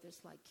and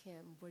others like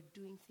him were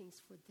doing things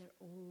for their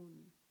own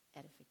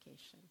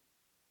edification.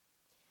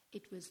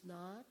 It was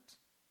not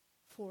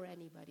for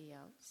anybody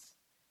else.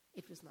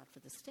 It was not for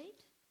the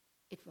state.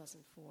 It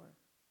wasn't for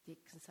the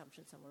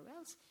consumption somewhere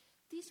else.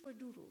 These were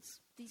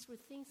doodles. These were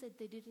things that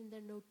they did in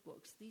their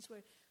notebooks.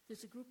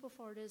 There's a group of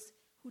artists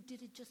who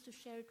did it just to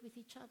share it with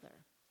each other.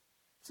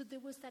 So there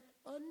was that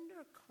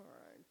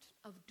undercurrent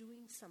of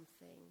doing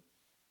something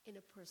in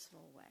a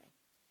personal way,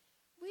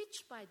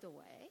 which, by the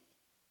way,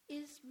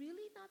 is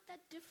really not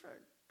that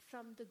different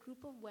from the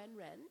group of Wen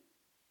Ren,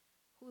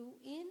 who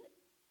in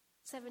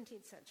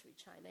 17th century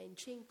China, in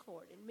Qing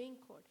court, in Ming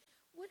court,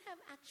 would have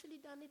actually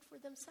done it for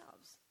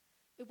themselves.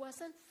 It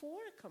wasn't for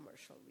a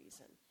commercial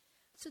reason.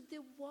 So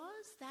there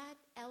was that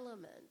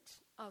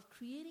element of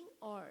creating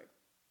art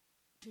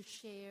to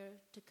share,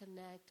 to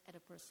connect at a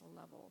personal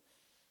level.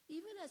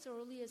 Even as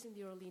early as in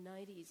the early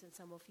 90s, and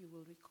some of you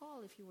will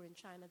recall if you were in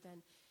China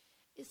then,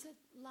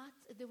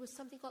 there was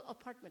something called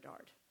apartment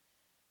art.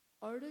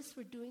 Artists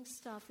were doing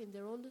stuff in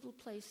their own little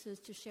places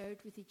to share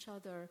it with each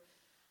other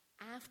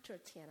after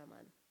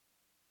Tiananmen,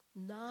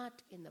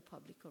 not in the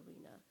public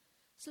arena.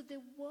 So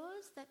there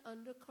was that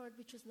undercurrent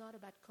which was not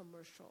about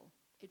commercial.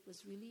 It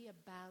was really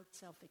about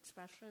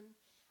self-expression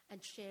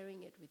and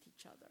sharing it with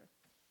each other.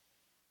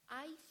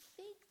 I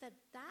think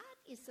that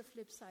is the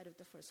flip side of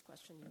the first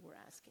question you were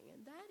asking,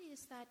 and that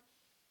is that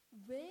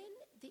when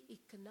the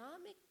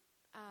economic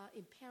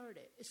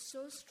imperative is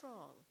so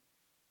strong,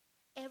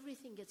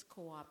 everything gets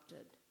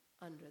co-opted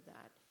under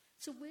that.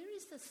 So where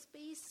is the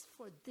space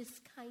for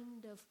this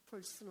kind of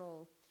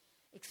personal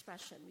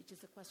expression, which is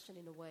the question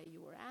in a way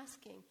you were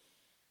asking?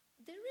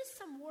 There is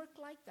some work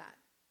like that,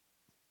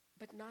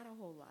 but not a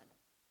whole lot,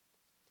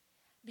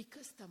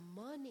 because the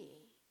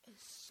money is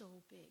so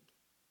big.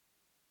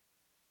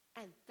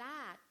 And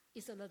that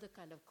is another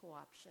kind of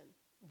co-option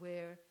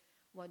where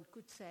one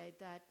could say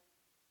that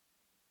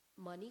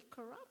money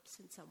corrupts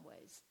in some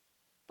ways.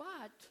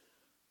 But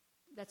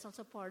that's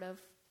also part of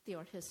the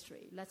art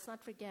history. Let's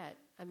not forget,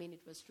 it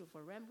was true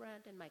for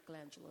Rembrandt and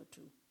Michelangelo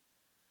too.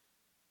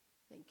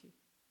 Thank you.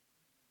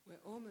 We're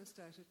almost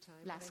out of time.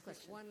 Last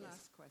question. One yes.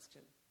 last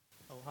question.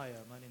 Oh, hi,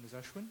 my name is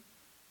Ashwin.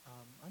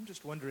 I'm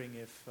just wondering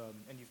if,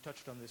 and you've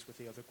touched on this with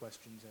the other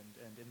questions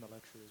and in the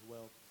lecture as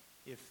well,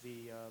 if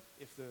the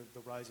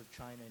rise of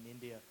China and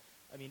India,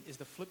 is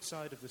the flip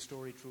side of the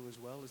story true as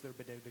well? Has there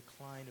been a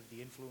decline of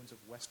the influence of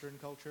Western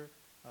culture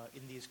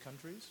in these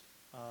countries,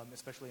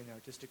 especially in the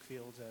artistic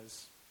fields,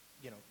 as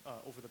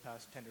over the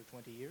past 10 or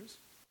 20 years?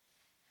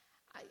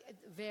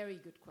 Very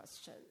good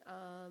question.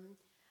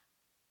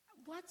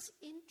 What's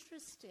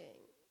interesting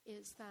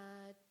is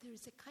that there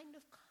is a kind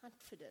of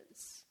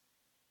confidence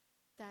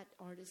that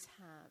artists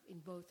have in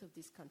both of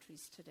these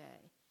countries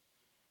today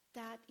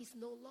that is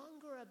no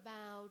longer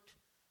about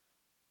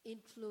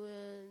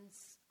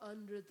influence,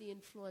 under the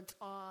influence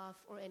of,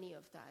 or any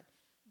of that.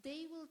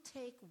 They will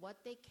take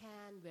what they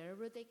can,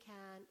 wherever they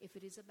can. If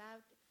it is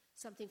about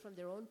something from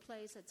their own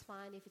place, that's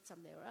fine. If it's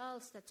somewhere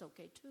else, that's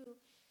okay too.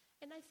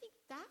 And I think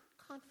that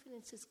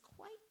confidence is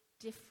quite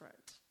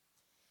different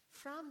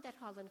from that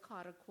Holland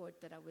Carter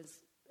quote that I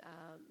was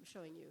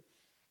showing you.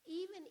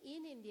 Even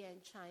in India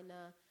and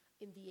China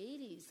in the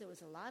 80s, there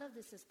was a lot of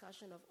this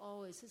discussion of,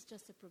 is this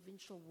just a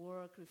provincial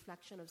work,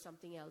 reflection of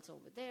something else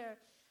over there,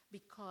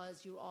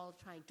 because you're all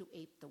trying to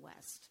ape the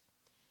West.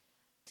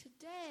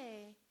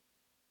 Today,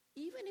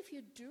 even if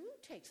you do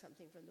take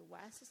something from the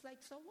West, it's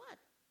like, so what?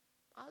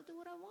 I'll do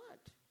what I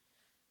want.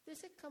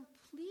 There's a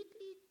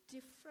completely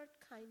different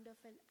kind of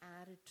an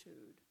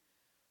attitude,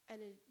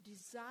 and a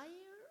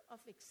desire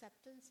of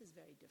acceptance is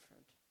very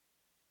different.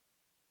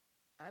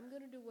 I'm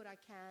going to do what I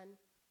can,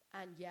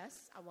 and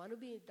yes, I want to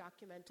be a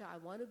documenter, I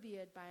want to be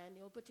a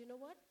biennial, but you know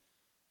what?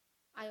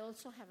 I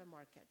also have a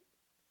market.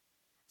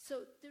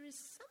 So there is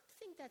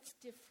something that's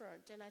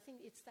different, and I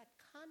think it's that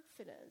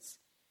confidence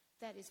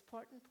that is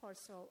part and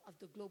parcel of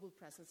the global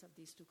presence of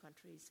these two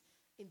countries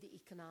in the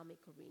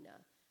economic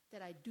arena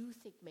that I do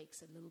think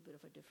makes a little bit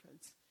of a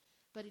difference.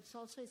 But it's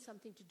also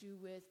something to do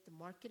with the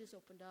market is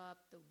opened up,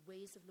 the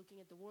ways of looking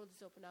at the world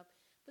is opened up,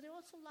 but there are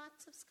also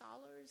lots of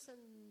scholars and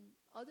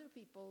other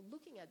people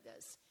looking at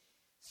this.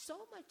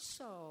 So much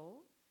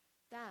so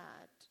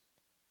that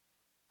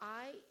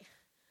I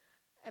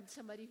am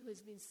somebody who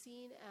has been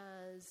seen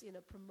as,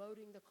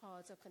 promoting the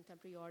cause of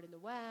contemporary art in the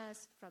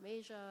West, from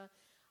Asia.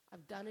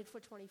 I've done it for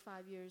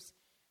 25 years.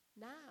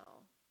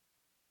 Now,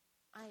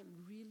 I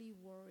am really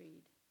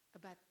worried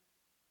about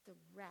the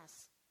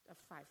rest of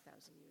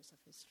 5,000 years of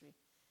history.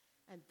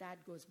 And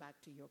that goes back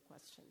to your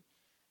question,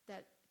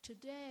 that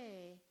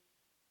today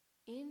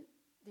in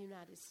the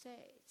United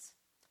States,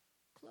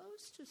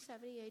 close to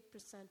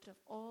 78% of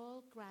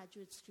all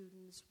graduate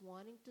students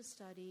wanting to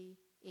study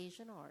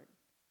Asian art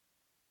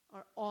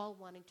are all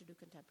wanting to do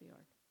contemporary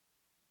art.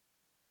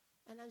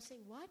 And I'm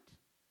saying, what?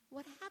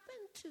 What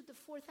happened to the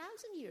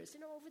 4,000 years,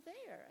 over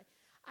there?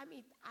 I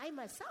mean, I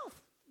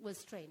myself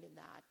was trained in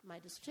that. My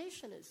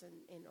dissertation is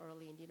in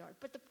early Indian art.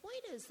 But the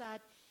point is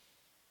that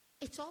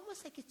it's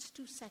almost like it's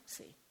too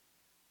sexy.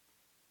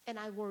 And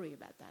I worry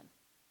about that.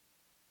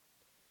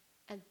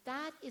 And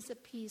that is a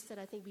piece that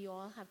I think we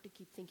all have to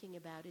keep thinking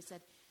about, is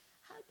that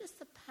how does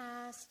the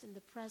past and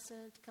the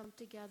present come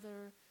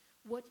together?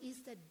 What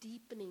is the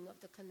deepening of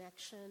the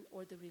connection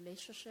or the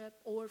relationship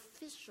or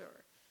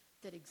fissure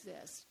that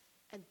exists?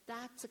 And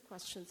that's the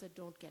questions that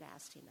don't get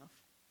asked enough.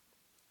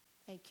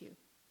 Thank you.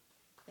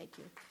 Thank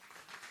you.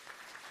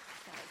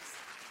 Thanks.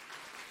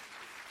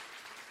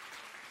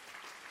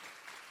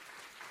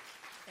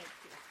 Thank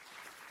you.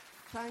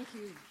 Thank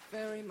you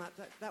very much.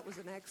 That was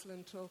an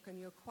excellent talk, and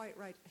you're quite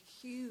right. A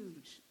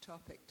huge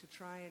topic to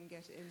try and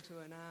get into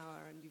an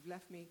hour, and you've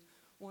left me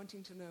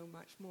wanting to know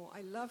much more.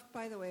 I loved,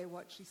 by the way,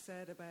 what she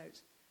said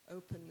about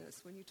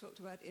openness. When you talked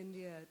about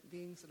India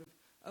being sort of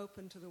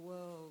open to the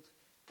world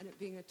and it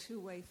being a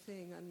two-way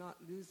thing and not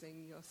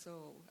losing your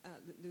soul,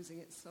 losing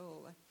its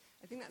soul.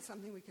 I think that's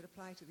something we could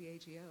apply to the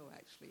AGO,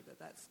 actually,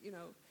 that's,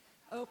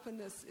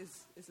 openness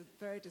is a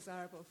very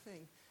desirable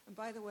thing. And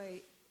by the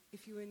way,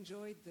 if you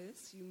enjoyed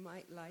this, you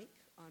might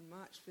like, on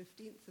March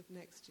 15th of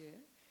next year,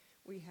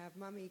 we have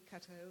Mami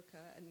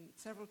Kataoka, and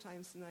several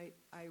times tonight,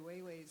 Ai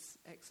Weiwei's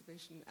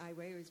exhibition, Ai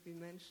Weiwei's been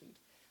mentioned.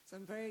 So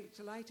I'm very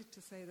delighted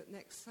to say that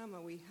next summer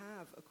we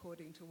have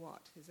According to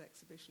What, his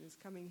exhibition is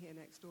coming here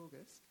next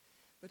August.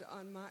 But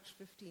on March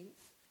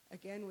 15th,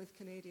 again with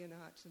Canadian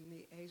Art and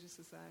the Asia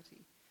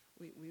Society,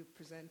 we're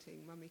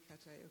presenting Mami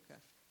Kataoka,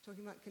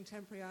 talking about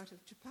contemporary art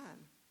of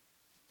Japan.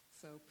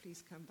 So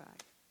please come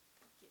back.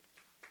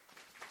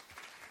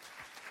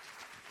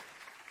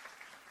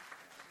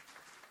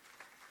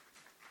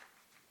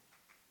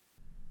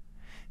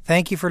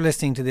 Thank you for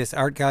listening to this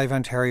Art Gallery of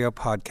Ontario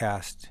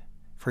podcast.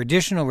 For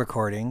additional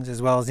recordings,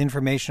 as well as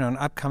information on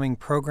upcoming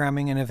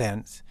programming and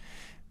events,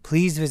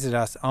 please visit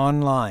us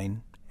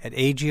online at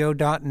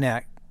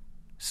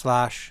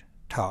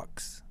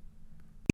ago.net/talks.